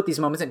choose to put these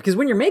moments in? Because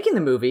when you're making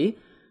the movie,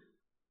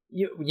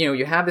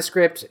 you have the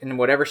script in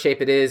whatever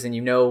shape it is and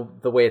you know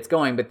the way it's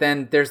going, but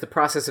then there's the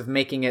process of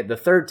making it the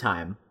third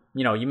time.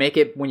 You make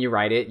it when you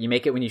write it, you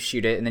make it when you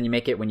shoot it, and then you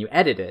make it when you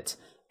edit it.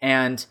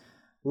 And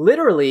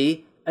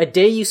literally, a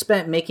day you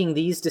spent making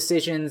these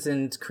decisions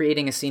and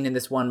creating a scene in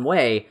this one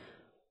way,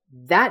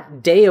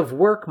 that day of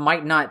work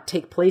might not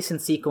take place in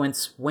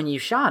sequence when you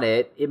shot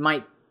it. It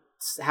might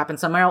happen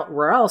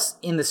somewhere else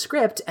in the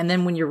script, and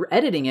then when you're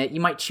editing it,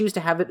 you might choose to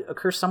have it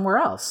occur somewhere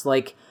else.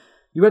 Like,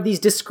 you have these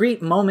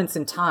discrete moments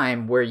in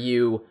time where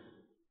you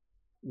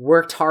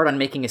worked hard on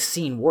making a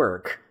scene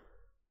work,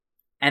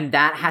 and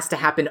that has to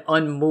happen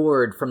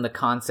unmoored from the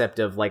concept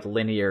of like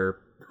linear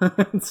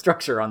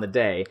structure on the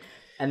day.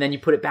 And then you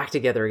put it back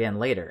together again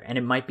later, and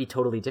it might be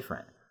totally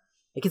different.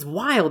 Like, it's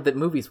wild that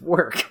movies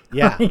work.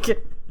 Yeah. Like,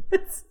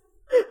 it's...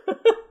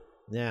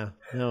 Yeah.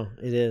 No,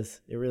 it is.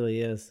 It really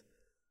is.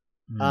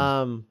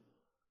 Mm.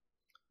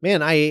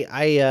 Man, I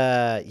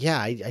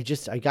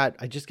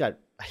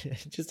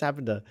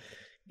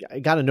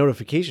got a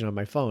notification on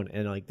my phone,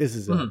 and like this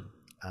is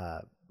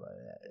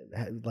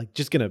like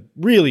just gonna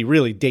really,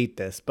 really date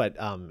this, but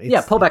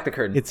it's, pull back the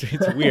curtain. It's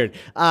weird.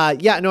 I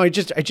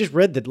just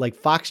read that like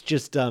Fox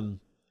just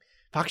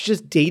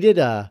dated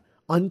a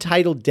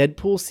untitled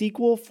Deadpool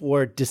sequel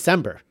for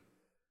December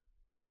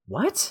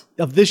What?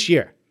 of this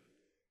year.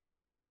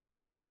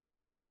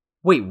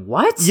 Wait,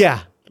 what?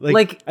 Yeah,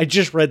 Like- I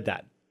just read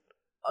that.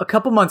 A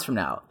couple months from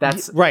now.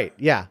 That's Right.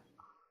 Yeah.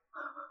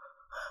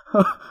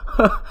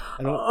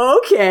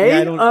 okay.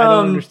 I don't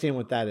understand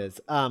what that is.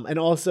 And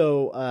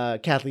also,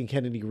 Kathleen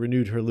Kennedy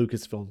renewed her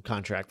Lucasfilm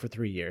contract for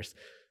 3 years.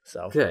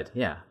 So Good.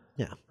 Yeah.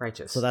 yeah,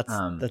 Righteous. so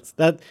that's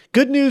that.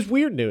 Good news,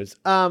 weird news.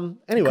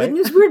 Anyway, good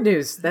news, weird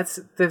news. That's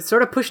the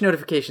sort of push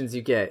notifications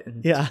you get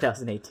in Yeah.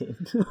 2018.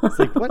 it's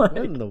like what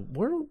in the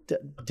world?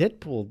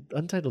 Deadpool,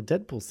 untitled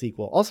Deadpool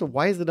sequel. Also,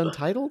 why is it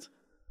untitled?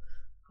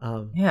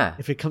 Yeah.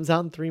 If it comes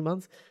out in 3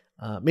 months,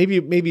 maybe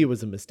it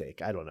was a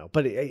mistake. I don't know,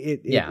 but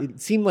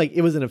it seemed like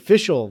it was an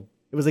official.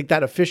 It was like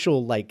that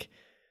official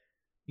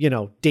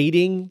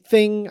dating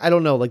thing. I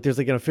don't know. Like there's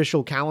like an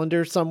official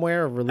calendar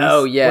somewhere, a release.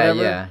 Oh yeah,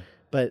 whatever. yeah.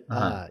 But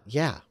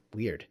yeah,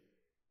 weird.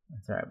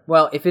 That's all right.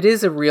 Well, if it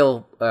is a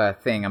real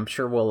thing, I'm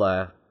sure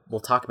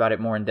we'll talk about it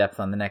more in depth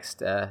on the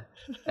next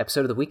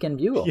episode of the Weekend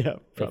Bugle. Yeah,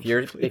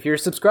 if you're a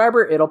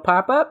subscriber, it'll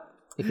pop up.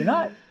 If you're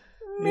not,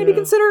 maybe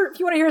consider if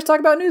you want to hear us talk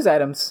about news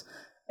items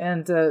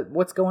and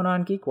what's going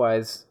on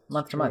geek-wise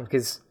month to month.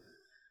 Because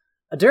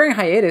during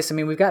hiatus, I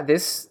mean, we've got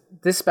this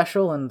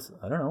special, and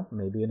I don't know,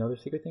 maybe another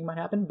secret thing might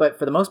happen. But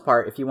for the most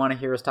part, if you want to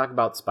hear us talk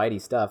about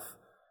Spidey stuff,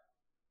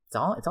 it's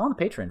all on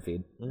the Patreon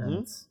feed.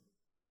 And it's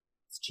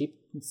cheap.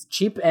 It's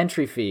cheap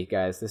entry fee,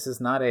 guys. This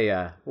is not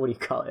a what do you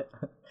call it?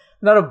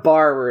 Not a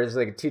bar where it's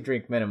like a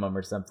 2-drink minimum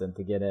or something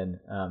to get in.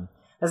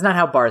 That's not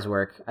how bars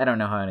work. I don't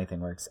know how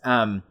anything works.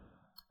 I'm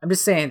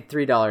just saying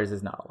 $3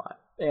 is not a lot.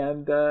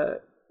 And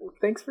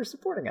thanks for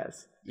supporting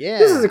us. Yeah,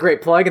 This is a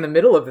great plug in the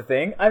middle of the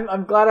thing.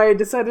 I'm glad I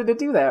decided to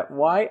do that.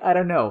 Why? I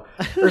don't know.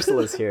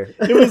 Ursula's here.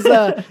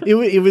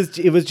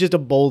 it was just a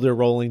boulder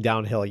rolling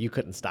downhill. You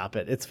couldn't stop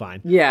it. It's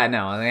fine. Yeah,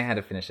 no, I had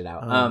to finish it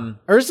out.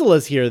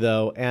 Ursula's here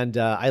though, and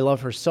I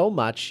love her so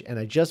much, and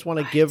I just want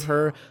to give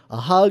her a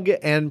hug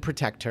and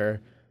protect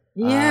her.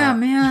 Yeah,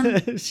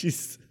 man.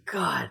 She's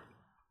God.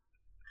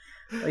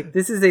 Like,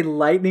 this is a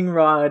lightning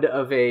rod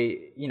of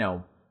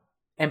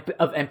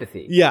of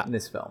empathy. Yeah. In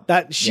this film.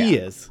 that she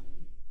Yeah. is.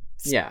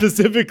 Yeah.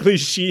 Specifically,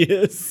 she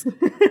is.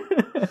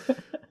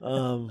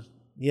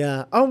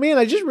 Yeah. Oh man,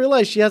 I just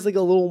realized she has like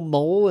a little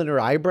mole in her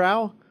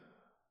eyebrow.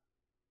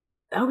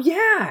 Oh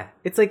yeah,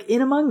 it's like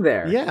in among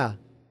there. Yeah,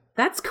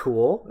 That's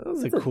cool. that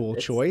was a cool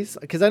choice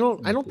because I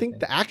don't think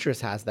the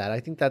actress has that. I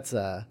think that's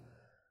an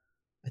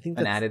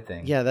added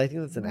thing. Yeah, I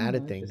think that's an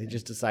added thing. They interesting.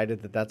 just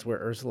decided that that's where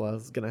Ursula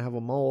is gonna have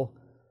a mole.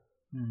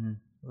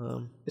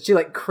 Mm-hmm. She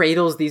like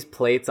cradles these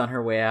plates on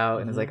her way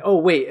out and is like, oh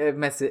wait, I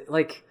messed it.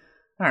 Like,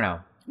 I don't know.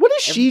 What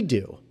does she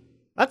do?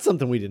 That's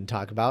something we didn't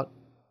talk about.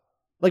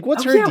 Like,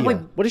 what's her yeah, deal?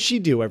 like- What does she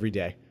do every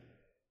day?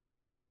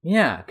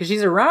 Yeah, because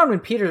she's around when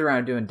Peter's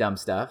around doing dumb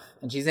stuff,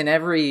 and she's in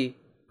pretty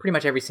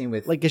much every scene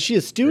with. Like, is she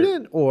a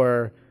student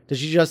or does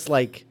she just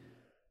like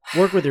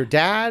work with her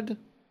dad?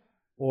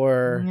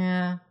 Or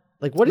yeah.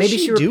 like, what does Maybe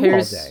she she do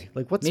repairs- all day?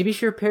 Like, what's Maybe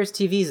she repairs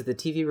TVs at the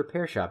TV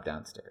repair shop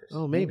downstairs.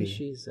 Oh, maybe.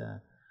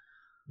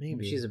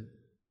 Maybe she's a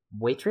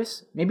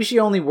waitress. Maybe she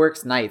only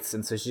works nights,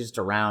 and so she's just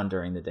around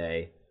during the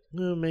day.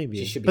 No, maybe.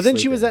 She should be But then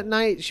she was sleeping. at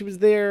night. She was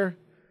there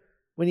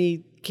when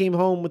he came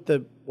home with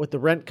the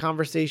rent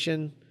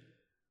conversation.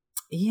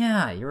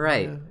 Yeah, you're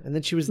right. Yeah. And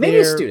then she was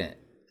Maybe there. a student.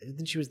 And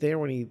then she was there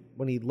when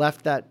he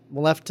left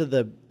to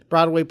the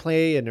Broadway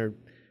play, and her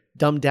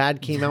dumb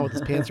dad came out with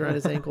his pants around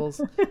his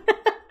ankles.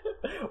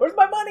 Where's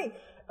my money?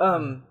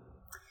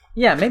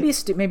 Yeah, maybe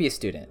a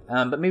student.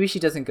 But maybe she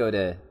doesn't go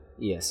to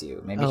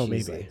ESU. Maybe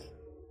she's maybe. like,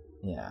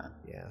 yeah,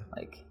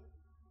 like,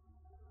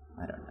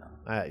 I don't know.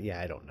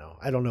 I don't know.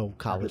 I don't know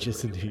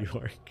colleges in New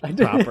York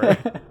proper.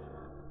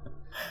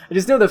 I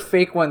just know the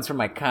fake ones from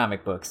my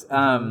comic books.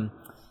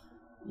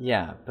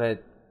 Yeah,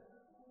 but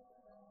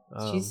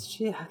she's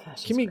great.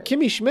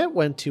 Kimmy Schmidt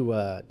went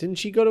to didn't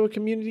she go to a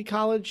community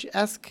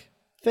college-esque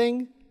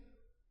thing?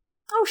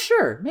 Oh,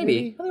 sure,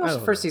 maybe. I only watched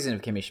the first know. season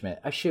of Kimmy Schmidt.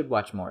 I should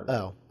watch more of it.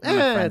 Oh, One of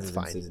my friends it's is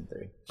in fine. season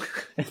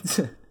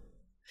 3.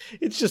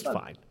 It's just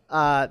fine.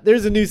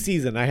 There's a new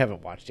season. I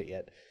haven't watched it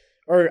yet.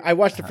 Or I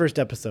watched the first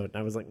episode and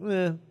I was like,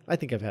 I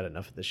think I've had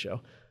enough of this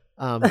show.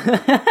 I'm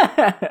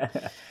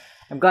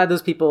glad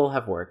those people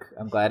have work.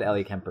 I'm glad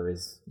Ellie Kemper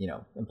is,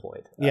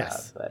 employed.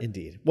 Yes, But...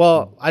 indeed.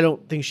 Well, I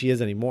don't think she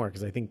is anymore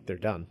because I think they're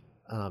done.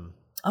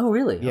 Oh,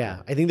 really?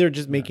 Yeah, I think they're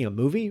just making a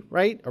movie,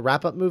 right? A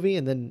wrap-up movie,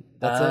 and then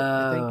that's it.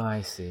 I think. Oh,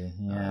 I see.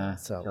 Yeah.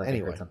 So I feel like I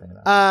anyway, heard something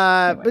about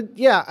that. Anyway. But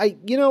yeah, I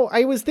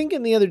was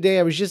thinking the other day.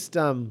 I was just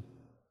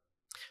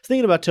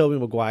thinking about Tobey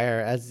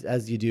Maguire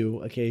as you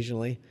do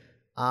occasionally,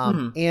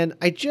 and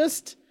I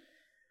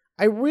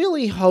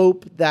really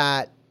hope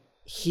that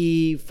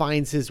he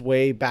finds his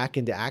way back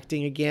into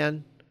acting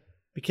again,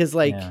 because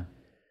I'm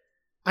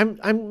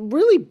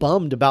really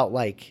bummed about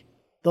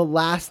the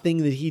last thing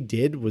that he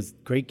did was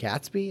Great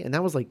Gatsby, and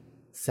that was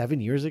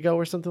 7 years ago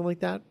or something like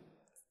that.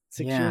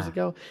 6 years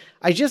ago.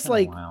 I just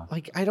wow.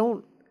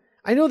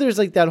 I know there's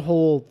that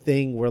whole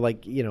thing where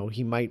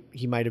he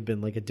might have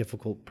been a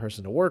difficult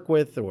person to work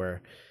with,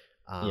 or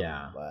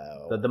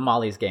the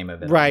Molly's game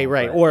of it.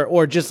 Right.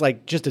 Or just a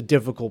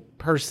difficult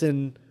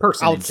person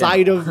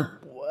outside of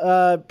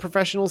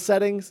professional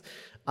settings.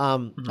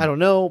 I don't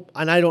know.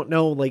 And I don't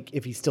know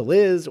if he still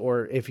is,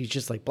 or if he's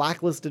just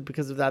blacklisted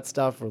because of that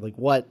stuff, or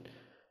what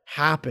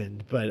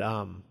happened. But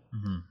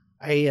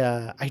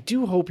I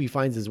do hope he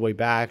finds his way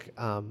back.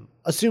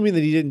 Assuming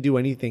that he didn't do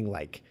anything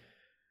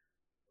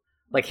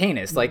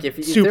heinous.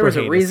 If there was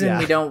a reason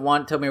we don't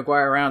want Tobey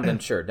Maguire around, then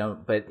sure,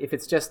 don't. But if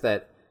it's just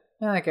that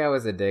that guy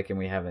was a dick and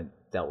we haven't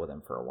dealt with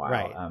him for a while,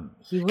 right?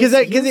 He was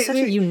such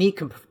a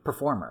unique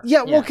performer.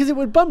 Yeah, well, because it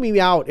would bum me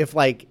out if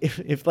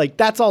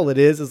that's all it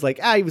is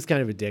he was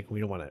kind of a dick. We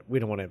don't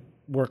want to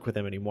work with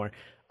him anymore.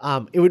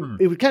 It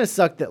would kind of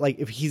suck that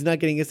if he's not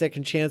getting a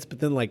second chance, but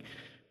then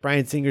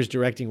Bryan Singer's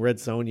directing Red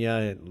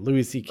Sonja, and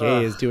Louis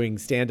C.K. is doing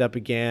stand up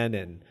again,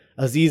 and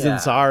Aziz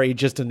Ansari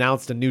just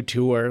announced a new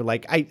tour.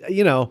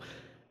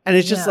 And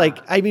it's just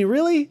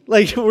really?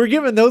 We're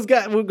giving those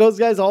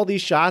guys all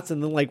these shots,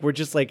 and then we're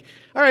just all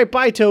right,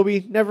 bye,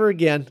 Toby, never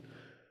again.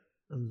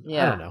 I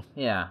don't know.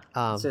 Yeah.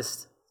 It's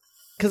just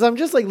because I'm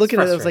just looking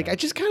at it, I was I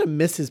just kind of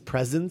miss his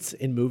presence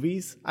in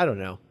movies. I don't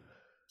know.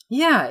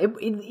 Yeah,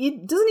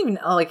 it doesn't even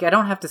I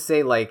don't have to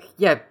say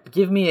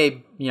give me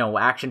a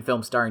action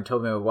film starring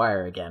Tobey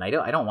Maguire again. I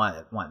don't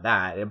want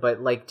that,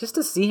 but just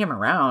to see him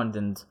around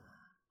and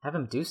have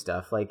him do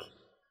stuff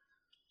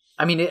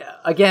I mean,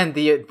 again,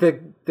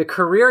 the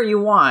career you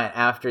want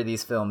after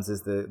these films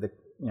is the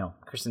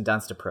Kirsten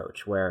Dunst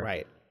approach,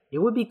 where it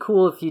would be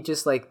cool if you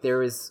just there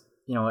was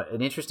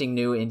an interesting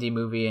new indie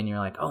movie and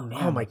you're oh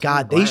man, oh my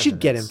god, they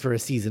should get him for a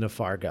season of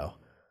Fargo.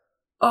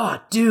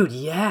 Oh, dude,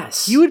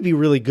 yes, he would be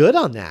really good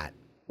on that.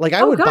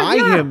 I would buy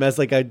him as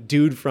a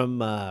dude from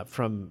the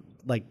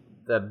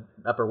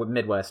upper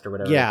Midwest or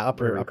whatever. Yeah,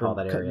 upper call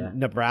that area,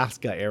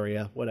 Nebraska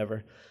area,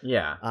 whatever.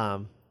 Yeah,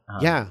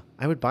 yeah,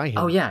 I would buy him.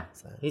 Oh yeah,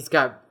 he's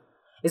got.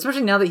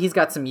 Especially now that he's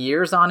got some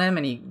years on him,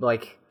 and he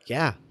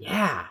yeah.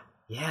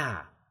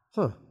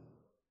 Huh.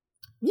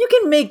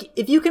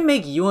 If you can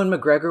make Ewan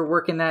McGregor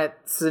work in that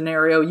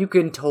scenario, you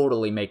can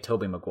totally make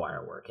Tobey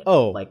Maguire work in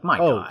it. My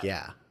God.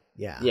 Yeah.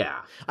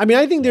 I mean,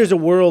 I think there's a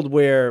world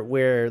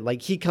where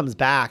he comes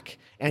back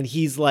and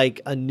he's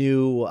a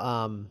new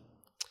oh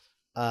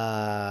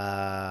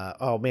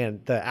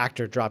man, the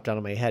actor dropped out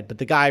of my head, but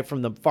the guy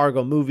from the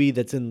Fargo movie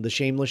that's in the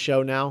Shameless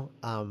show now.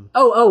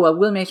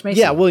 William H.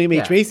 Macy. Yeah, William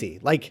H. Macy.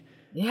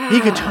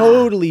 He could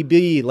totally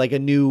be a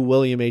new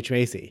William H.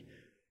 Macy.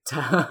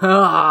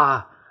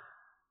 That'd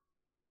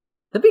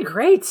be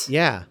great.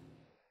 Yeah.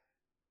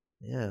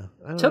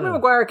 Tobey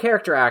Maguire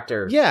character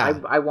actor. Yeah.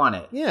 I want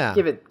it. Yeah.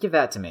 Give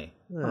that to me.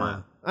 Come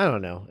on. I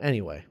don't know.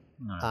 Anyway.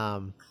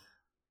 My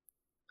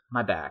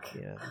back.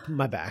 Yeah.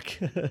 My back.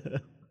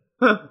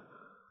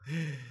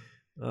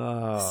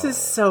 This is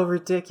so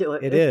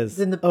ridiculous. It is.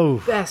 In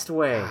the best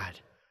way.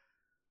 God.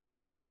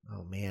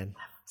 Oh man.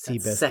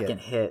 Seabiscuit. Second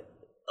hit.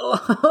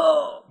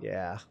 Oh.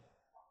 Yeah.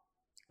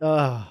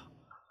 Oh.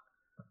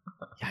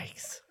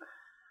 Yikes.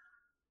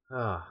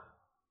 Oh.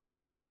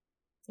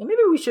 Yeah,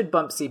 maybe we should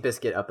bump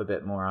Seabiscuit up a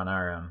bit more on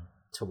our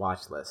to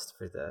watch list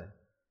for the.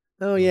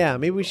 Oh yeah,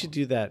 maybe we should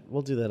do that.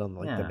 We'll do that on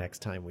the next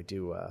time we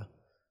do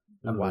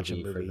watch a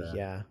movie.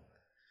 Yeah.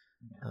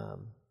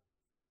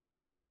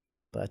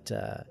 But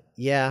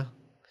yeah.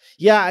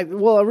 Yeah.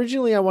 Well,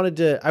 originally I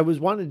was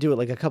wanting to do it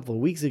like a couple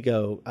of weeks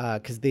ago.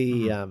 Cause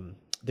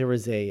there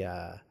was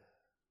a,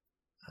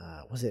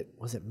 was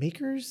it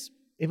Makers?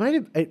 It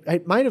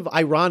might have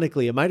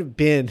ironically, it might have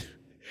been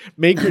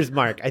Maker's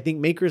Mark. I think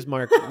Maker's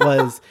Mark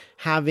was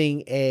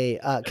having a,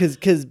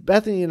 cause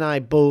Bethany and I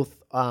both,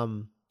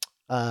 own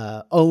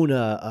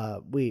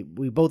we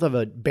both have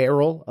a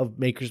barrel of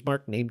Maker's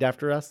Mark named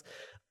after us.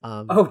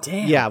 Oh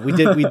damn. Yeah, we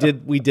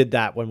did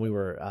that when we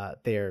were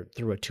there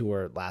through a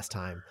tour last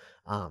time.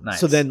 Nice.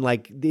 So then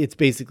like it's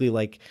basically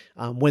like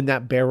when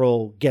that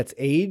barrel gets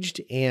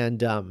aged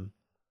and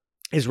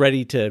is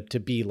ready to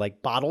be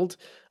like bottled,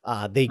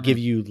 they give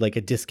you like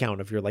a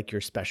discount of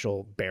your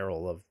special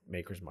barrel of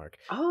Maker's Mark.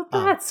 Oh,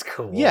 that's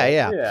cool.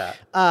 Yeah.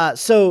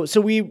 So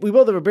we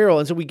both have a barrel,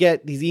 and so we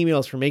get these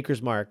emails from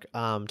Maker's Mark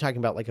talking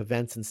about like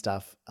events and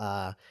stuff.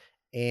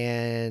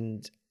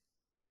 And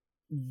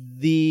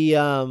the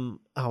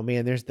oh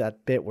man, there's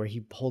that bit where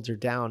he holds her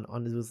down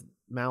on his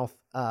mouth.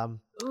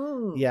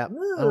 Ooh, yeah,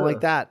 I don't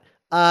like that.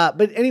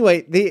 But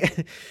anyway,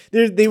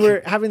 they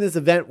were having this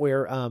event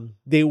where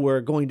they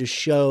were going to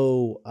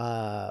show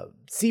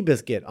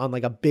Seabiscuit on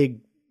like a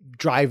big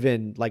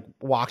drive-in, like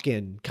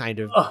walk-in kind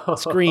of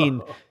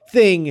screen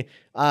thing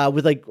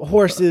with like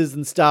horses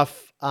and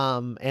stuff,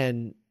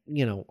 and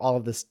you know all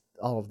of this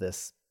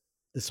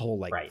whole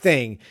like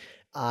thing,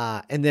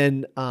 and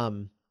then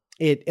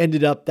it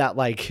ended up that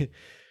like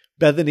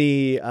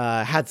Bethany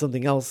had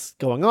something else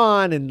going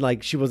on and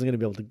like she wasn't going to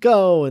be able to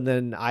go. And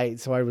then I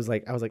was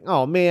like,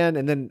 oh man.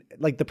 And then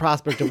like the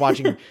prospect of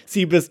watching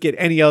Seabiscuit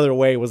any other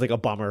way was like a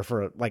bummer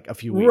for like a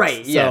few weeks.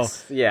 Right. So,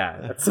 yes.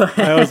 Yeah.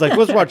 I was like,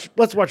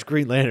 let's watch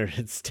Green Lantern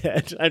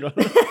instead. I don't,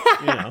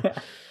 you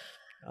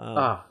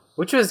know.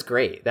 Which was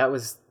great. That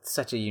was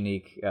such a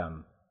unique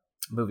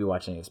movie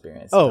watching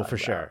experience. Oh, for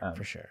sure.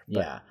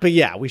 But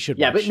yeah, we should.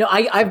 Yeah, but no,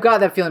 I've got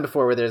that feeling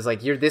before where there's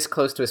like you're this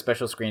close to a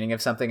special screening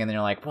of something, and then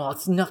you're like, well,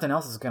 it's nothing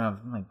else is gonna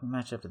like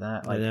match up to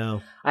that. Like, I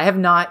know. I have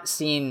not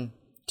seen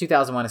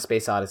 2001: A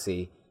Space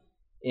Odyssey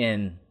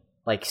in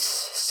like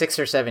 6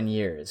 or 7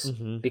 years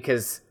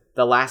because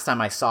the last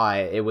time I saw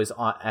it, it was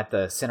at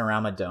the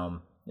Cinerama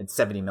Dome in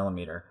 70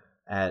 millimeter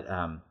at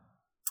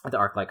the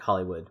ArcLight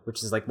Hollywood,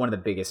 which is like one of the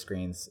biggest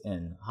screens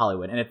in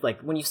Hollywood. And it's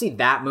like when you see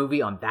that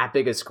movie on that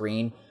big a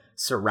screen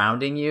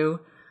surrounding you,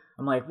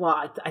 I'm like,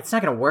 well, it's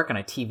not going to work on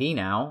a TV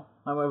now.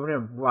 I'm going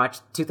to watch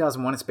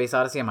 2001: A Space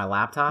Odyssey on my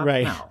laptop.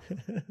 Right. No.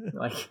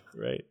 Like,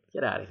 right.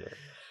 Get out of here.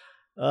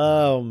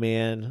 Oh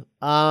man.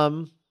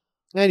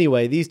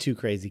 Anyway, these two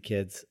crazy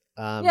kids.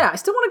 Yeah, I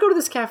still want to go to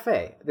this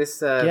cafe, this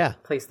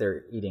place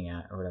they're eating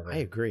at or whatever. I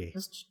agree.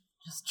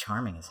 Just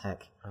charming as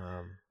heck.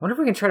 I wonder if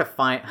we can try to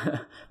find.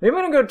 Maybe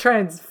I'm gonna go try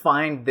and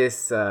find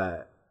this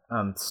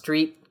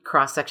street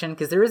cross section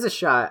because there is a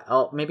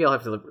shot. Maybe I'll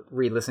have to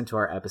re-listen to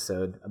our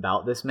episode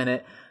about this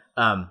minute.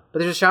 But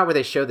there's a shot where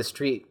they show the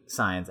street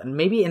signs, and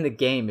maybe in the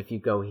game, if you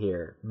go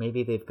here,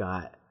 maybe they've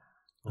got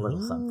a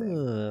little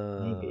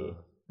something. Maybe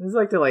I just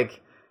like to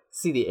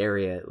see the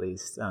area at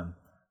least.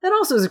 That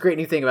also is a great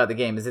new thing about the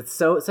game is it's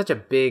such a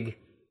big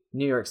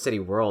New York City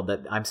world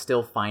that I'm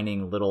still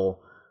finding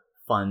little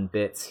fun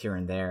bits here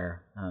and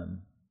there,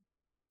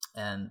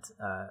 and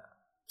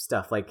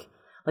stuff like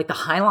the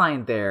High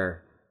Line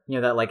there. You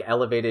know, that like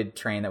elevated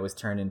train that was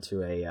turned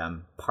into a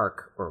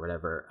park or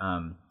whatever.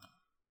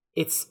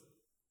 It's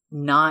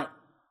not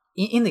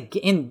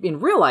in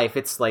real life.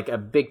 It's like a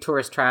big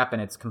tourist trap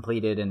and it's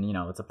completed, and you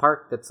know it's a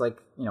park that's like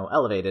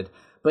elevated.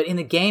 But in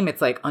the game,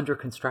 it's like under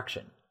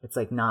construction. It's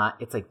like not.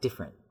 It's like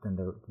different than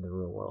the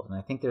real world. And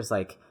I think there's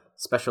like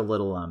special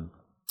little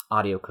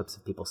audio clips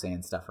of people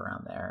saying stuff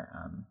around there.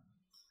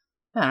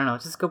 I don't know.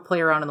 Just go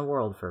play around in the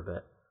world for a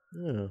bit.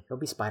 Yeah. Go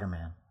be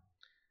Spider-Man.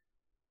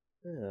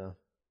 Yeah.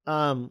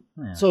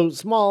 So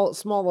small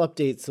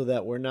updates so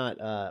that we're not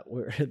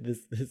we're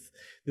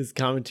this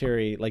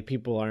commentary, like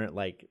people aren't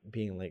like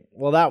being like,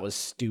 well, that was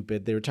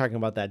stupid. They were talking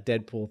about that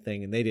Deadpool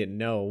thing and they didn't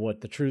know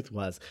what the truth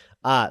was.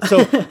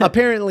 So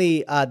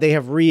apparently they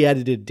have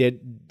re-edited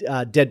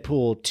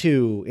Deadpool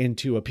 2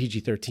 into a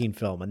PG-13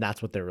 film, and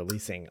that's what they're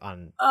releasing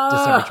on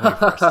December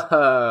 21st.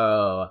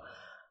 Oh,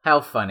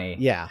 how funny.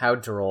 Yeah. How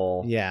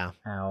droll. Yeah.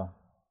 How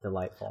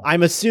delightful.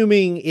 I'm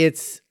assuming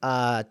it's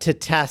to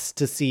test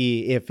to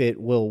see if it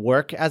will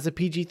work as a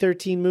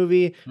PG-13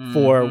 movie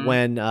for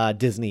when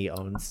Disney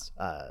owns.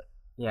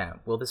 Yeah.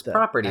 Will this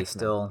property X-Men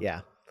still?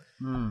 Yeah.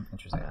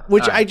 Interesting.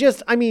 Which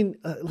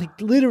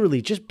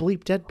literally, just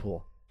bleep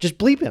Deadpool. Just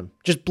bleep him.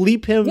 Just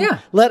bleep him. Yeah.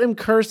 Let him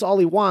curse all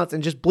he wants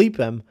and just bleep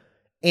him,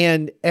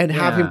 and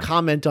have him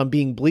comment on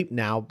being bleeped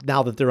now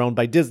that they're owned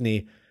by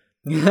Disney.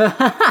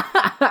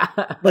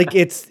 Like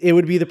it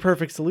would be the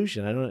perfect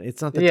solution.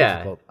 It's not that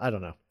difficult. I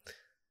don't know.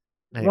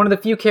 Anyway. One of the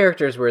few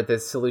characters where the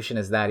solution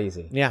is that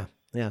easy. Yeah,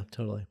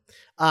 totally.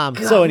 God,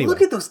 so anyway,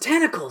 look at those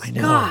tentacles. I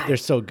know. God. They're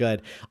so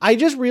good. I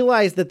just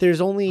realized that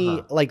there's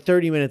only like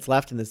 30 minutes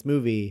left in this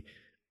movie,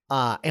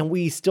 and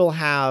we still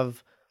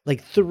have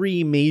like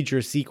 3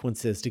 major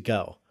sequences to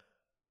go.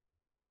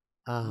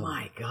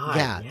 My God.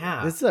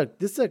 Yeah.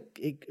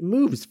 It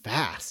moves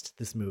fast,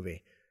 this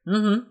movie.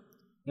 Mm-hmm.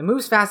 It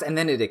moves fast and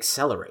then it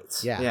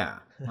accelerates. Yeah. Yeah.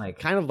 Like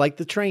kind of like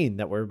the train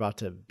that we're about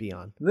to be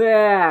on.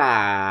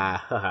 Yeah.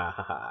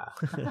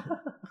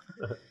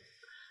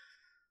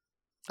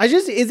 I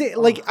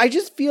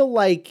just feel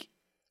like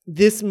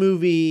this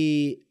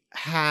movie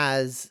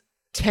has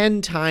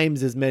 10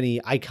 times as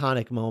many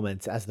iconic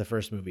moments as the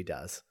first movie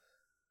does.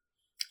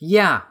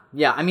 Yeah.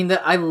 I mean,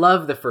 I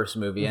love the first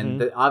movie,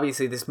 and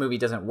obviously this movie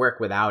doesn't work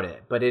without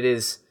it. But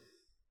it's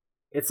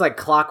like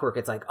clockwork.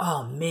 It's like,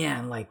 oh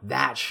man, like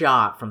that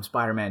shot from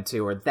Spider-Man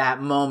 2 or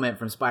that moment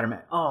from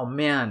Spider-Man. Oh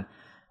man,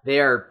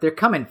 they're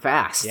coming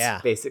fast.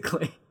 Yeah,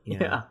 basically.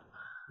 Yeah.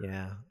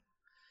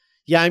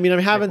 I mean, I'm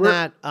having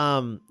that,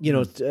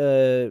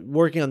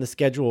 working on the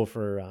schedule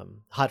for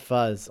Hot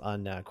Fuzz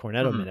on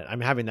Cornetto Minute.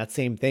 I'm having that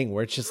same thing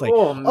where it's just like,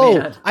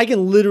 I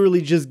can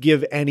literally just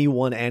give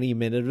anyone any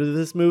minute of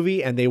this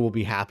movie and they will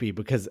be happy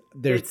because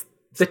it's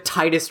the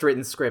tightest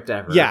written script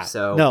ever. Yeah.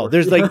 So no,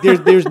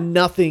 there's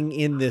nothing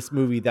in this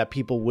movie that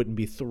people wouldn't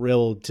be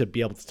thrilled to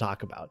be able to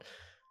talk about.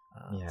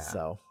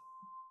 So.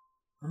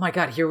 Oh my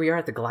God, here we are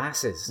at the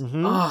glasses.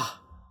 Mm-hmm. Oh.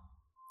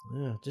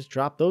 Yeah, just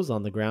drop those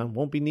on the ground.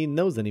 Won't be needing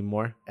those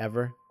anymore,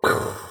 ever.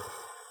 The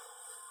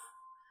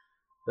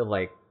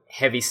like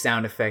heavy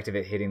sound effect of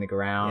it hitting the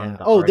ground.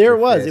 Yeah. Oh, there it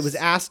was. It was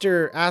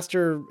Aster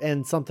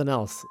and something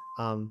else.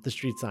 The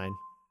street sign.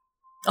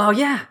 Oh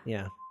yeah.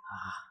 Yeah.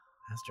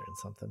 Aster and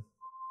something.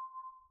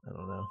 I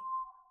don't know.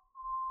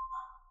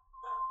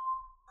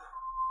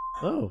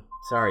 Oh.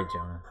 Sorry,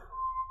 Jonah.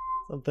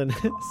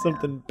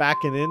 Something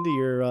backing into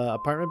your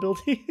apartment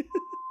building?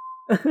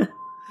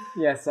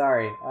 Yeah,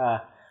 sorry.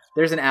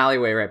 There's an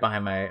alleyway right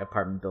behind my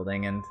apartment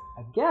building, and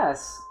I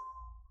guess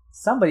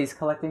somebody's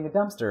collecting a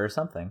dumpster or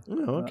something.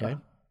 Oh, okay. I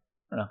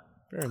don't know.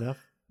 Fair enough.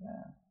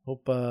 Yeah.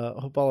 Hope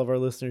all of our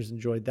listeners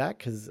enjoyed that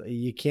because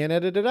you can't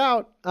edit it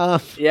out.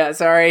 Yeah,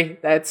 sorry.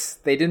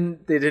 They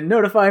didn't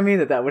notify me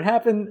that would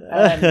happen.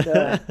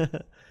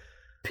 And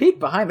peek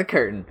behind the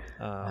curtain.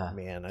 Oh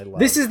man, I love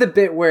this. Is the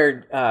bit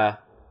where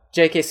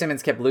J.K.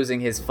 Simmons kept losing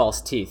his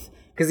false teeth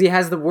because he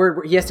has the word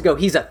where he has to go.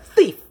 He's a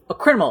thief, a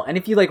criminal, and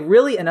if you like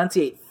really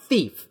enunciate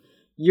thief,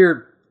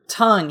 your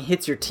tongue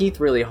hits your teeth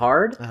really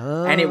hard,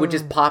 and it would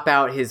just pop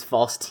out his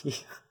false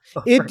teeth.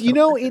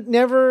 It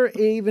never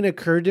even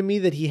occurred to me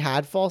that he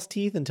had false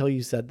teeth until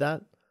you said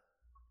that.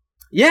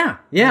 Yeah,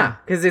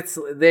 because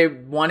they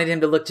wanted him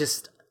to look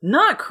just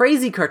not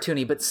crazy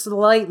cartoony, but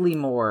slightly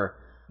more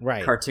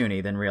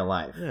cartoony than real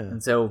life. Yeah.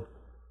 And so,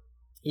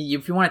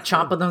 if you want to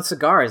chomp on those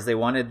cigars, they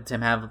wanted him to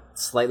have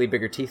slightly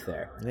bigger teeth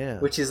there. Yeah,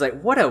 which is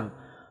like what a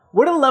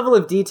level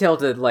of detail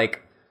to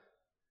like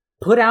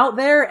put out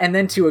there and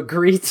then to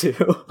agree to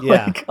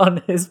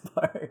on his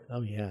part.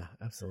 Oh yeah,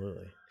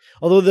 absolutely.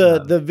 Although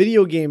the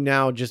video game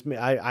now just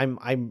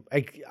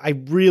I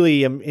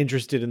really am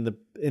interested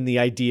in the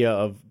idea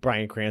of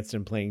Bryan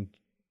Cranston playing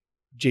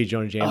J.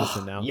 Jonah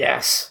Jameson now.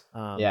 Yes.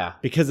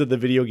 Because of the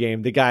video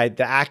game,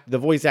 the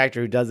voice actor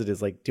who does it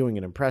is like doing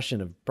an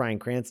impression of Bryan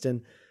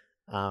Cranston.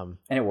 And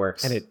it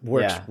works.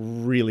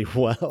 Really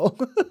well.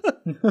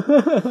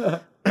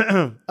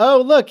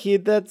 Oh, look,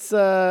 that's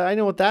I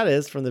know what that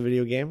is from the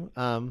video game.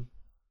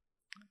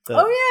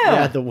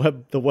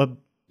 The web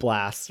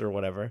blasts or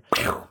whatever.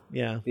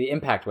 Yeah. The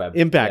impact web.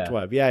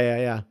 Web.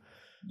 Yeah.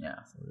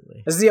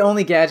 Absolutely. This is the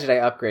only gadget I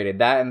upgraded,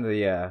 that and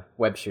the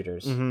web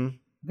shooters. Mm-hmm.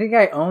 I think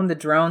I own the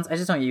drones. I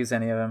just don't use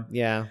any of them.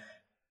 Yeah.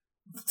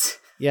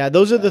 Yeah,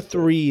 those are the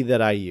 3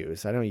 that I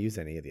use. I don't use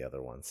any of the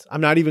other ones. I'm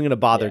not even going to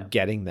bother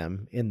getting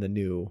them in the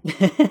new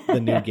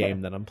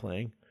game that I'm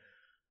playing.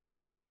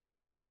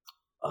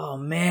 Oh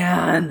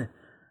man,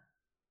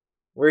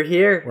 we're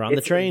here. We're on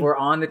the train. We're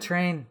on the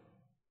train.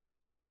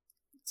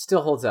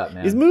 Still holds up,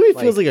 man. This movie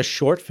feels like a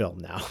short film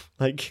now.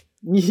 Like,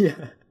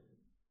 yeah,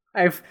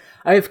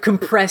 I've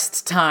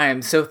compressed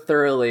time so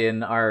thoroughly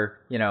in our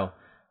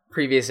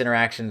previous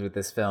interactions with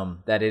this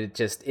film that it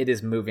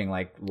is moving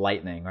like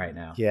lightning right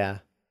now. Yeah.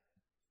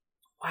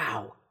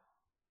 Wow.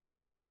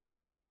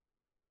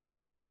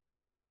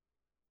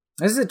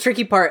 This is a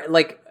tricky part.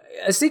 Like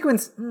a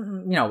sequence,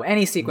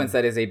 any sequence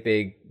that is a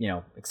big,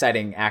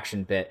 exciting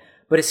action bit,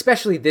 but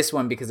especially this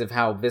one because of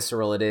how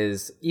visceral it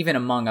is, even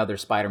among other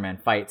Spider-Man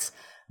fights,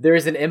 there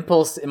is an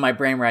impulse in my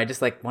brain where I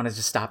just want to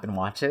just stop and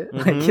watch it.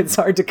 Mm-hmm. Like it's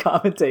hard to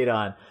commentate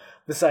on.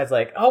 Besides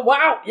like, oh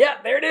wow, yeah,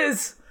 there it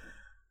is.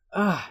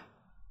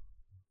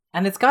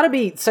 And it's got to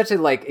be such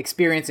a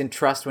experience and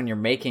trust when you're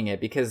making it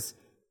because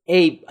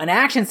an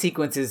action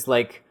sequence is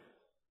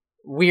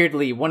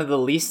weirdly one of the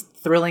least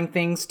thrilling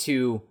things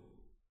to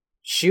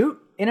shoot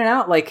in and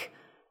out. Like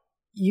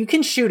you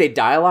can shoot a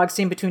dialogue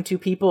scene between 2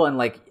 people and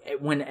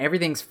when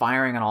everything's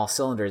firing on all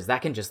cylinders,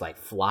 that can just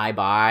fly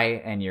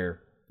by and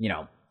you're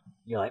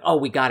like, oh,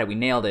 we got it. We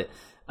nailed it.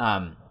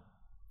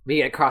 We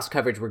get cross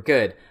coverage. We're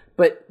good.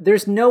 But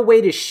there's no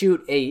way to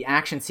shoot a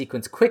action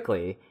sequence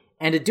quickly.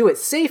 And to do it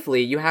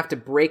safely, you have to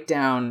break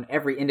down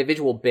every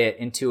individual bit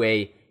into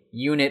a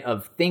unit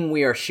of thing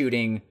we are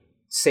shooting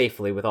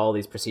safely with all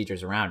these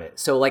procedures around it.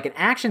 So an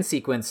action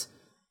sequence,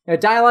 a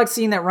dialogue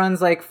scene that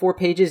runs 4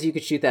 pages, you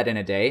could shoot that in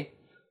a day.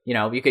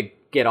 You could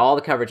get all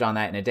the coverage on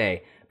that in a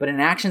day. but an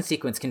action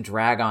sequence can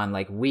drag on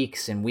like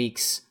weeks and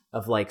weeks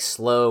of like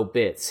slow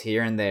bits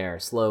here and there,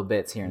 slow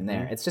bits here and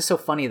there. It's just so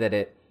funny that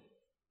it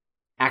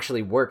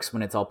actually works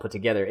when it's all put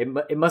together.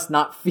 It must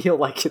not feel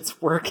like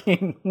it's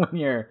working when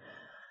you're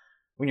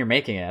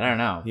making it. I don't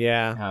know.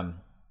 Yeah.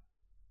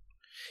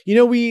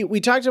 We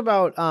talked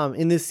about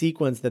in this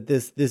sequence that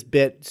this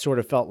bit sort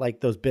of felt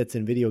like those bits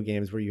in video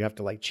games where you have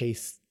to like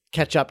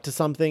catch up to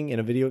something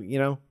in a video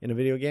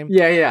game.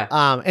 Yeah.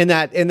 And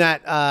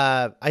that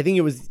I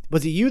think was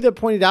it you that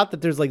pointed out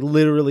that there's like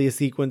literally a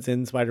sequence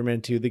in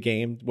Spider-Man 2, the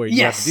game, where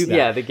you have to do that.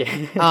 Yeah, the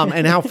game.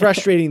 And how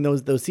frustrating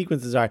those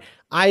sequences are.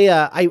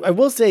 I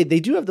will say they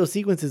do have those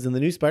sequences in the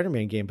new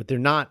Spider-Man game, but they're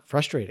not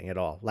frustrating at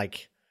all.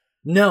 Like,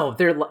 no,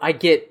 I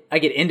get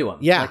into them.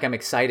 Yeah. Like I'm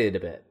excited a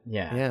bit.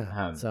 Yeah.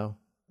 Yeah. So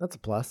that's a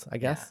plus, I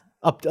guess.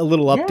 A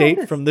little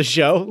update from the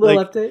show.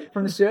 Update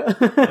from the show.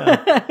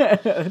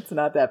 It's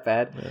not that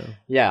bad.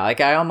 Yeah, like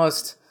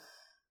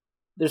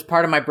there's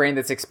part of my brain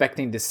that's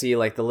expecting to see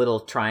like the little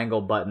triangle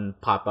button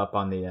pop up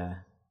on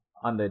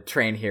the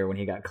train here when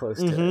he got close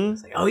to it.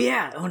 It's like, oh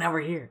yeah, now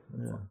we're here.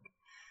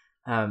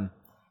 Yeah.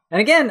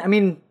 And again, I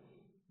mean,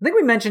 I think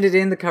we mentioned it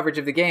in the coverage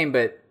of the game,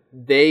 but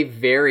they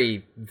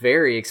very,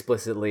 very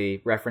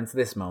explicitly reference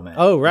this moment.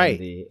 Oh,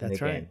 right.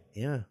 That's right.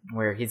 Game, yeah.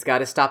 Where he's got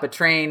to stop a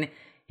train.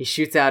 He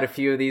shoots out a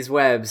few of these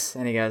webs,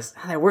 and he goes,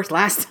 that worked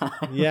last time.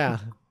 Yeah.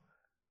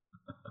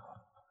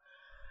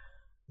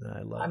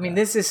 I love mean,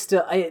 this is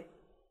still...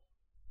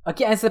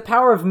 Again, it's the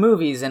power of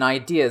movies and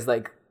ideas.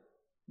 Like,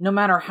 no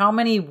matter how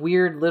many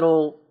weird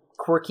little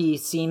quirky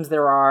seams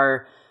there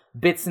are,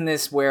 bits in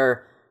this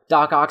where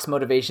Doc Ock's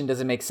motivation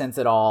doesn't make sense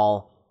at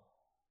all,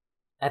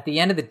 at the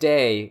end of the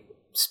day,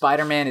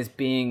 Spider-Man is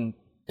being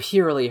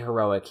purely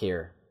heroic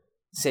here,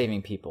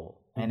 saving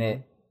people.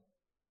 And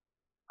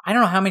I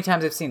don't know how many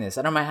times I've seen this.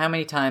 I don't know how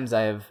many times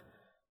I've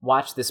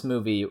watched this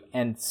movie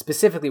and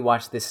specifically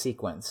watched this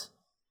sequence,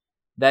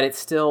 that it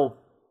still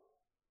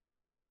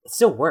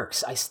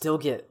works. I still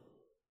get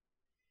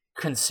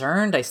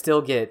concerned. I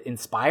still get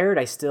inspired.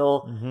 I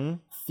still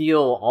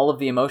feel all of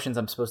the emotions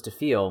I'm supposed to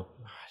feel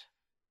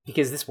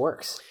because this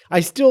works. I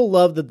still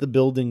love that the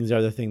buildings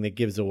are the thing that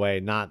gives away,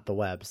 not the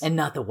webs. And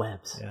not the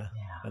webs. Yeah.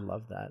 I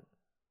love that.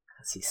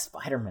 Because he's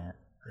Spider-Man.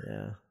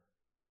 Yeah.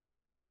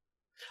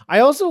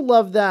 I also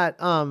love that,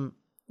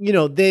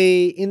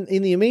 they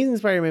in the Amazing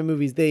Spider-Man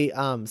movies, they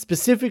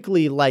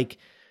specifically like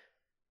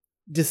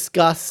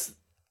discuss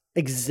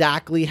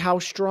exactly how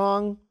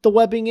strong the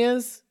webbing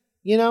is,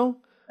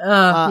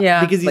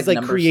 because he's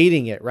like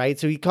creating it, right?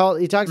 So he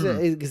talks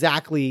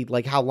exactly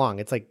like how long.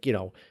 It's like, it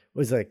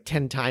was like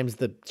 10 times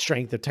the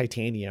strength of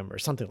titanium or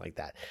something like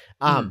that.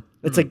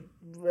 It's like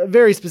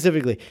very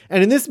specifically.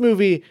 And in this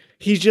movie,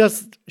 he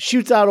just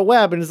shoots out a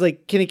web and is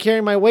like, can he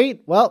carry my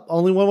weight? Well,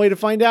 only one way to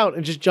find out,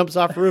 and just jumps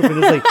off the roof and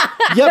is like,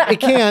 yep, it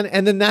can.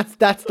 And then that's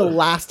the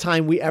last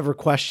time we ever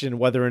question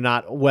whether or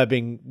not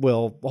webbing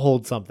will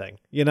hold something,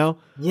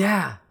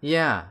 Yeah.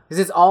 Because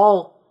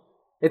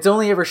it's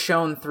only ever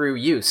shown through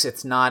use.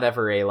 It's not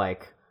ever a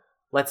like,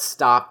 let's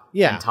stop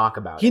and talk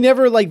about it. He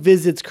never like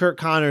visits Kirk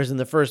Connors in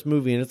the first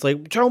movie and it's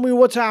like, tell me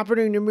what's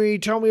happening to me.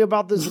 Tell me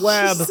about this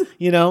web.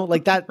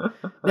 Like that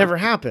never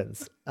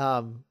happens.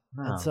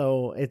 And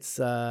so it's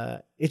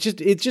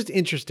just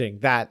interesting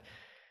that,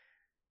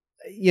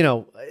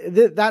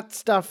 that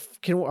stuff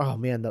can, oh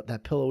man,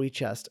 that pillowy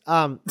chest.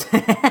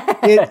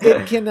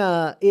 It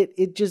can,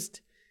 it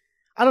just,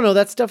 I don't know,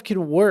 that stuff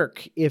can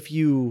work if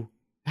you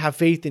have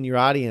faith in your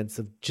audience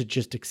to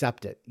just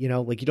accept it,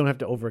 like you don't have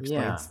to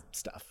over-explain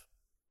stuff.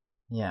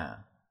 Yeah.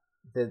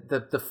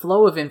 The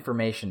flow of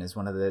information is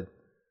one of the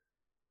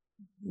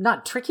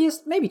not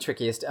trickiest, maybe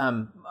trickiest,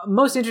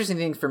 most interesting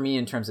things for me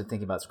in terms of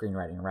thinking about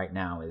screenwriting right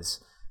now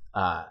is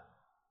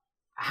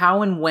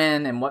how and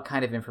when and what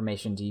kind of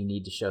information do you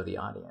need to show the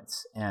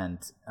audience? And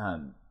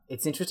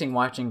it's interesting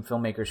watching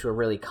filmmakers who are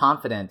really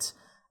confident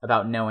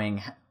about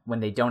knowing when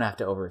they don't have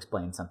to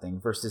over-explain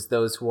something versus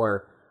those who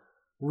are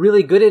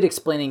really good at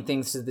explaining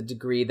things to the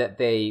degree that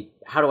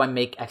how do I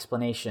make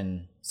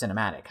explanation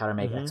cinematic? How to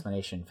make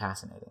explanation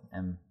fascinating?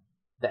 And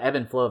the ebb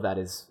and flow of that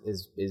is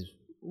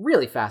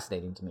really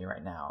fascinating to me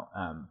right now.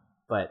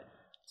 But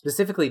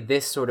specifically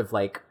this sort of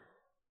like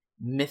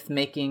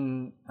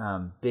myth-making,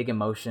 big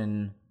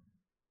emotion,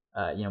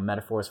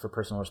 metaphors for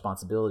personal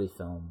responsibility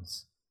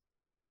films,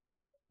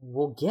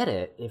 we'll get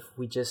it if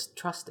we just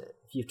trust it.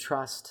 If you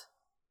trust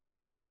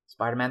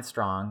Spider-Man's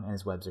strong and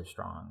his webs are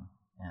strong,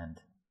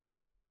 and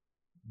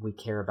we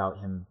care about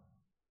him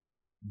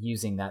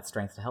using that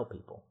strength to help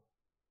people.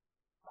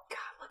 Oh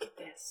God, look at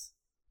this.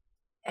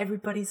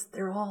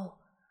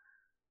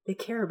 They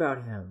care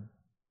about him.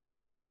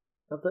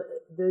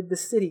 The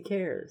city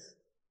cares.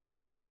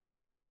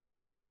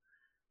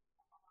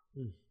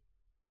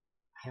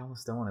 I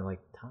almost don't want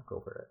to talk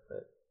over it,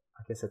 but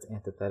I guess that's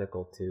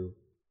antithetical to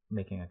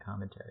making a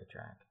commentary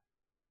track.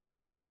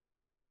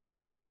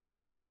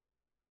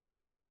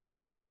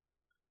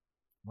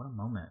 What a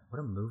moment. What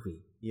a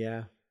movie.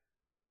 Yeah.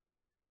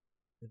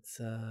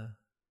 It's oh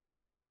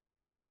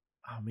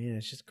man,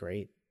 it's just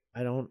great.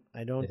 I don't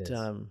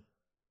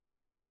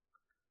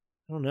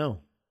I don't know.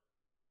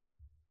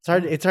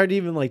 It's hard to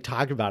even like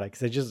talk about it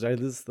because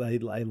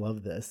I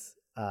love this.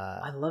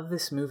 I love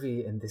this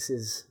movie, and this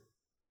is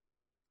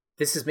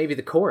maybe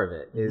the core of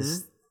it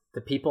is the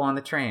people on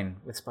the train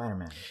with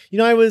Spider-Man. You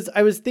know, I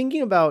was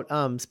thinking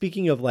about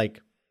speaking of like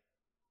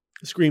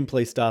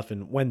screenplay stuff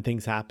and when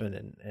things happen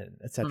and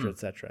et cetera, et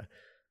cetera.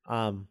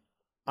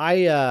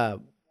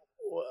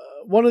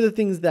 One of the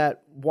things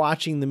that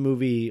watching the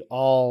movie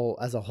all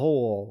as a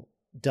whole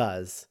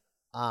does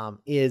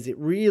is it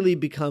really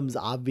becomes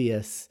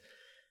obvious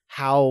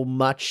how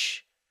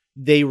much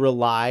they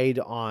relied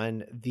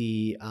on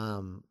the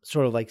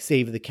sort of like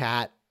save the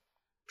cat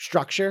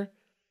structure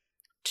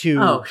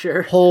to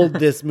hold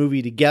this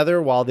movie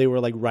together while they were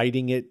like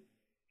writing it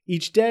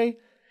each day.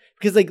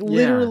 Because like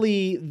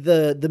literally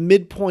the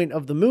midpoint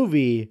of the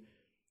movie,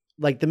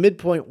 like the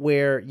midpoint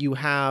where you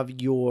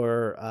have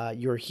your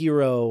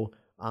hero,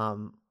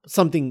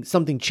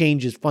 something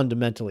changes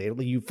fundamentally.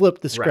 You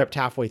flip the script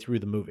halfway through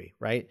the movie,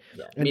 right?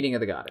 Yeah. Meeting of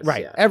the Goddess.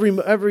 Right. Yeah. Every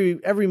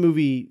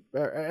movie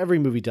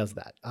does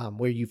that,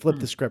 where you flip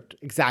the script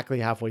exactly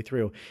halfway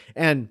through.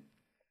 And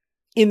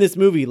in this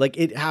movie, like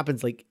it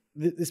happens like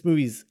this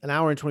movie's an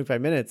hour and 25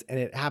 minutes and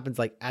it happens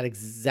like at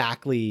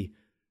exactly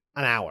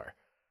an hour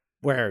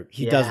where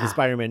he does the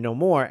Spider-Man No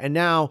More. And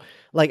now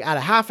like at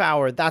a half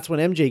hour, that's when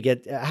a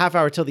half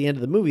hour till the end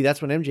of the movie.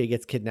 That's when MJ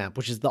gets kidnapped,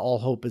 which is the all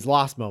hope is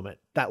lost moment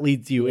that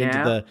leads you into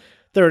the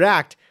third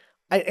act.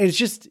 And it's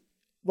just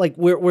like,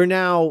 we're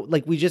now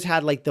like, we just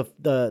had like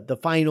the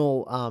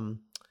final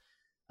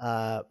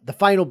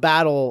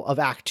battle of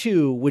Act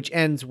 2, which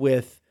ends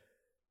with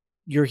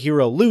your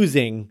hero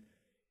losing.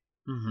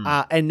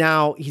 And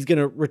now he's going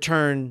to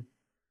return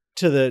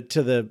to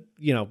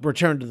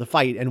the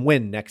fight and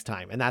win next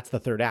time. And that's the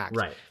third act.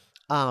 Right.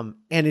 And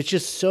it's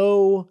just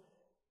so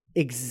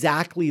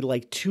exactly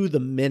like to the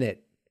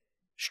minute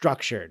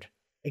structured,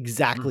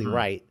 exactly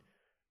right.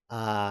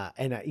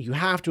 And you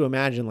have to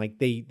imagine like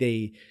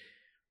they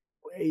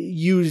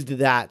used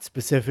that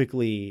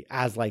specifically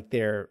as like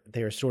their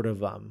sort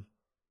of,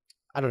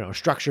 I don't know,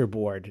 structure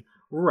board.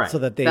 Right. So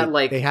that they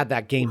had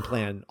that game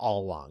plan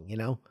all along, you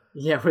know?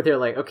 Yeah, where they're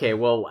like, okay,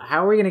 well,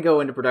 how are we going to go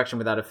into production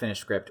without a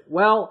finished script?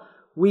 Well,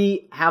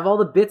 we have all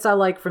the bits I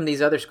like from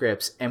these other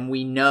scripts, and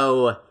we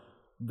know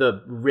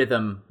the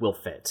rhythm will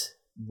fit.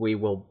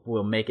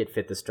 We'll make it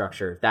fit the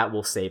structure. That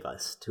will save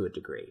us to a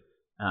degree.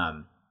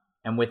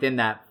 And within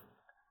that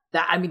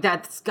I mean,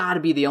 that's got to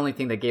be the only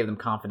thing that gave them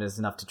confidence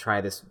enough to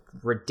try this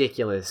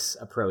ridiculous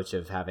approach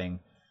of having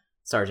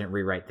Sargent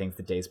rewrite things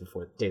the days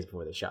before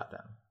they shot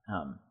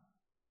them.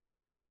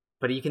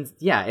 But you can,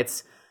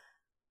 it's.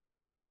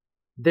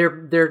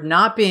 They're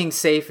not being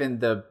safe in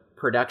the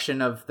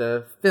production of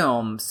the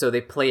film, so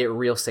they play it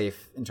real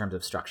safe in terms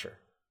of structure,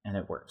 and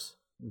it works.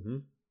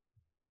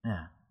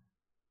 Yeah,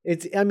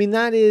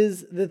 that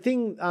is the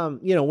thing.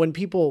 When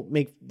people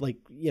make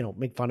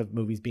fun of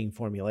movies being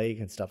formulaic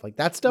and stuff like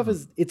that stuff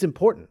it's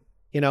important.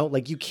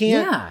 Like you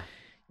can't,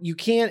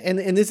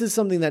 and this is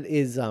something that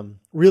is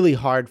really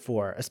hard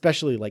for,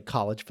 especially like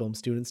college film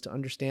students to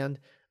understand.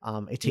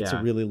 It takes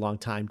a really long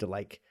time to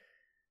like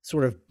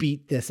sort of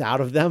beat this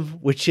out of them,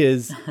 which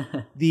is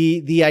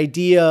the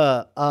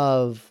idea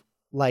of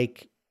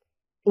like,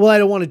 well, I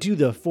don't want to do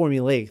the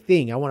formulaic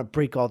thing. I want to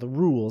break all the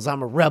rules.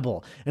 I'm a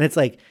rebel. And it's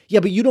like, yeah,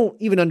 but you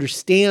don't even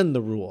understand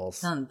the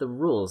rules. The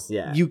rules,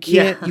 yeah. You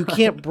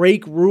can't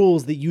break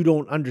rules that you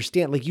don't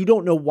understand. Like you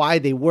don't know why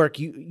they work.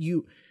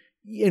 You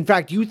in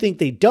fact, you think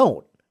they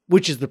don't,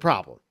 which is the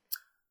problem.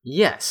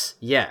 Yes.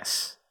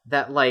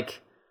 That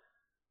like,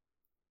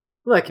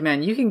 look,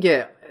 man, you can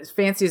get as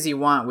fancy as you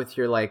want with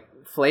your like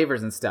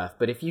flavors and stuff,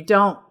 but if you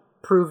don't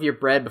prove your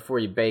bread before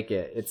you bake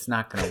it, it's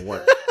not going to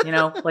work.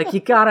 Like you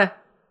gotta.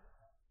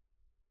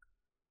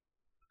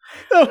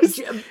 That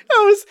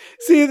was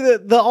see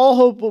the all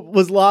hope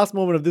was lost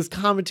moment of this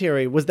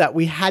commentary was that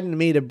we hadn't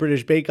made a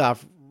British Bake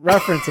Off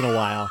reference in a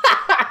while,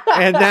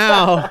 and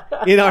now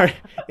in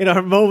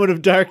our moment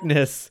of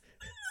darkness,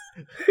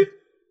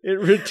 it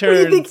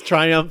returns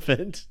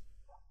triumphant.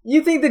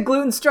 You think the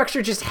gluten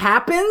structure just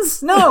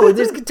happens? No,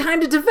 there's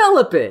time to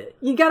develop it.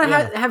 You gotta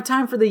have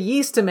time for the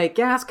yeast to make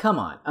gas. Come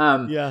on.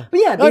 But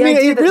yeah,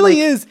 it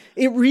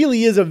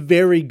really is a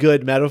very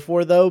good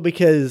metaphor though,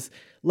 because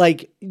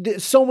like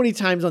so many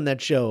times on that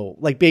show,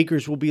 like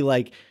bakers will be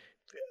like,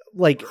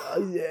 Paul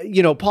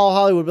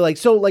Hollywood would be like,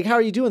 so like, how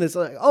are you doing this?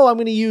 Like, oh, I'm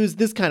going to use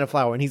this kind of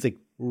flour. And he's like,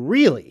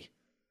 really?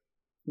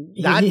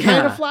 That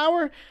kind of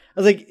flour? I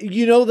was like,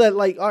 that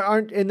like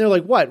aren't, and they're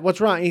like, what's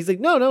wrong? And he's like,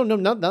 no,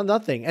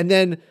 nothing. And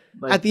then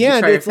like, at the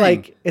end, it's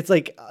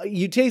like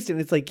you taste it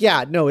and it's like,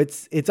 yeah, no,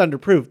 it's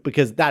underproofed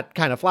because that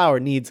kind of flour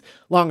needs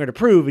longer to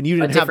prove and you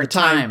didn't have the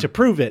time to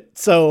prove it.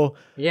 So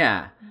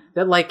yeah,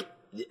 that like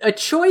a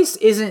choice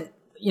isn't,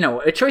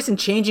 a choice in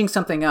changing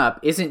something up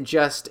isn't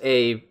just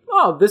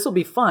this will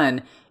be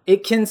fun.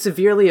 It can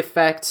severely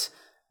affect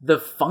the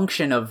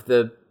function of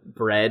the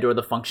bread or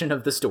the function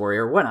of the story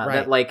or whatnot. Right.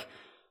 That like,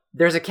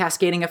 there's a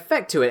cascading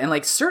effect to it. And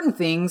like certain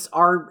things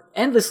are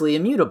endlessly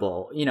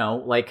immutable,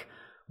 like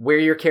where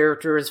your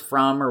character is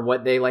from or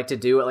what they like to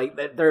do.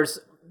 Like there's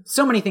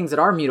so many things that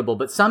are mutable,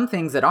 but some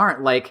things that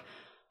aren't. Like,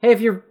 hey,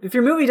 if your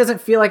movie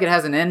doesn't feel like it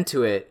has an end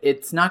to it,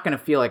 it's not going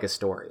to feel like a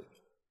story.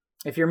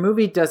 If your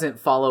movie doesn't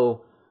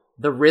follow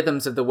the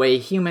rhythms of the way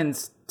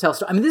humans tell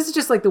stories, I mean, this is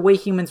just like the way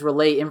humans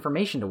relay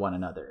information to one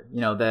another.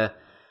 You know,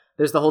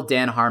 there's the whole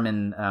Dan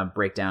Harmon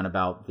breakdown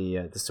about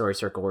the story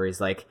circle where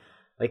he's like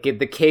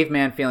the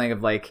caveman feeling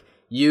of like,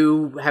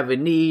 you have a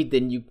need,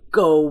 then you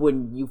go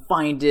and you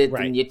find it,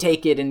 and you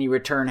take it, and you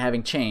return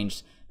having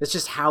changed. That's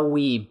just how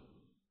we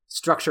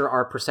structure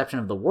our perception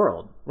of the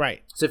world.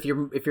 Right. So if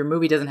your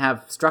movie doesn't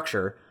have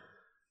structure,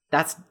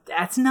 that's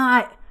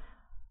not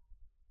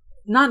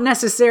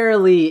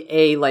necessarily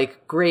a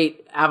like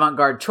great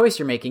avant-garde choice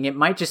you're making. It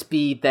might just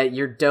be that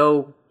your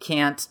dough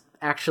can't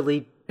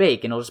actually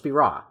bake and it'll just be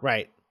raw.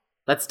 Right.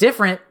 That's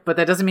different, but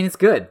that doesn't mean it's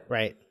good.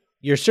 Right.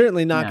 You're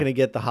certainly not going to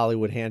get the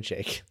Hollywood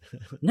handshake.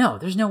 No,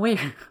 there's no way.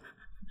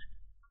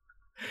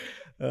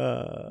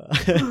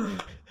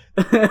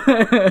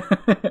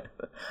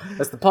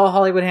 That's the Paul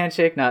Hollywood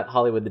handshake, not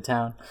Hollywood the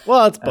town.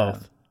 Well, it's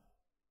both.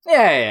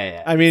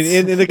 Yeah. I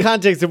mean, in the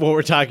context of what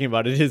we're talking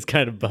about, it is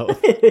kind of both.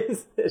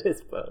 It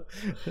is both.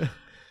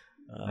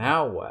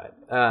 Now what?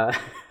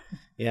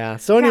 Yeah.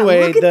 So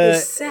anyway, look at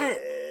this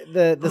set.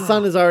 The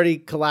sun is already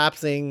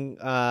collapsing.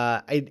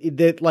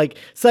 Like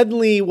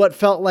suddenly what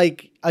felt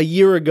like a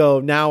year ago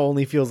now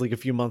only feels like a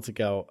few months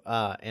ago.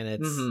 And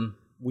it's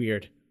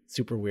weird,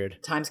 super weird.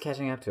 Time's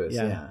catching up to us.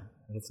 Yeah.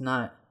 It's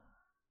not.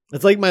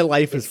 It's like my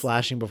life is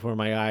flashing before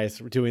my eyes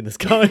doing this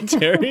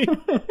commentary.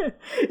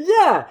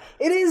 Yeah,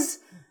 it is.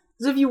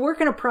 So if you work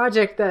in a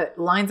project that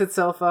lines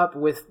itself up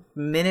with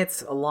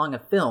minutes along a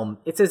film,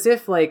 it's as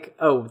if like,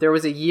 oh, there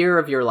was a year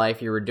of your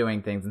life you were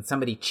doing things and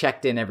somebody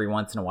checked in every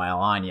once in a while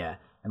on you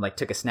and like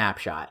took a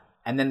snapshot.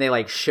 And then they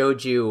like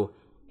showed you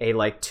a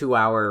like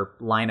 2-hour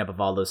lineup of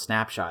all those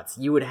snapshots.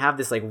 You would have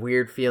this like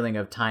weird feeling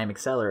of time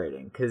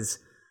accelerating because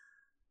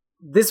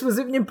this was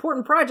an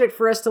important project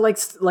for us to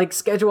like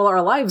schedule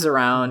our lives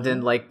around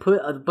and like put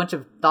a bunch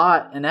of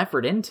thought and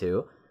effort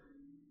into.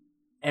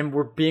 And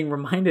we're being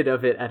reminded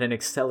of it at an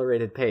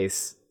accelerated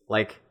pace.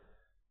 Like,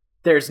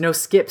 there's no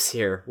skips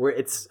here. Where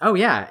it's, oh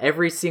yeah,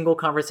 every single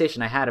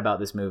conversation I had about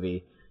this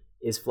movie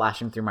is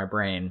flashing through my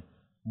brain,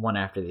 one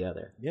after the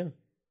other. Yeah.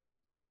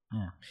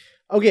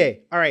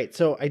 Okay. All right.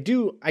 So I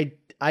do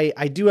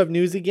have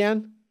news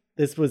again.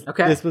 This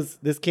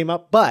came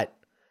up, but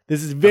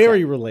this is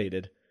very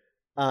related.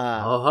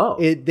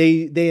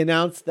 They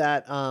announced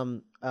that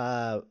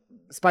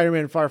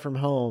Spider-Man: Far From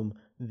Home,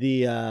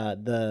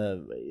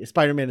 the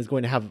Spider-Man is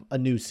going to have a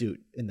new suit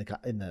in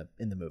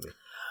the movie.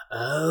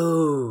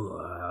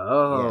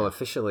 Oh,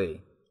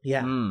 officially.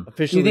 Yeah.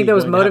 Officially. Do you think that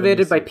was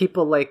motivated by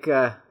people like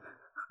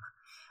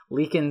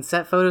leaking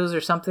set photos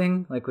or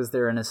something? Like, was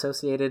there an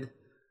associated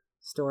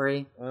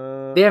story?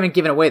 They haven't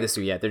given away the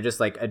suit yet. They're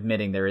just like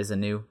admitting there is a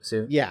new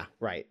suit. Yeah.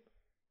 Right.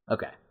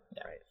 Okay.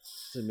 Yeah. Right.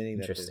 Just admitting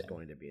that there's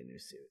going to be a new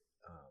suit.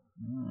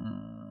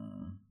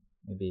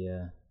 Maybe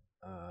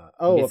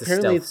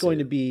apparently it's going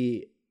to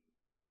be.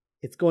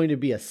 It's going to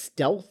be a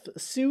stealth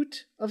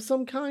suit of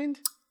some kind.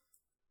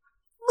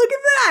 Look at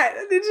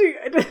that! Did you?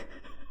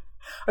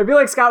 I feel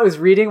like Scott was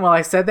reading while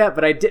I said that,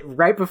 but I did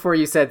right before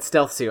you said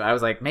stealth suit. I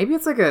was like, maybe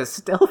it's like a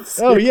stealth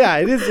suit. Oh yeah,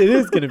 it is. It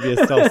is going to be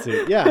a stealth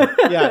suit. Yeah.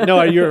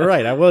 No, you're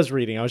right. I was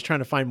reading. I was trying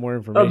to find more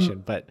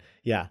information, but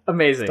yeah,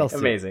 amazing.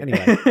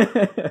 Anyway,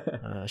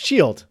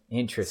 Shield.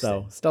 Interesting.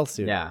 So stealth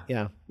suit.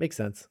 Yeah, makes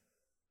sense.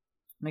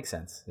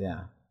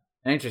 Yeah,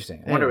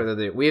 interesting. I wonder what they'll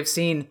do. We have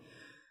seen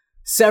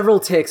several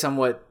takes on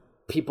what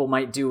people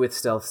might do with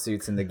stealth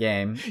suits in the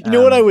game. You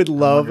know what I would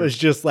love is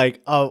just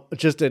like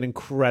just an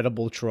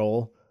incredible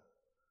troll.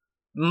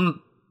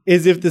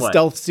 Is if the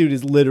stealth suit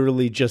is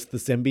literally just the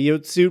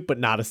symbiote suit, but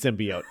not a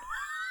symbiote.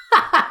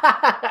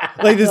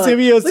 Like the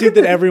symbiote suit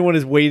that everyone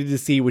is waiting to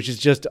see, which is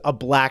just a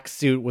black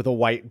suit with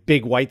a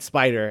big white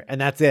spider,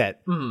 and that's it.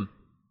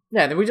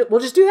 Yeah, then we'll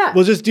just do that.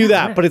 We'll just do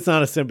that, but it's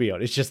not a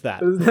symbiote. It's just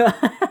that.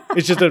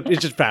 it's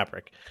just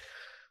fabric.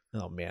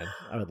 Oh man,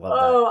 I would love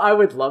that. Oh, I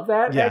would love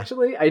that. Yeah.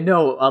 Actually, I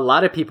know a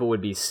lot of people would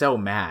be so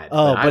mad.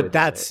 Oh, but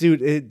that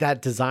suit,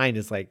 that design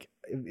is like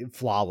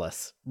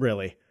flawless.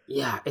 Really.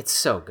 Yeah, it's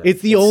so good.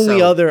 It's the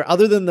only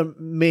other than the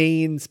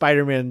main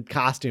Spider-Man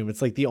costume.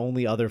 It's like the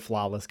only other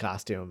flawless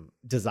costume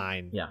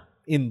design. Yeah.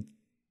 In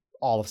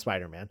all of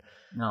Spider-Man.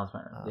 No,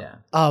 Spider-Man. Yeah.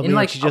 Oh man,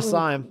 like, you just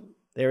saw him.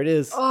 There it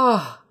is.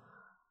 Oh.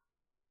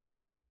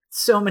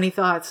 So many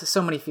thoughts,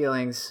 so many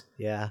feelings.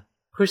 Yeah.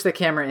 Push the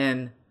camera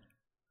in.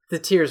 The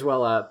tears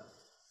well up.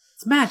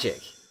 It's magic.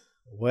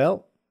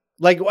 Well,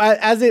 like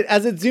as it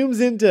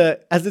zooms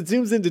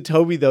into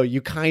Toby though,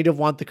 you kind of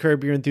want the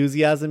Curb Your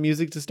Enthusiasm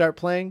music to start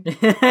playing.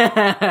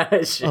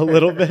 Sure. A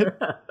little bit.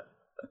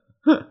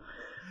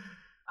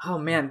 Oh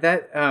man,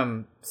 that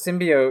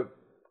symbiote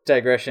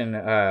digression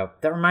that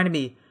reminded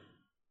me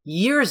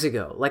years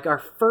ago, like our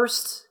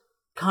first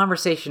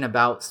conversation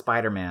about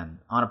Spider-Man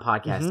on a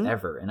podcast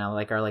ever, and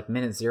our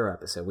minute 0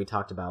 episode, we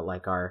talked about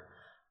like our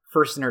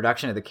first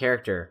introduction to the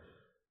character.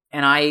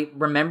 And I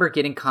remember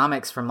getting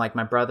comics from like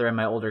my brother and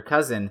my older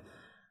cousin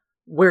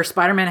where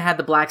Spider-Man had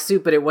the black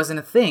suit, but it wasn't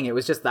a thing. It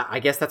was just that, I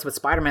guess that's what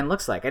Spider-Man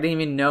looks like. I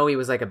didn't even know he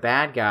was like a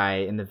bad guy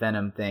in the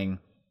Venom thing.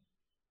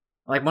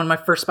 Like one of my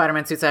first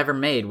Spider-Man suits I ever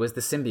made was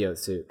the symbiote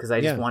suit because I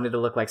just wanted to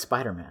look like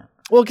Spider-Man.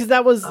 Well,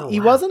 because he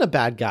wasn't a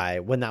bad guy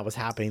when that was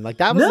happening. Like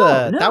that was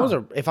that was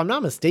a, if I'm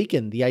not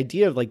mistaken, the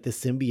idea of like the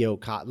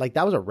symbiote, like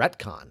that was a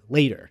retcon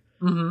later.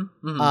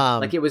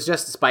 Like it was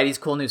just Spidey's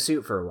cool new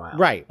suit for a while.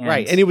 Right.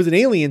 And it was an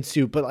alien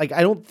suit, but like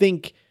I don't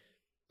think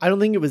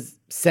it was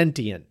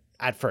sentient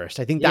at first.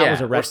 I think that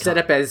was a retcon. Or set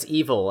up as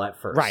evil at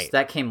first. Right.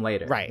 That came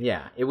later. Right.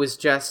 Yeah. It was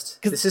just,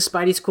 this is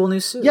Spidey's cool new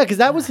suit. Yeah, because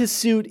that was his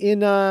suit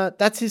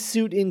that's his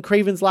suit in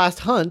Kraven's Last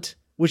Hunt,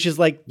 which is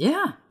like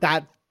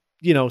that,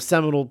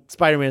 seminal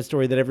Spider-Man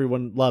story that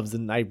everyone loves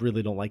and I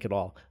really don't like at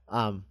all.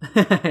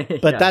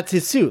 But that's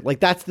his suit. Like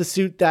that's the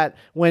suit that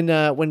when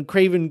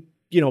Kraven,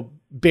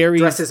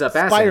 buries dresses up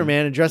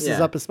Spider-Man and dresses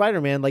up as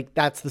Spider-Man, like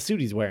that's the suit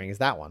he's wearing is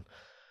that one.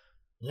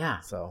 Yeah.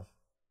 So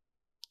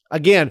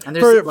again,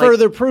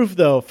 further proof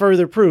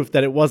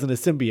that it wasn't a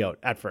symbiote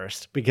at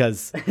first,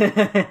 because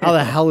how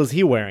the hell is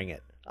he wearing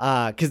it?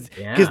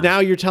 Because now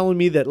you're telling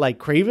me that like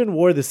Kraven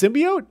wore the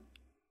symbiote?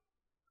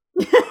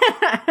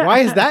 Why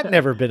has that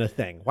never been a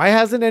thing? Why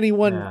hasn't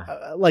anyone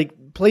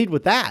played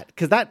with that?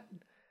 Because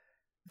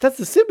that's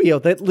the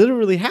symbiote that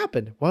literally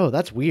happened. Whoa,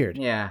 that's weird.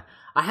 Yeah,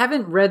 I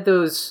haven't read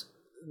those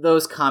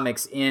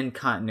comics in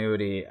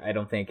continuity. I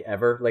don't think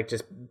ever, like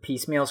just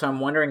piecemeal. So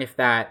I'm wondering if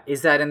that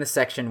is in the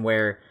section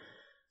where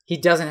he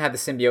doesn't have the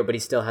symbiote, but he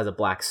still has a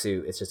black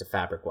suit. It's just a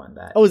fabric one.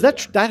 Is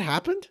that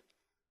happened?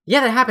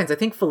 Yeah, that happens. I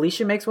think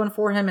Felicia makes one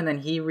for him, and then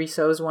he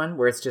resews one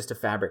where it's just a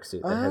fabric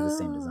suit that has the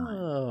same design.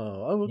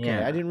 Oh, okay.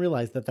 Yeah. I didn't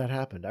realize that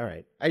happened. All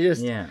right. I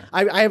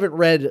haven't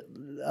read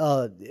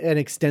an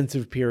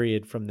extensive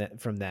period from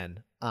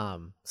then.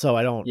 So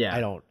I don't. Yeah.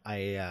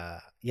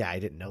 I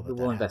didn't know that.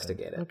 We'll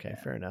investigate it. Okay,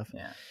 fair enough.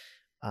 Yeah.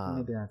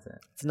 Maybe that's it.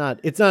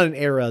 It's not an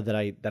era that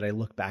I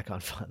look back on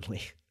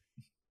fondly.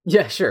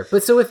 Yeah, sure.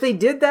 But so if they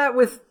did that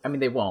with, I mean,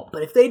 they won't.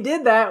 But if they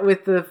did that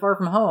with the Far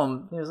From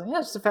Home, it was like,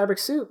 it's just a fabric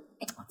suit.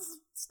 It's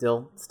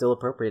still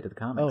appropriate to the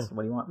comics.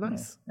 What do you want?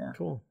 Nice. Yeah.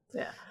 Cool.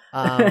 Yeah.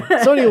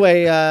 So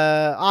anyway,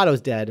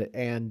 Otto's dead,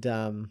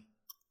 and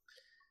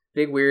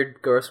big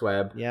weird gross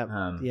web. Yep.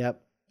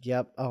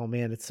 Oh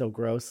man, it's so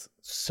gross.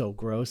 So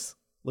gross.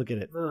 Look at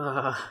it.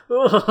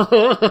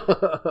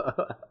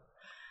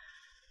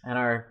 And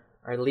our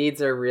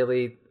leads are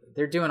really,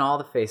 they're doing all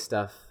the face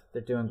stuff.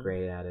 They're doing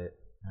great at it.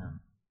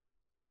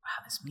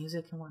 Wow, this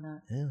music and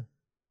whatnot. Yeah.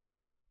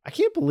 I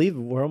can't believe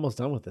we're almost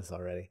done with this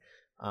already.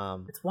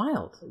 It's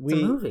wild. It's a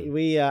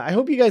movie. I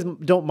hope you guys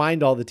don't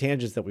mind all the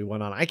tangents that we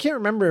went on. I can't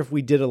remember if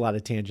we did a lot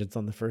of tangents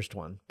on the first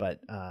one, but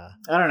I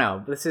don't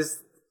know. This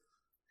is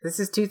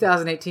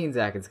 2018,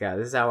 Zach and Scott.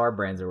 This is how our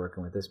brains are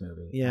working with this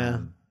movie. Yeah.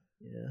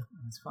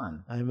 It's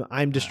fun.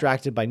 I'm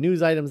distracted by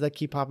news items that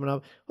keep popping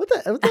up. What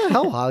the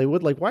hell,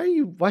 Hollywood? Like, why are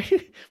you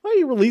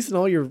releasing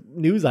all your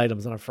news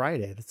items on a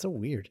Friday? That's so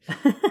weird.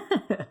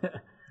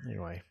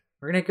 Anyway,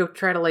 we're gonna go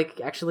try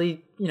to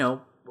actually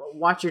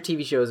watch your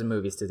TV shows and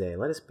movies today.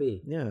 Let us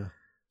be. Yeah.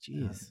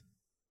 Jeez.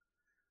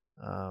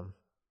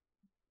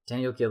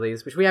 Daniel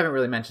Gillies, which we haven't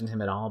really mentioned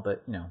him at all,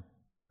 but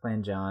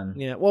playing John.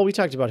 Yeah. Well, we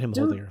talked about him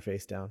holding her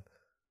face down.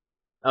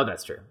 Oh,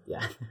 that's true.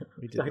 Yeah.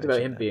 We talked about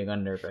him being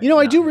unnerving.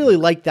 I do really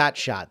like that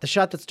shot. The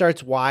shot that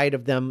starts wide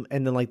of them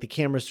and then the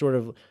camera sort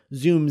of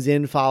zooms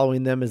in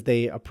following them as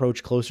they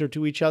approach closer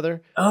to each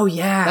other. Oh,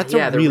 yeah. That's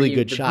a really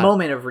good shot.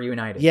 Moment of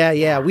reuniting.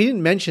 Yeah. We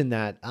didn't mention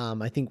that,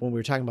 I think, when we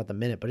were talking about the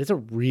minute, but it's a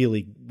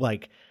really,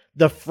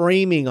 the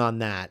framing on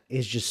that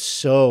is just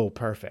so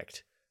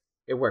perfect.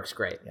 It works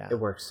great. Yeah. It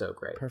works so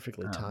great.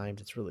 Perfectly timed.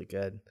 It's really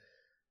good.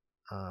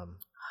 And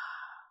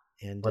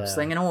web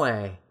slinging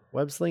away.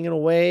 Web slinging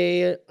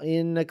away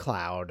in a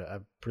cloud,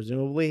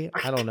 presumably.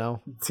 I don't know.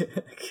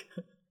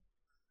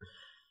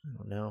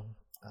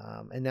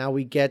 And now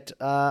we get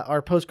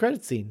our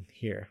post-credit scene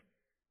here.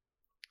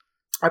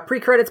 Our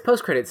pre-credits,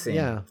 post-credit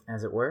scene,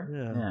 as it were.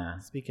 Yeah.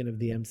 Speaking of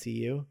the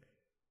MCU,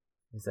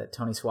 is that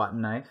Tony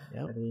Swatton knife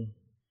that he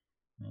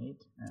made?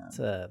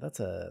 That's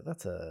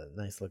a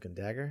nice looking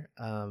dagger.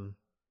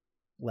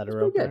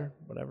 Letter opener,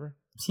 whatever.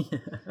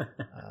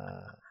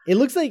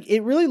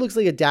 It really looks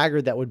like a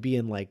dagger that would be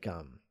in what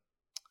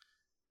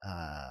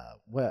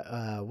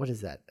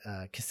is that?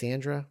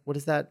 Cassandra? What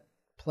is that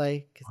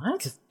play?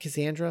 What?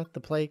 Cassandra, the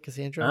play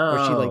Cassandra,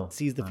 where she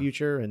sees the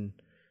future and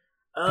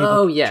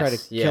people try to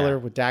kill her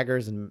with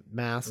daggers and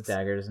masks. With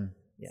daggers and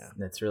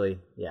that's really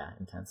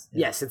intense.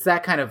 Yeah. Yes, it's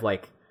that kind of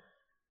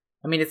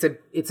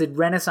it's a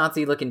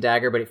Renaissance-y looking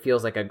dagger, but it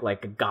feels like a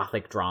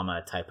gothic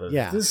drama type of.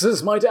 Yeah. This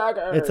is my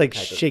dagger. It's like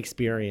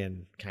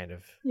Shakespearean kind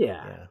of.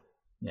 Yeah,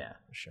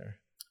 for sure.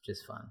 Which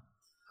is fun.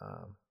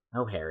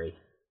 Oh, Harry.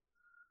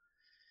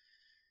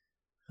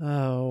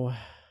 Oh,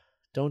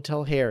 don't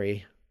tell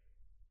Harry.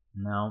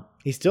 No.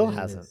 He still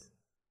hasn't. Look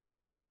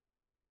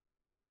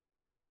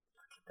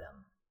at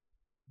them.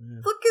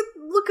 Yeah.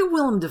 Look at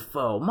Willem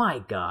Dafoe. My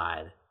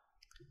God.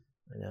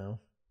 I know.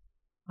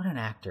 What an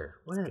actor.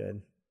 That's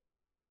good.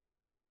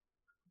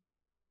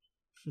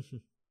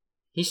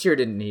 He sure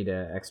didn't need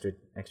extra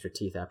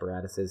teeth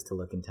apparatuses to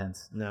look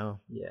intense. No.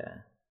 Yeah,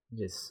 he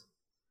just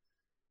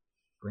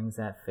brings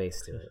that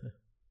face to it.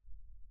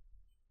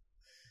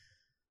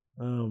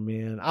 Oh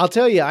man, I'll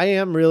tell you, I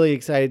am really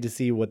excited to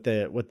see what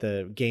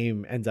the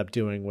game ends up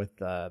doing with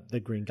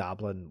the Green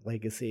Goblin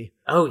legacy.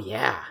 Oh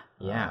yeah.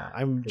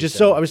 I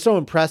was so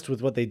impressed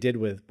with what they did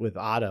with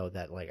Otto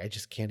that like I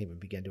just can't even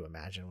begin to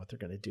imagine what they're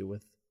gonna do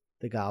with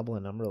the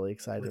Goblin. I'm really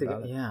excited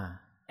about it. Yeah,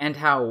 and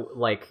how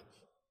like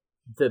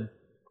the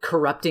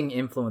corrupting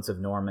influence of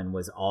Norman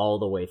was all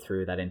the way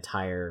through that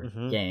entire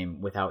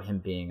game without him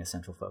being a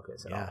central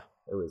focus at all.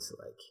 It was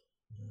like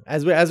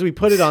as we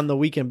put it on the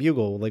Weekend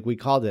Bugle, like we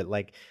called it,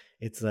 like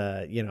it's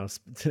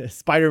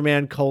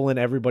Spider-Man :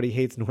 everybody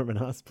hates Norman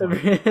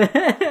Osborn.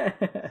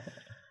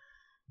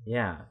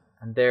 Yeah,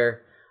 and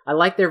I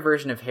like their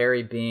version of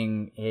Harry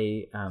being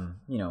a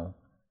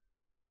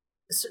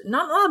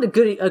not a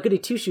goody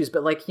two shoes,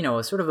 but like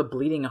a sort of a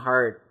bleeding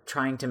heart,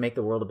 trying to make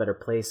the world a better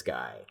place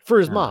guy for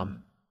his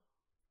mom.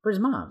 For his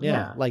mom,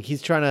 yeah. Like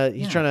he's trying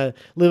to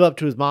live up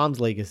to his mom's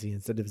legacy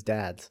instead of his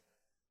dad's.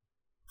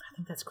 I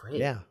think that's great.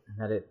 Yeah,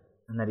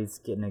 and that he's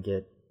getting to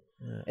get.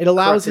 It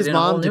allows his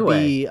mom to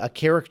be a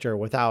character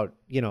without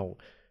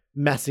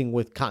messing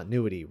with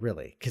continuity,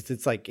 really, because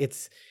it's like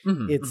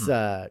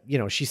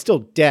she's still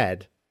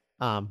dead,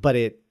 but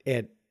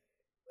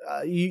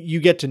you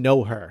get to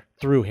know her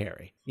through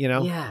Harry,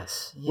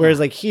 Yes. Yeah. Whereas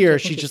like here,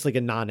 she's just like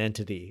a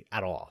non-entity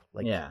at all.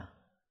 Like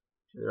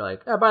they're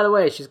like, oh, by the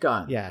way, she's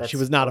gone. Yeah, she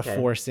was not a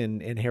force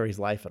in Harry's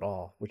life at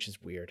all, which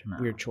is weird. No.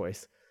 Weird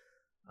choice.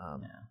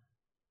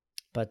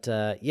 But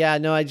I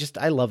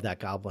love that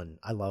Goblin.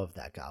 I love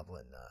that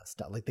Goblin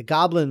stuff. Like the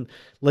Goblin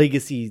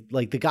legacy,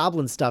 like the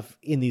Goblin stuff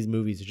in these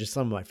movies are just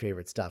some of my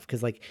favorite stuff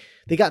because like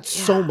they got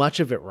so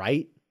much of it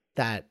right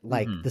that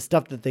like the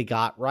stuff that they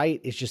got right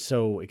is just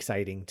so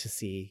exciting to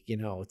see.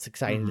 It's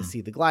exciting to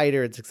see the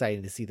glider. It's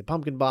exciting to see the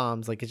pumpkin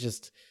bombs. Like it's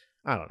just,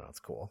 I don't know, it's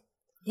cool.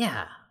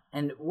 Yeah.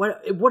 And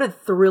what a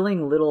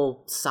thrilling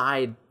little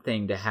side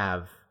thing to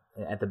have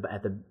at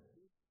the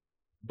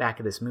back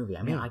of this movie.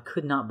 I mean, I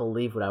could not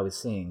believe what I was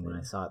seeing when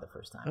I saw it the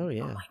first time. Oh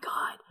yeah! Oh my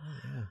god! Oh,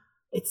 yeah.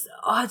 It's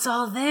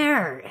all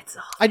there. It's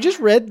all. I just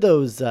read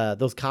those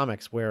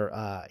comics where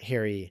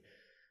Harry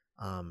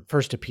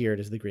first appeared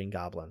as the Green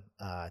Goblin.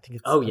 I think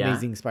it's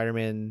Amazing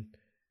Spider-Man.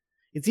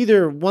 It's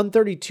either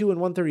 132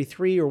 and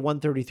 133 or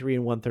 133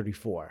 and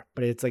 134,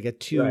 but it's like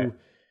it's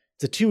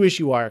a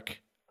 2-issue arc.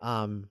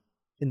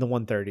 In the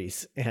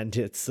 130s, and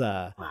it's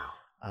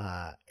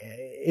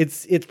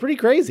it's pretty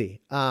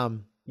crazy.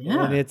 And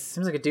it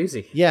seems like a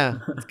doozy. Yeah,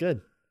 it's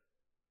good.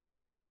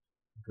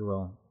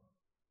 Well,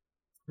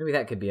 maybe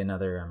that could be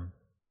another.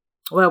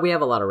 Well, we have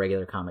a lot of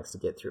regular comics to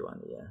get through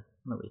on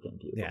the Weekend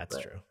Bugle. Yeah, that's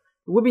true.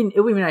 It would be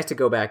nice to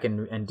go back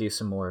and do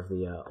some more of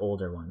the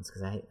older ones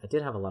because I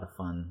did have a lot of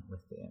fun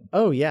with them.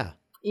 Oh yeah.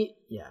 Yeah.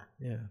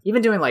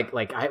 Even doing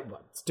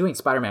doing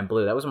Spider-Man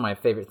Blue. That was one of my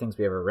favorite things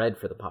we ever read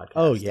for the podcast.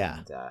 Oh yeah.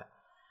 And,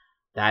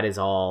 that is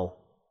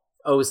all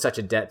owes such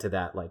a debt to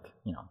that,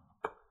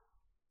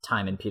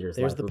 time in Peter's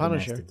life. There's the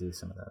Punisher. Nice to do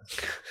some of those.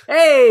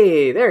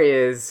 Hey, there he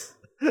is.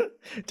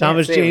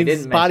 Thomas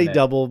Jane's body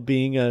double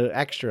being an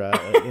extra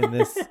in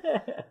this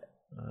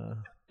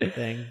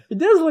thing. It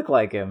does look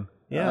like him.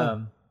 Yeah.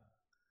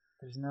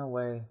 There's no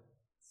way.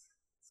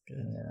 It's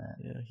good.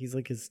 Yeah, he's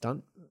like his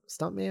stunt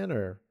man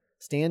or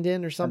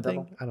stand-in or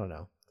something. I don't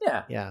know.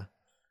 Yeah. I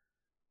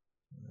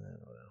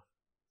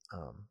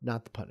don't know.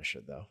 Not the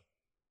Punisher though.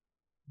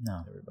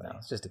 No,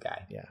 it's just a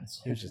guy. Yeah,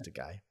 he was just a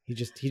guy. He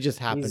just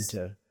happened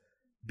to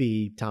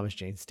be Thomas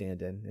Jane's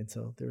stand-in, and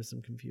so there was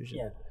some confusion.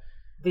 Yeah,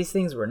 these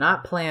things were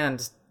not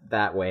planned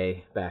that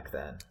way back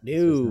then.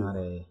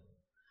 No,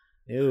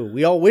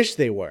 we all wish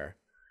they were.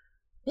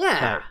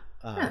 Yeah,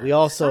 but, we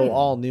also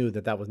all knew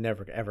that was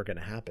never ever going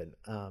to happen.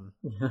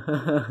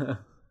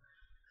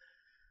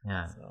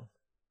 Yeah. So,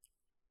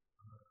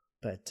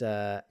 but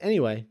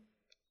anyway.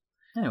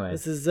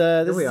 This is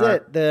it.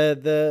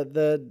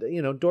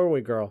 The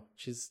doorway girl.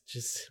 She's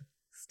just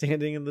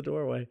standing in the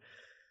doorway.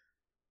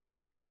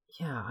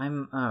 Yeah,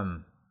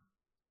 I'm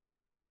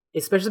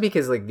especially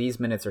because like these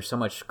minutes are so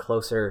much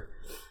closer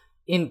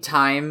in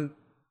time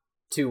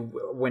to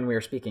when we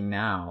are speaking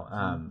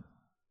now.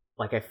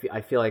 Like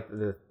I feel like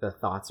the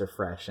thoughts are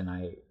fresh, and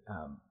I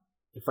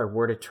if I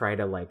were to try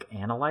to like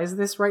analyze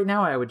this right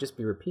now, I would just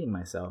be repeating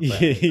myself.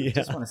 But I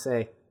just want to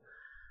say.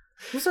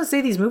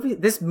 These movies,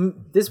 this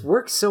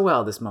works so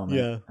well, this moment.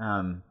 Yeah.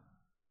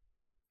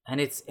 And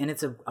it's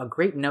a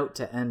great note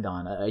to end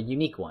on, a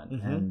unique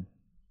one.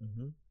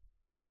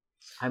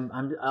 And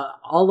I'm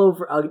all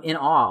over in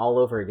awe all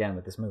over again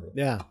with this movie.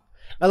 Yeah.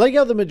 I like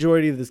how the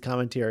majority of this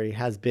commentary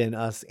has been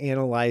us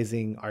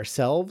analyzing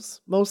ourselves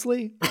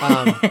mostly.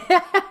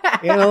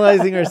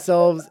 Analyzing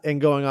ourselves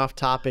and going off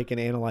topic and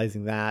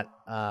analyzing that.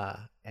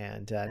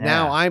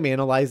 Now I'm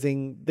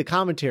analyzing the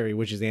commentary,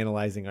 which is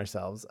analyzing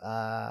ourselves.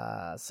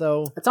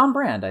 So it's on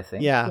brand, I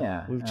think.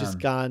 Yeah. We've just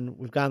gone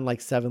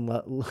like seven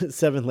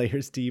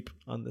layers deep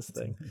on this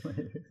thing.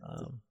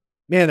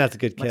 Man, that's a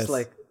good kiss.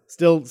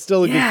 Still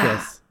a good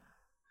kiss.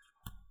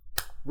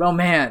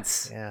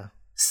 romance, Yeah.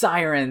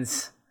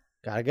 sirens,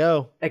 Gotta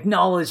go.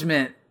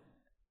 acknowledgement.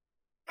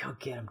 Go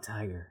get him,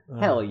 Tiger. Oh,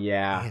 Hell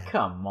yeah. man.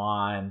 Come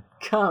on.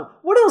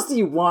 What else do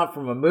you want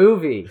from a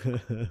movie?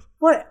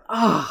 What?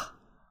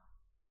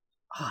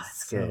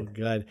 That's So good.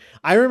 good.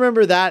 I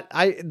remember that.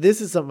 This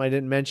is something I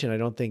didn't mention, I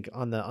don't think,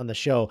 on the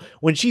show.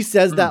 When she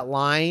says that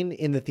line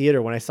in the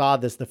theater, when I saw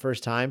this the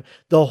first time,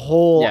 the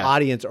whole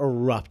audience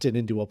erupted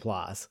into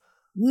applause.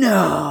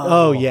 No.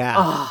 Oh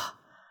yeah.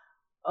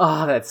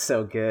 Oh, that's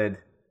so good.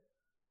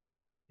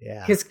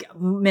 Yeah. Because,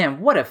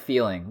 man, what a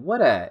feeling. What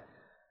a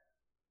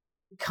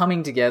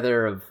coming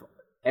together of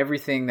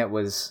everything that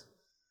was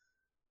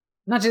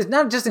not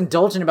just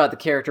indulgent about the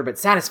character, but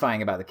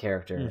satisfying about the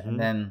character. Mm-hmm. And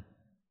then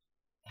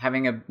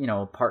having a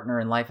partner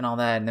in life and all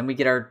that. And then we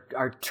get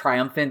our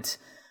triumphant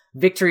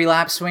victory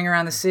lap swing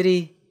around the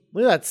city.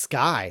 Look at that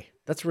sky.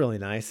 That's really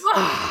nice.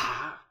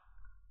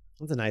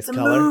 That's a nice it's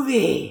color. A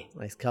movie.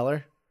 Nice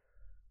color.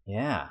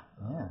 Yeah.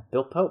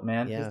 Bill Pope,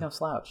 man. Yeah. He's no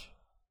slouch.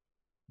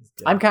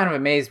 I'm kind of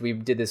amazed we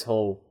did this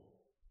whole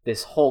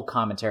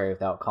commentary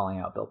without calling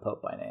out Bill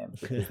Pope by name,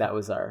 because that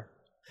was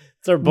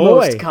it's our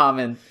boy. Most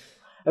common.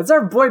 That's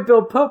our boy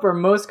Bill Pope. Our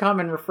most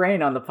common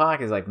refrain on the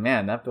podcast is like,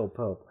 man, that Bill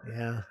Pope.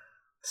 Yeah.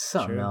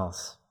 Something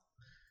else.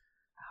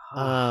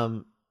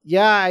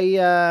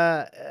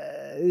 Yeah,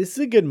 this is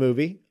a good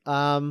movie.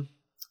 It's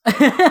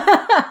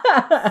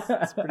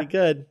pretty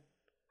good.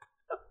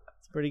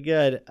 It's pretty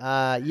good.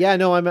 Yeah,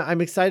 no,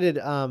 I'm excited.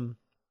 I'm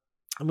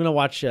gonna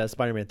watch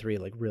Spider-Man 3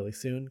 like really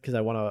soon, because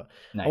I want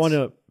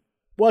to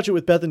watch it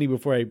with Bethany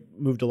before I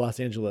move to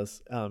Los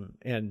Angeles.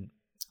 And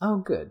oh,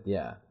 good,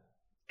 yeah.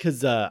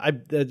 Because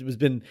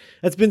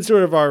that's been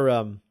sort of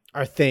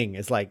our thing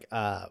is like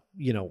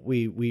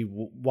we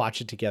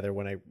watch it together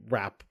when I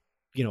wrap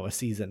a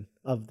season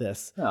of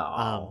this.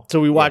 So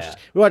we watched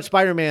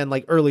Spider-Man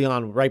like early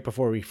on, right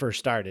before we first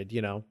started,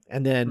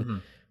 and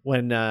then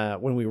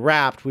when we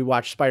wrapped, we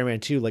watched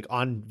Spider-Man 2 like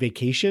on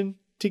vacation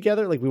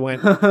together. Like we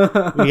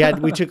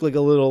took like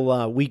a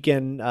little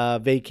weekend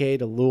vacay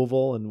to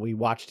Louisville, and we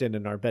watched it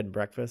in our bed and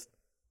breakfast.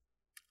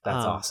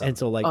 That's awesome. And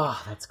so like,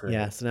 that's great.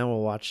 Yeah. So now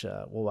we'll watch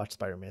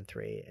Spider-Man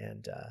 3,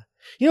 and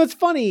it's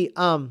funny.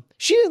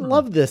 She didn't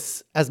love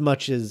this as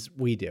much as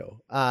we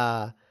do.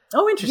 Oh,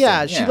 interesting.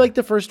 Yeah, she liked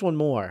the first one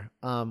more,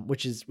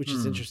 which is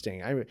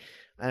interesting. It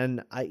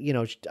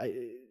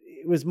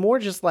was more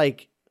just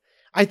like,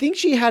 I think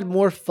she had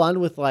more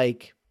fun with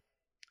like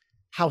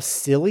how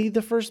silly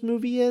the first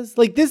movie is.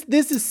 Like this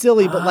is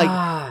silly, but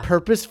like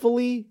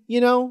purposefully,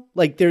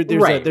 like there's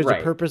a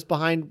purpose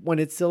behind when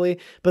it's silly.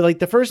 But like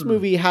the first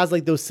movie has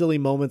like those silly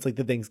moments, like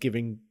the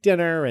Thanksgiving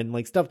dinner and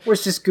like stuff where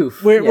it's just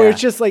goof, where it's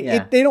just like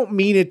they don't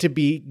mean it to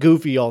be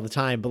goofy all the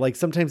time, but like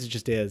sometimes it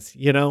just is,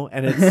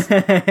 and it's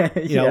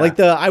like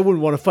I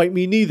wouldn't want to fight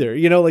me neither,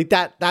 like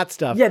that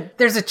stuff. Yeah,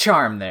 there's a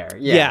charm there.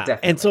 Yeah,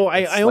 definitely. And so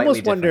I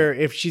almost wonder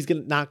if she's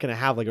not gonna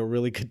have like a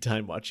really good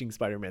time watching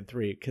Spider-Man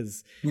 3,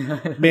 because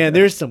man,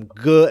 there's some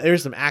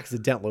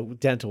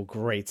accidental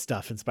great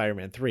stuff in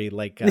Spider-Man 3,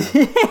 like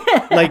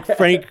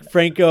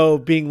Franco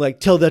being like,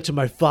 "Tell that to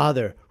my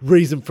father,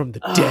 raise him from the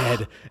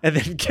dead," and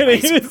then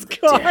getting in his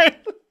car.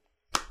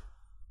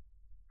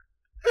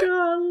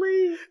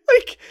 Golly,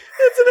 like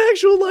that's an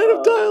actual line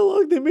of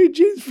dialogue they made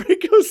James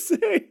Franco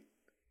say.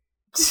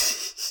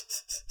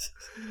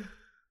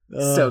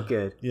 So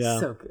good. Yeah,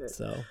 so good.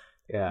 So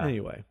yeah.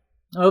 Anyway.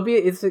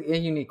 It's a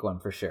unique one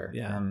for sure.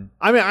 Yeah.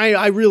 I mean,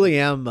 I really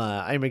am.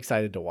 I'm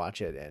excited to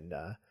watch it, and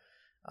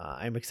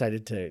I'm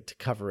excited to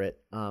cover it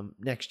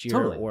next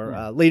year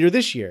later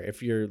this year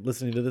if you're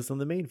listening to this on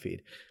the main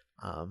feed.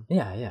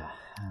 Yeah.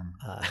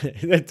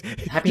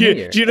 Happy New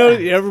Year. Do you know?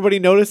 Everybody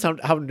notice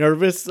how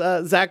nervous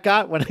Zach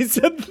got when I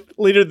said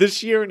later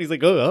this year, and he's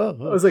like, "Oh."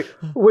 I was like,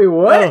 "Wait,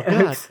 what?"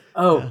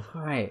 Oh,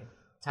 right.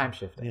 Time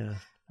shifting.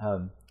 Yeah.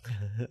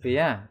 But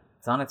yeah,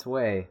 it's on its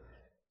way,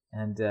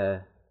 and.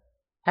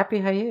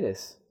 Happy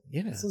hiatus.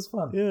 Yeah. This is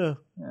fun. Yeah.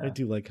 I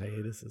do like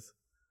hiatuses.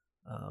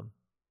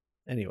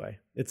 Anyway,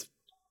 it's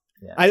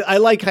I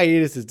like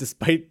hiatuses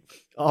despite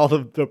all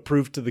of the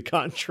proof to the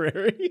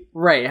contrary.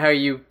 Right, how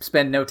you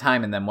spend no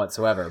time in them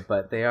whatsoever,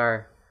 but they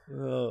are.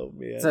 Oh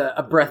man. It's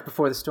a breath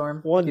before the storm.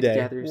 One day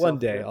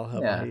I'll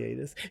have a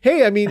hiatus.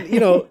 Hey, I mean,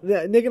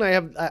 Nick and I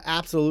have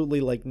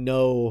absolutely like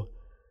no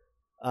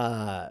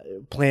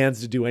plans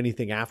to do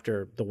anything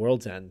after the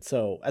world's end.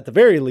 So at the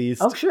very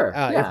least,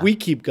 if we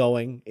keep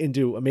going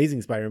into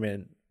Amazing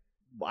Spider-Man,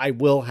 I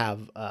will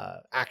have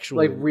actual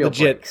like real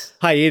legit breaks.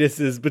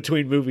 Hiatuses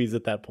between movies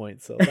at that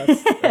point. So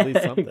that's at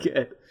least something.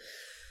 Good.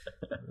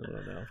 I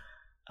don't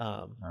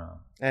know.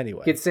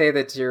 Anyway, you could say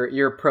that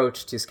your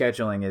approach to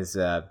scheduling is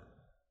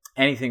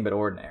anything but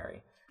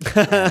ordinary.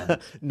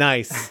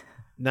 Nice.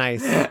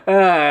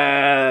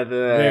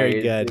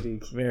 Very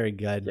good. Very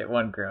good. Get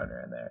one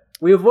groaner in there.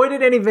 We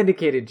avoided any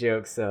vindicated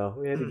jokes, so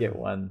we had to get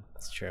one.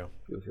 That's true.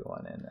 Goofy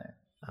one in there.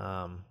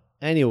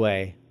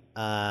 Anyway.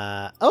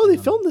 They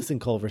filmed this in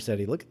Culver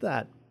City. Look at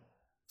that.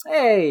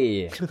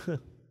 Hey.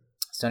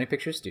 Sony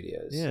Pictures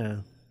Studios.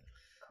 Yeah.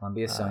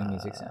 Columbia Sony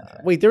Music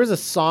Soundtrack. Wait, there was a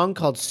song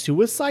called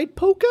Suicide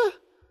Polka?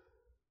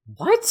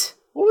 What?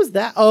 What was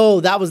that? Oh,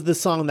 that was the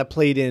song that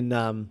played in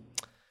the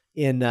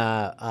Rent.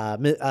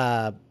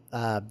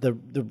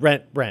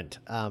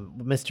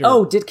 Mr.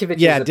 Oh,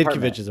 Ditkovich's apartment.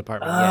 Ditkovich's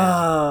apartment. Oh,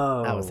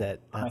 yeah, that was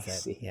it. That's I it.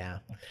 see. Yeah,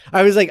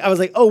 I was like,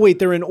 oh wait,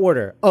 they're in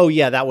order. Oh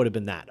yeah, that would have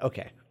been that.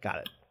 Okay, got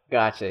it.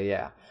 Gotcha.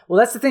 Yeah. Well,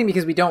 that's the thing,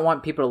 because we don't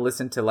want people to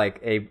listen to like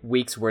a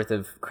week's worth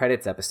of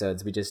credits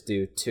episodes. We just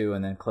do 2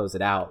 and then close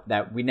it out.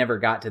 That we never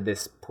got to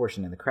this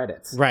portion in the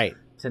credits. Right.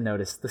 To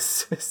notice the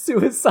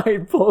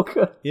Suicide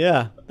Polka.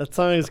 Yeah, that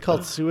song is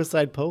called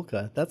Suicide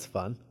Polka. That's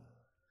fun.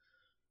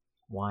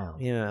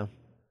 Wild. Yeah.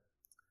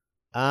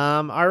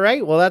 All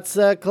right. Well, that's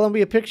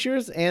Columbia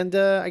Pictures, and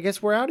I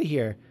guess we're out of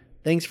here.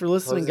 Thanks for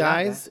listening,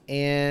 guys.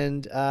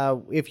 And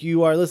if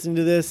you are listening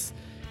to this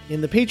in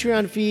the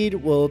Patreon feed,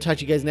 we'll talk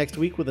to you guys next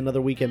week with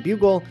another Weekend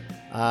Bugle.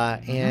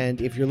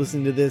 And if you're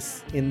listening to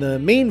this in the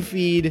main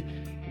feed,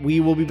 we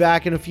will be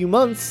back in a few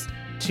months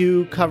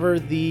to cover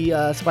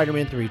the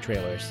Spider-Man 3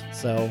 trailers.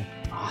 So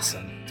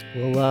awesome.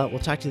 We'll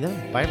talk to you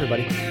then. Bye,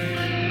 everybody.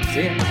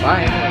 See ya.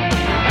 Bye.